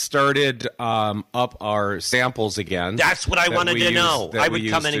have started up our samples again. That's what I wanted to know. I would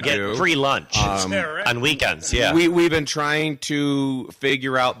come in and get free lunch on weekends. Yeah, we've been trying to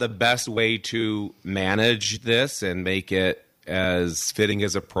figure out the best way to manage this and make it as fitting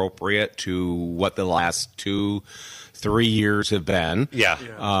as appropriate to what the last 2-3 years have been.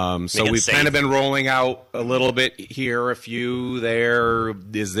 So we've kind of been rolling out a little bit here, a few there.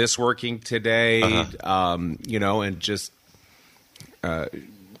 Is this working today? And just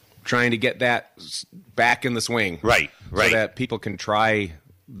trying to get that back in the swing. Right. So that people can try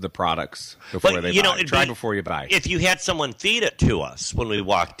the products before they buy. Try before you buy. If you had someone feed it to us when we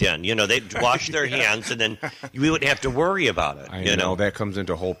walked in, they'd wash their hands, and then we wouldn't have to worry about it. I know that comes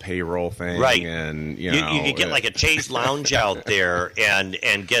into a whole payroll thing, right? And you could get like a Chase Lounge out there and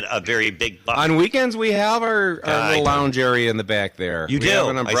get a very big bucket. On weekends, we have our little lounge area in the back there. We have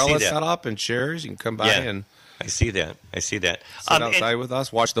an umbrella set up and chairs. You can come by and. I see that. Sit outside with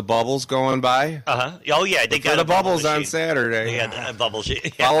us. Watch the bubbles going by. Oh yeah, they got the bubbles on Saturday. They had a bubble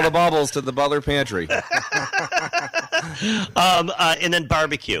sheet. Follow the bubbles to the Butler Pantry. And then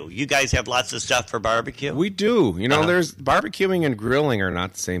barbecue. You guys have lots of stuff for barbecue. We do. There's barbecuing and grilling are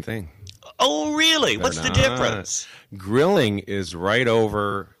not the same thing. Oh really? What's the difference? Grilling is right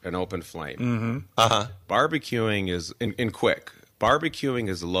over an open flame. Barbecuing is in quick. Barbecuing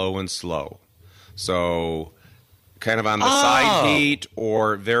is low and slow. So. Kind of on the side heat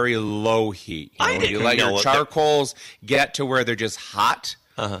or very low heat. You let your charcoals get to where they're just hot,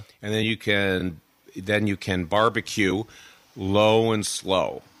 and then you can barbecue low and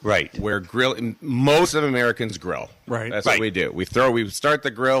slow. Right. Where most of Americans grill. Right. That's what we do. We start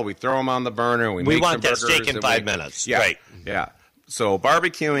the grill, we throw them on the burner, we make want some that steak burgers, in 5 minutes. Yeah. Right. Yeah. So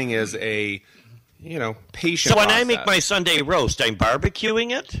barbecuing is a, patient So when I process. make my Sunday roast, I'm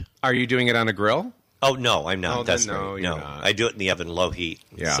barbecuing it? Are you doing it on a grill? Oh, no, I'm not. Oh, That's then no, right. you're No, not. I do it in the oven, low heat.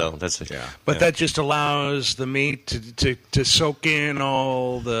 Yeah. So that's But that just allows the meat to soak in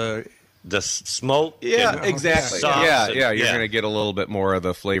all the smoke. Yeah, and exactly. sauce Yeah, and- you're going to get a little bit more of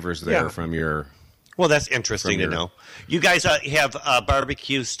the flavors there from your. Well, that's interesting to know. You guys have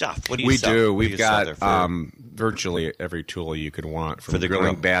barbecue stuff. What do you We sell? do. What do We've you sell there got for? virtually every tool you could want from For the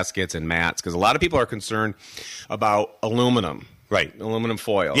grilling grill. baskets and mats, because a lot of people are concerned about aluminum. Right. Aluminum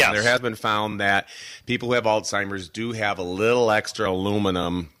foil. Yes. And there has been found that people who have Alzheimer's do have a little extra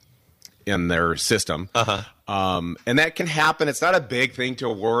aluminum in their system. And that can happen. It's not a big thing to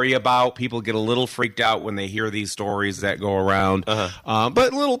worry about. People get a little freaked out when they hear these stories that go around.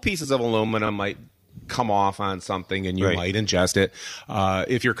 But little pieces of aluminum might come off on something and you might ingest it.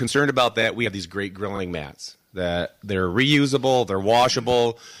 If you're concerned about that, we have these great grilling mats that they're reusable, they're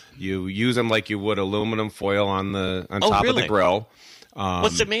washable. You use them like you would aluminum foil on top of the grill.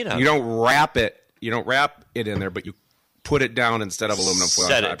 What's it made of? You don't wrap it. You don't wrap it in there, but you put it down instead of aluminum foil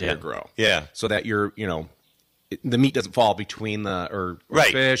Set on it top of your down. grill. Yeah. So that the meat doesn't fall between or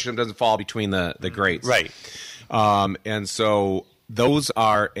fish doesn't fall between the grates. Right. And so those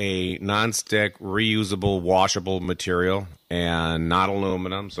are a nonstick, reusable, washable material and not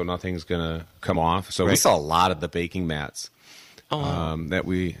aluminum, so nothing's going to come off. So we sell a lot of the baking mats that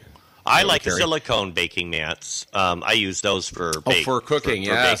we. I like the silicone baking mats. I use those for baking. For cooking,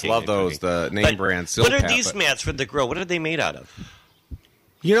 yes. Love those. The name brand Silpat. What are these mats for the grill? What are they made out of?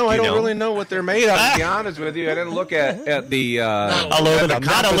 I don't really know what they're made of, to be honest with you. I didn't look at the aluminum,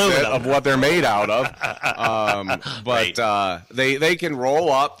 not aluminum, of what they're made out of. But they can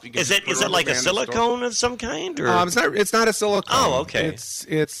roll up. Is it like a silicone of some kind? Or? It's not a silicone. Oh, okay. It's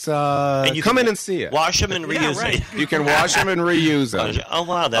and you come in and see it. Wash them and reuse them. You can wash them and reuse them. Oh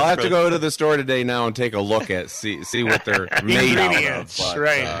wow, that's I'll have to go to the store today now and take a look at see what they're made out of. But,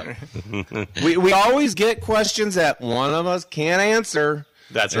 right. We always get questions that one of us can't answer.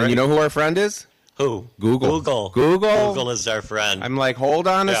 That's right. And you know who our friend is? Who? Google. Google is our friend. I'm like, hold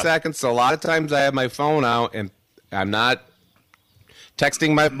on a second. So a lot of times I have my phone out and I'm not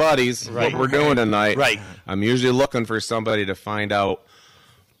texting my buddies what we're doing tonight. Right. I'm usually looking for somebody to find out.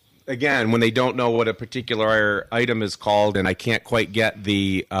 Again, when they don't know what a particular item is called, and I can't quite get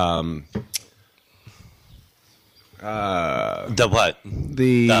the what?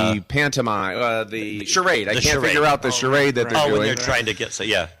 The pantomime, the charade. I can't figure out the charade that they're doing. Oh, when they're trying to get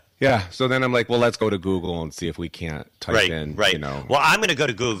Yeah, so then I'm like, well, let's go to Google and see if we can't type in, Well, I'm going to go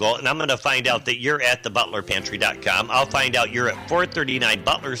to Google, and I'm going to find out that you're at thebutlerpantry.com. I'll find out you're at 439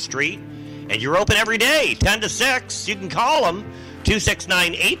 Butler Street, and you're open every day, 10 to 6. You can call them,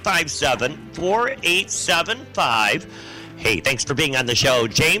 269-857-4875. Hey, thanks for being on the show,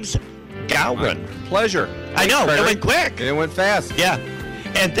 James Gowron. Pleasure. I know, it went quick. It went fast. Yeah.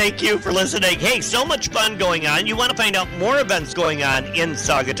 And thank you for listening. Hey, so much fun going on. You want to find out more events going on in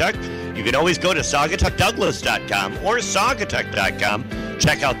Saugatuck? You can always go to SaugatuckDouglas.com or Saugatuck.com.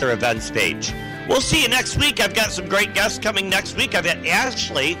 Check out their events page. We'll see you next week. I've got some great guests coming next week. I've got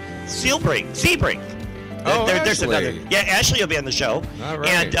Ashley Sebring. Oh, there's Ashley. another. Yeah, Ashley will be on the show. All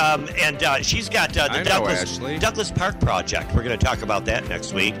right. And she's got the Douglas Park Project. We're going to talk about that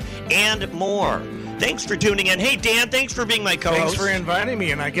next week and more. Thanks for tuning in. Hey, Dan, thanks for being my co-host. Thanks for inviting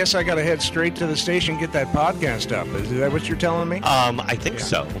me, and I guess I got to head straight to the station and get that podcast up. Is that what you're telling me? I think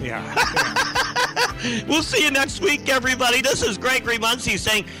so. Yeah. We'll see you next week, everybody. This is Gregory Muncie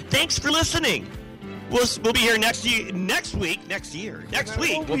saying thanks for listening. We'll be here next week. We'll be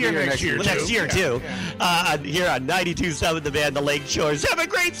here next year, too. Here on 92.7 The Van, the Lake Shores. Have a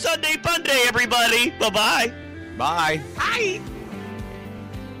great Sunday fun day, everybody. Bye-bye. Bye. Bye.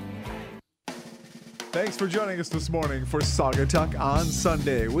 Thanks for joining us this morning for Saugatuck on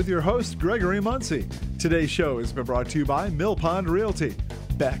Sunday with your host, Gregory Muncie. Today's show has been brought to you by Mill Pond Realty,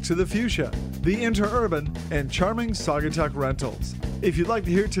 Back to the Fuchsia, The Interurban, and Charming Saugatuck Rentals. If you'd like to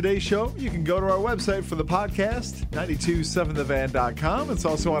hear today's show, you can go to our website for the podcast, 927thevan.com. It's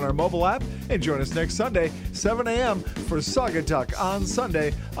also on our mobile app. And join us next Sunday, 7 a.m. for Saugatuck on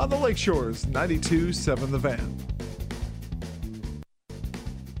Sunday on the Lake Shores, 92.7 The Van.